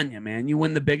on you, man. You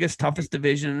win the biggest, toughest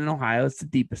division in Ohio. It's the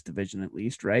deepest division, at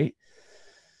least, right?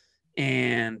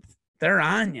 And they're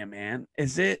on you, man.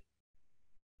 Is it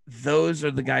those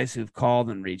are the guys who've called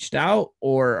and reached out,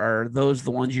 or are those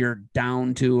the ones you're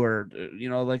down to, or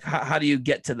like how do you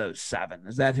get to those 7?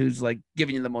 Is that who's like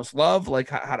giving you the most love? Like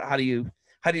how do you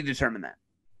determine that?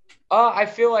 I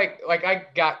feel like I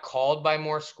got called by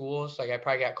more schools. Like I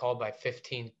probably got called by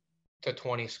 15 to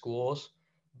 20 schools,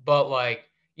 but like,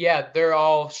 yeah, they're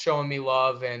all showing me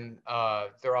love, and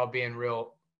they're all being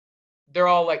real. They're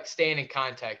all like staying in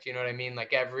contact. You know what I mean?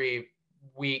 Like every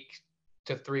week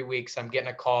to 3 weeks, I'm getting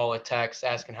a call, a text,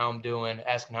 asking how I'm doing,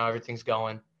 asking how everything's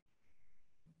going.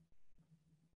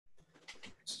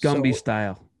 Gumby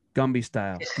style.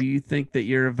 Do you think that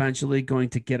you're eventually going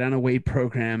to get on a weight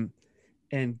program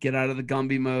and get out of the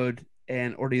Gumby mode,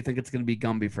 or do you think it's going to be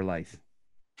Gumby for life?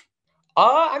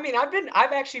 I mean,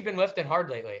 I've actually been lifting hard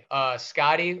lately.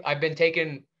 Scotty, I've been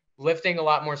taking lifting a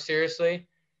lot more seriously,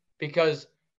 because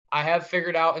I have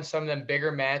figured out in some of them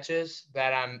bigger matches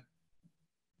that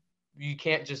you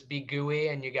can't just be gooey,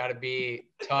 and you got to be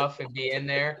tough and be in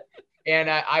there. And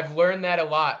I've learned that a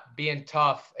lot, being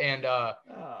tough. And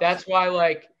that's why,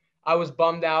 like, I was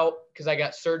bummed out because I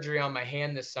got surgery on my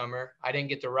hand this summer. I didn't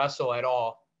get to wrestle at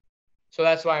all. So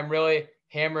that's why I'm really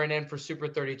hammering in for Super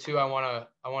 32. I want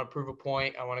to prove a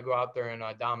point. I want to go out there and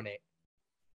dominate.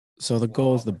 So the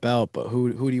goal is the belt, but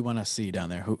who do you want to see down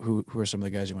there? Who are some of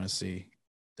the guys you want to see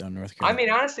down North Carolina? I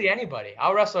mean, honestly, anybody.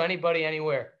 I'll wrestle anybody,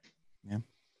 anywhere. Yeah.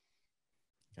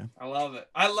 Okay. I love it.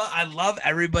 I love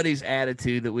everybody's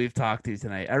attitude that we've talked to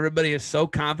tonight. Everybody is so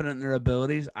confident in their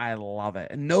abilities. I love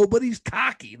it. And nobody's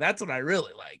cocky. That's what I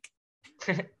really like.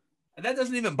 And that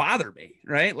doesn't even bother me,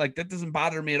 right? Like that doesn't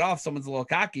bother me at all if someone's a little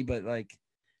cocky, but like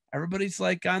everybody's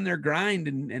like on their grind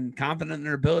and confident in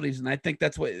their abilities. And I think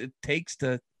that's what it takes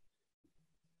to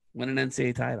win an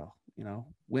NCAA title,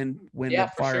 win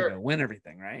the Fargo, sure. Win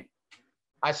everything, right?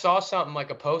 I saw something like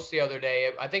a post the other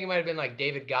day. I think it might've been like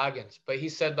David Goggins, but he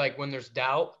said like when there's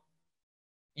doubt,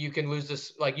 you can lose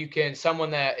this. Like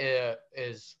someone that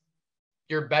is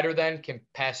you're better than can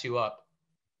pass you up.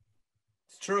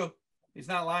 It's true. He's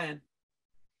not lying.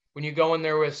 When you go in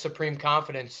there with supreme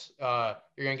confidence, you're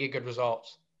going to get good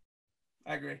results.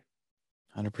 I agree.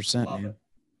 100%, man.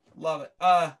 Love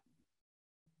it.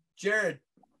 Jared,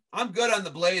 I'm good on the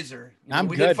Blazer.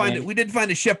 We did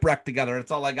find a shipwreck together.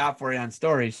 That's all I got for you on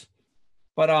stories.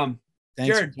 But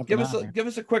Jared, give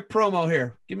us a quick promo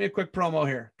here. Give me a quick promo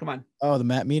here. Come on. Oh, the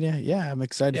Matt Media? Yeah, I'm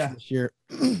excited for this year.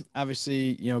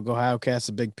 Obviously, Go Hiocast's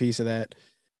a big piece of that.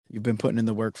 You've been putting in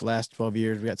the work for the last 12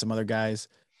 years. We got some other guys,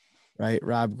 right?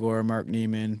 Rob Gore, Mark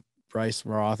Neiman, Bryce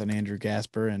Roth, and Andrew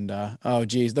Gasper. And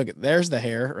look, there's the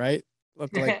hair, right?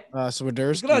 Look like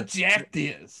Swiderski. Look at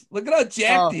how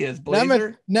jacked he is.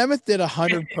 Blazer. Nemeth did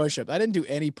 100 push-ups. I didn't do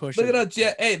any push-ups. Look at how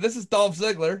jacked. Hey, this is Dolph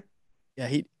Ziggler. Yeah,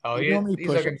 he's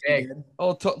looking big.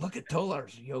 Oh, look at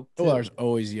Tolar's yoked. Tolar's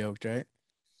always yoked, right?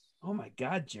 Oh my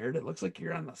God, Jared, it looks like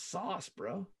you're on the sauce,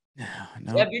 bro.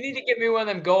 No. Yeah, you need to get me one of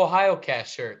them Go Hiocast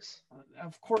shirts.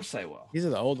 Of course I will. These are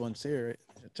the old ones here, right?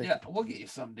 Yeah, we'll get you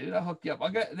some, dude. I'll hook you up.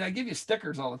 I give you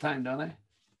stickers all the time, don't I?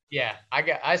 Yeah, I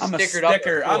stickered up.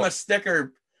 I'm a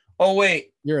sticker. Oh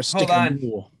wait, you're a sticker.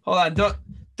 Hold on.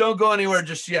 Don't go anywhere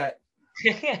just yet. Oh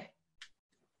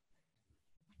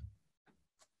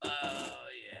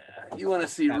yeah, you want to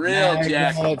see real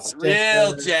Jack?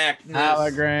 Real Jack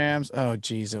holograms. Oh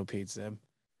geez, oh Pete Zeb.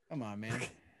 Come on, man.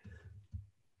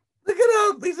 Look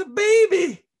at him. He's a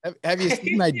baby. Have you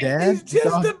seen my dad? He's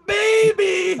just a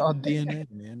baby. All DNA,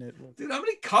 man. Dude, how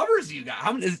many covers you got?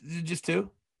 How many? Is it just 2?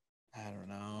 I don't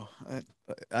know.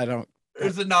 I don't.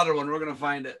 There's another one. We're gonna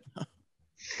find it. I'm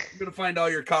gonna find all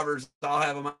your covers. I'll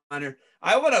have them on here.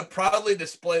 I want to proudly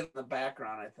display them in the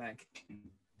background. I think.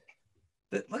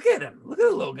 Look at him. Look at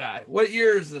the little guy. What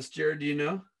year is this, Jared? Do you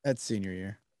know? That's senior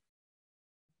year.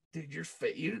 Dude,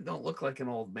 you don't look like an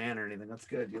old man or anything. That's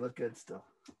good. You look good still.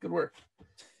 Good work.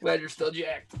 Glad you're still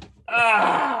jacked.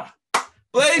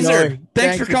 Blazer, Joey,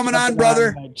 thanks for coming on,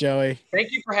 brother. Joey.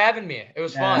 Thank you for having me. It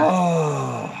was fun.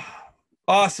 Oh,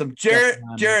 awesome. Jared,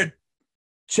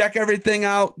 check everything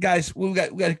out. Guys, we got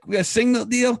a single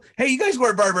deal. Hey, you guys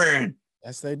wear Barbarian.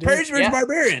 Yes, they do. Perrysburg's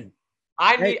Barbarian.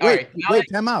 Wait,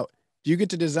 time out. Do you get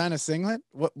to design a singlet?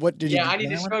 What did you I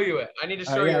need to show you it. I need to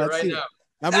show you it right now.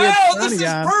 Oh, this is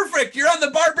perfect. You're on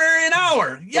the Barbarian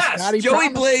Hour. Yes, Joey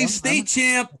Blaze, state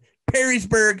champ,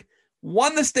 Perrysburg,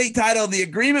 won the state title. The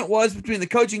agreement was between the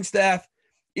coaching staff.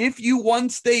 If you won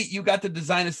state, you got to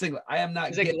design a singlet. I am not.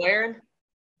 Is it glaring?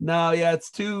 No, yeah, it's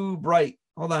too bright.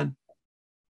 Hold on.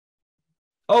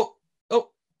 Oh,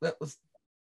 that was.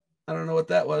 I don't know what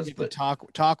that was, but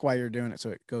talk while you're doing it, so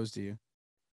it goes to you.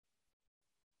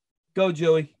 Go,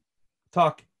 Joey.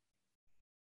 Talk.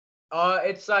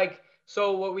 It's like,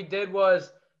 so what we did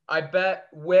was I bet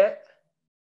Whit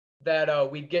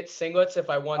that we'd get singlets if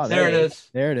I won. There it is.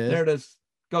 There it is.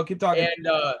 Go, keep talking. And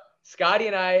Scotty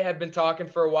and I have been talking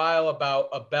for a while about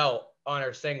a belt on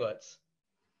our singlets,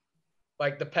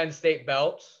 like the Penn State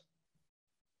belts.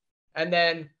 And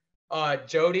then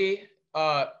Jody,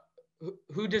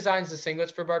 who designs the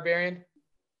singlets for Barbarian?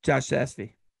 Josh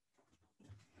Sassby.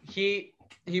 He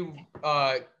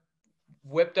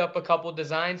whipped up a couple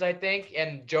designs, I think,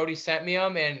 and Jody sent me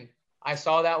them, and I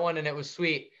saw that one, and it was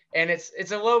sweet. And it's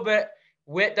a little bit.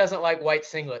 Whit doesn't like white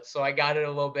singlets, so I got it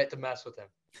a little bit to mess with him.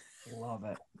 Love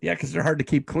it. Yeah, because they're hard to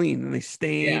keep clean, and they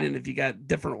stain. And if you got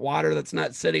different water that's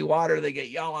not city water, they get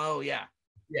yellow. Yeah.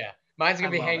 Mine's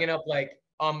gonna be hanging up like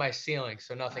on my ceiling,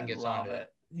 so nothing gets onto it.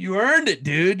 You earned it,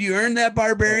 dude. You earned that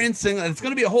Barbarian singlet. It's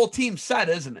gonna be a whole team set,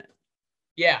 isn't it?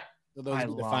 Yeah. So those are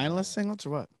the finalist singlets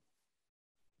or what?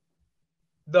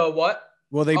 The what?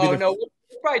 Will they be? No, we'll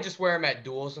probably just wear them at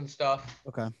duels and stuff.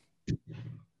 Okay.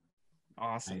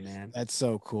 Awesome, man. That's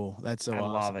so cool. That's so awesome. I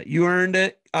love it. You earned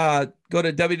it. Go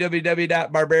to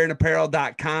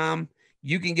www.barbarianapparel.com.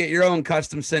 You can get your own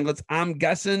custom singlets. I'm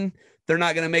guessing they're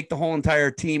not going to make the whole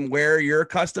entire team wear your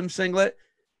custom singlet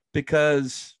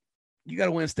because you got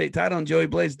to win a state title, and Joey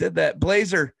Blaze did that.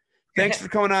 Blazer, thanks for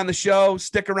coming on the show.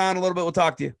 Stick around a little bit. We'll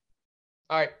talk to you.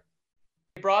 All right.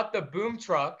 We brought the boom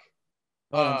truck.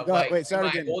 Start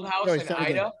again. Old house in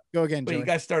Ida. Go again, Joey. You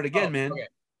guys start again, man. Okay.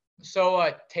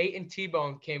 So Tate and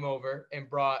T-Bone came over and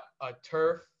brought a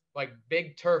turf, like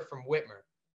big turf from Whitmer,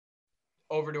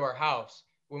 over to our house.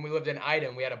 When we lived in Ida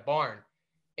and we had a barn.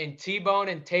 And T-Bone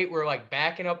and Tate were like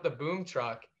backing up the boom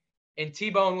truck. And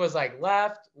T-Bone was like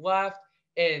left.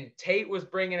 And Tate was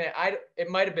bringing it.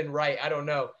 It might have been right. I don't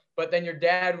know. But then your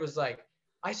dad was like,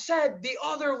 I said the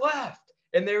other left.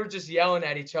 And they were just yelling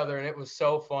at each other. And it was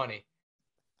so funny.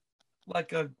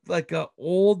 Like a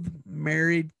old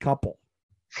married couple.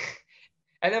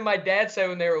 And then my dad said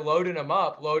when they were loading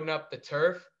up the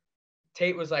turf,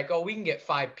 Tate was like, oh, we can get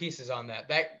 5 pieces on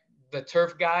that. The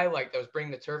turf guy, like that was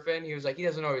bringing the turf in, he was like, he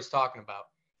doesn't know what he's talking about.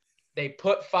 They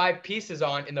put 5 pieces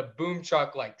on and the boom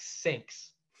truck like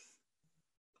sinks.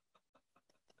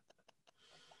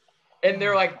 And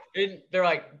they're like,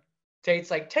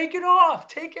 Tate's like, take it off.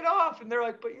 And they're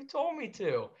like, but you told me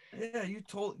to. Yeah, you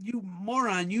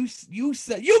moron. You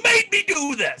said, you made me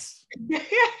do this.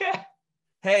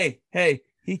 Hey,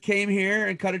 he came here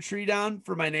and cut a tree down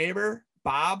for my neighbor,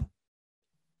 Bob.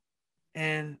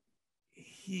 And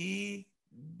he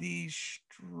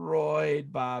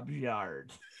destroyed Bob's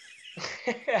yard.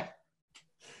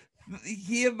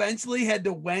 He eventually had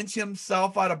to wench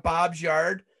himself out of Bob's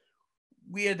yard.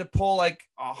 We had to pull like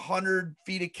 100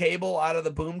 feet of cable out of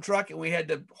the boom truck, and we had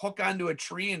to hook onto a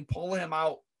tree and pull him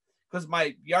out because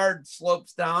my yard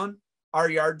slopes down. Our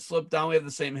yard sloped down. We have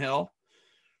the same hill.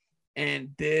 And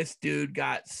this dude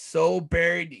got so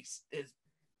buried. His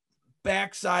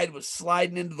backside was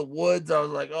sliding into the woods. I was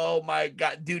like, oh my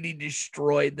God, dude, he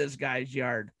destroyed this guy's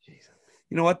yard. Jesus.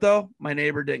 You know what, though? My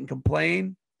neighbor didn't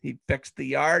complain. He fixed the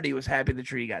yard. He was happy the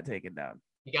tree got taken down.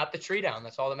 You got the tree down.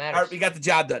 That's all that matters. All right, we got the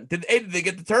job done. Did they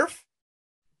get the turf?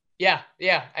 Yeah.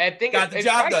 I think got the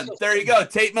job done. There you go.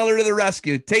 Tate Miller to the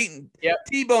rescue.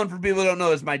 T-Bone, for people who don't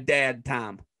know, is my dad,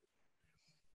 Tom.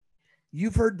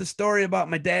 You've heard the story about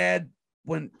my dad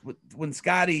when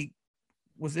Scotty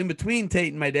was in between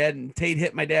Tate and my dad, and Tate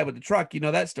hit my dad with the truck. You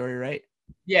know that story, right?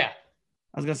 Yeah.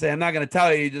 I was gonna say I'm not gonna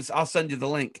tell you. Just I'll send you the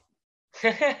link.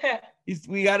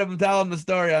 We got him tell him the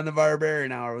story on the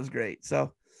Barbarian Hour. It was great.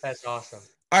 So that's awesome.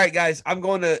 All right, guys, I'm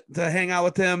going to hang out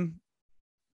with him.